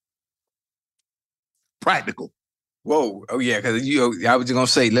 too. Practical. Whoa. Oh, yeah, because I was just going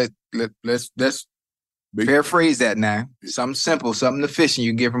to say, let's paraphrase that now. Something simple, something efficient.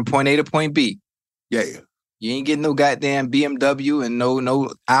 You can get from point A to point B. Yeah. You ain't getting no goddamn BMW and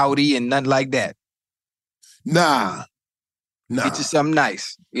no Audi and nothing like that. Nah. Get you something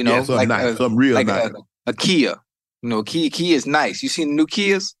nice. Something nice. Something real like nice. A Kia. Kia is nice. You seen the new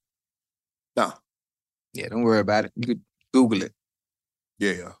Kias? No. Yeah, don't worry about it. You could Google it.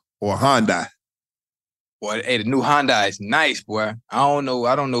 Yeah. Or a Hyundai. Boy, hey, the new Hyundai is nice, boy. I don't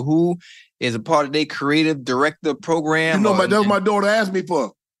know who is a part of their creative director program. That's what my daughter asked me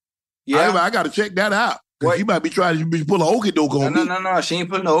for. Yeah. I got to check that out. She might be trying to pull an okie doke on me. No. She ain't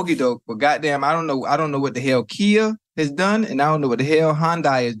pulling no okie doke. But goddamn, I don't know what the hell Kia has done, and I don't know what the hell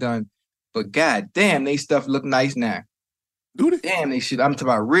Hyundai has done. But goddamn, they stuff look nice now. Do they? Damn, they shit. I'm talking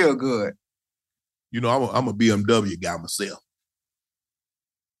about real good. I'm a BMW guy myself.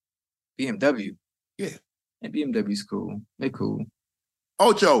 BMW? Yeah. And BMW's cool. They cool.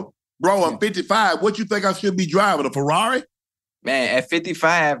 Ocho, bro, I'm 55. What you think I should be driving? A Ferrari? Man, at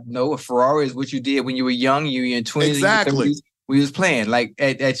 55, no, a Ferrari is what you did when you were young. You were in 20s. Exactly. We was playing. Like,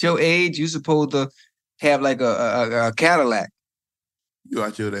 at your age, you supposed to have like a Cadillac. You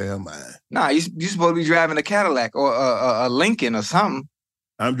out your damn mind. Nah, you supposed to be driving a Cadillac or a Lincoln or something.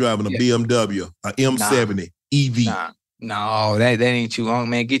 I'm driving a BMW, a M70 EV. No, that ain't you,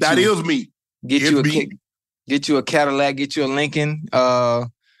 man. That is me. Get you a Cadillac, get you a Lincoln.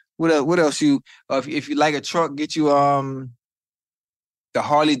 What else you? If you like a truck, get you the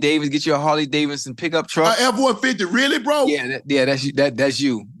Harley Davidson. Get you a Harley Davidson pickup truck. F-150, really, bro? Yeah, that's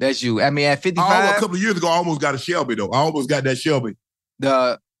you. That's you. I mean, at 55, a couple of years ago, I almost got a Shelby though. I almost got that Shelby.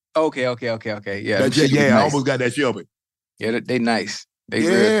 Okay. Yeah, nice. I almost got that Shelby. Yeah, they nice.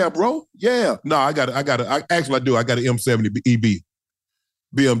 Bro. Yeah. No, I got it. Actually, I do. I got an M70 EB.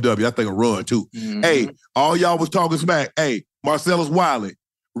 BMW. I think a run too. Mm-hmm. Hey, all y'all was talking smack. Hey, Marcellus Wiley,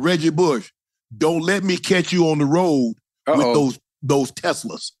 Reggie Bush, don't let me catch you on the road with those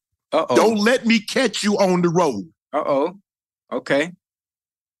Teslas. Don't let me catch you on the road. Okay.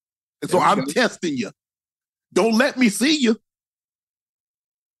 And so I'm testing you. Don't let me see you.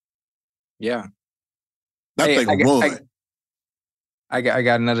 Yeah. That thing run. I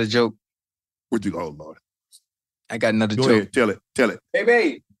got another joke. Where'd you go, Lord? I got another joke. Go ahead, tell it. Hey,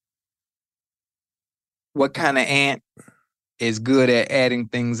 babe. What kind of ant is good at adding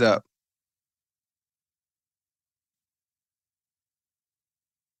things up?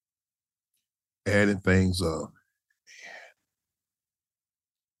 Adding things up.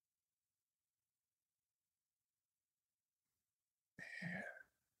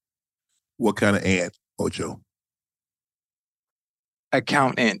 What kind of ant, Ocho?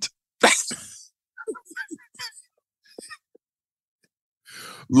 Accountant.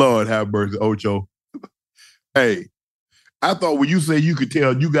 Lord have mercy, Ocho. Hey, I thought when you say you could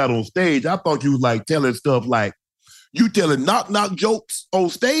tell you got on stage, I thought you was like telling stuff like you telling knock jokes on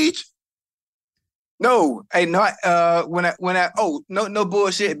stage. No, hey, no. No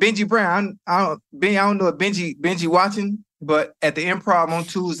bullshit. Benji Brown. I don't know if Benji watching, but at the Improv on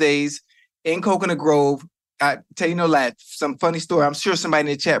Tuesdays in Coconut Grove, I tell you no lie, some funny story. I'm sure somebody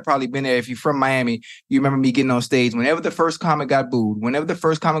in the chat probably been there. If you're from Miami, you remember me getting on stage. Whenever the first comic got booed,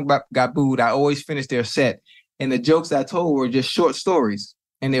 I always finished their set, and the jokes I told were just short stories,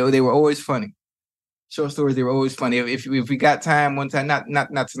 and they were always funny. Short stories, they were always funny. If we got time one time, not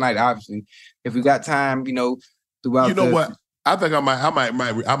tonight, obviously. If we got time, throughout. You know what? I think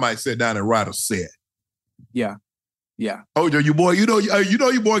I might sit down and write a set. Yeah. Oh, your boy, your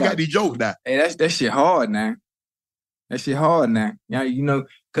boy got these jokes now. Hey, that shit hard now. Yeah,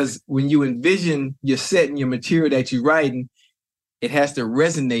 because when you envision your set and your material that you're writing, it has to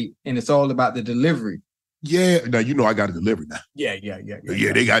resonate, and it's all about the delivery. Yeah, now I got to deliver now. Yeah.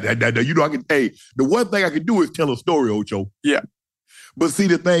 They got that. I can. Hey, the one thing I can do is tell a story, Ocho. Yeah. But see,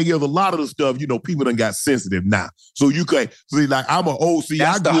 the thing is, a lot of the stuff, people done got sensitive now. So you can't see, like, I'm an OC.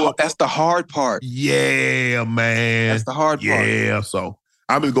 That's the hard part. Yeah, man. That's the hard part. Yeah. So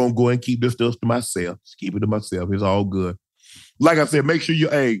I'm just gonna go and keep this stuff to myself. Just keep it to myself. It's all good. Like I said, make sure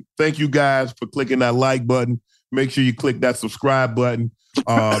thank you guys for clicking that like button. Make sure you click that subscribe button.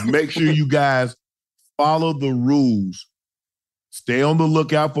 Make sure you guys follow the rules. Stay on the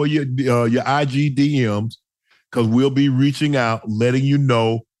lookout for your IG DMs, because we'll be reaching out, letting you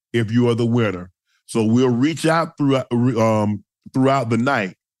know if you are the winner. So we'll reach out throughout the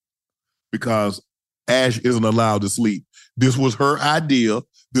night, because Ash isn't allowed to sleep. This was her idea.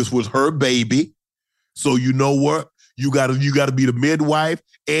 This was her baby. So you know what? You gotta be the midwife,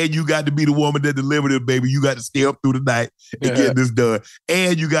 and you got to be the woman that delivered it, baby. You got to stay up through the night and get this done.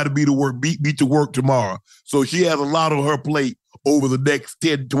 And you got to be to work, beat to work tomorrow. So she has a lot on her plate over the next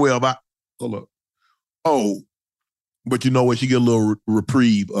 10, 12 hours. Hold up. Oh, but you know what? She get a little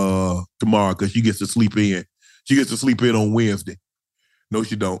reprieve tomorrow, because she gets to sleep in. She gets to sleep in on Wednesday. No,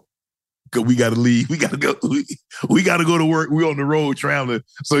 she don't. Because we got to leave. We got to go. We got to go to work. We're on the road traveling.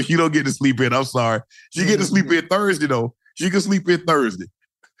 So she don't get to sleep in. I'm sorry. She get to sleep in Thursday, though. She can sleep in Thursday.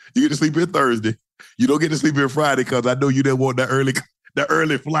 You get to sleep in Thursday. You don't get to sleep in Friday, because I know you didn't want the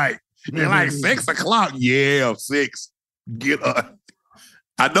early flight. They're like 6 o'clock. Yeah, 6. Get up.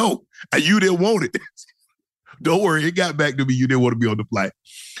 I know. And you didn't want it. Don't worry. It got back to me. You didn't want to be on the flight.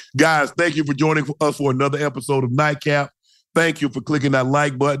 Guys, thank you for joining us for another episode of Nightcap. Thank you for clicking that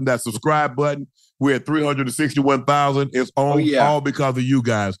like button, that subscribe button. We're at 361,000. It's all because of you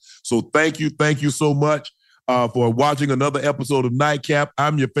guys. So thank you so much for watching another episode of Nightcap.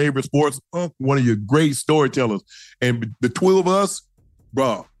 I'm your favorite sports, one of your great storytellers. And the two of us,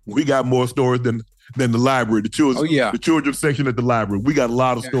 bro, we got more stories than the library, the children's section at the library. We got a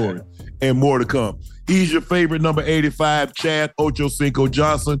lot of stories and more to come. He's your favorite number 85, Chad Ocho Cinco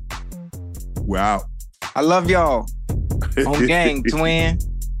Johnson. We're out. I love y'all. On gang, twin.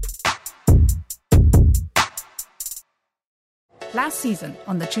 Last season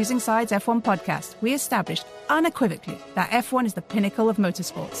on the Choosing Sides F1 podcast, we established unequivocally that F1 is the pinnacle of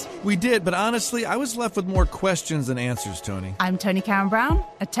motorsports. We did, but honestly, I was left with more questions than answers, Tony. I'm Tony Karen Brown,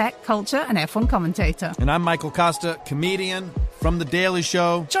 a tech, culture, and F1 commentator. And I'm Michael Costa, comedian from The Daily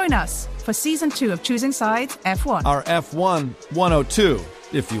Show. Join us for Season 2 of Choosing Sides F1. Our F1 102,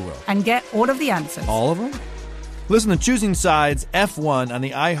 if you will. And get all of the answers. All of them? Listen to Choosing Sides F1 on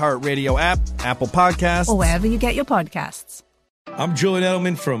the iHeartRadio app, Apple Podcasts, or wherever you get your podcasts. I'm Julian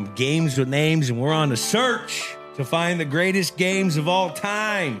Edelman from Games with Names, and we're on a search to find the greatest games of all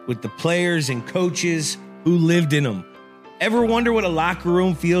time with the players and coaches who lived in them. Ever wonder what a locker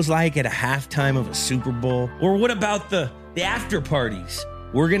room feels like at a halftime of a Super Bowl? Or what about the after parties?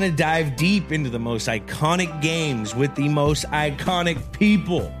 We're going to dive deep into the most iconic games with the most iconic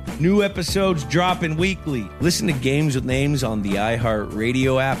people. New episodes dropping weekly. Listen to Games with Names on the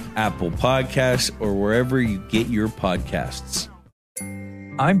iHeartRadio app, Apple Podcasts, or wherever you get your podcasts.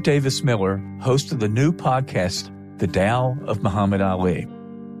 I'm Davis Miller, host of the new podcast, The Tao of Muhammad Ali.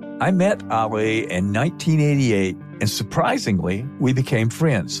 I met Ali in 1988, and surprisingly, we became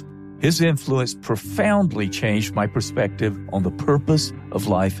friends. His influence profoundly changed my perspective on the purpose of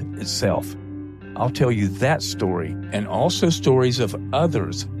life itself. I'll tell you that story, and also stories of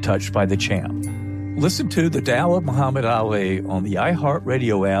others touched by the champ. Listen to The Tao of Muhammad Ali on the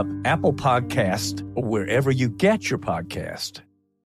iHeartRadio app, Apple Podcast, or wherever you get your podcast.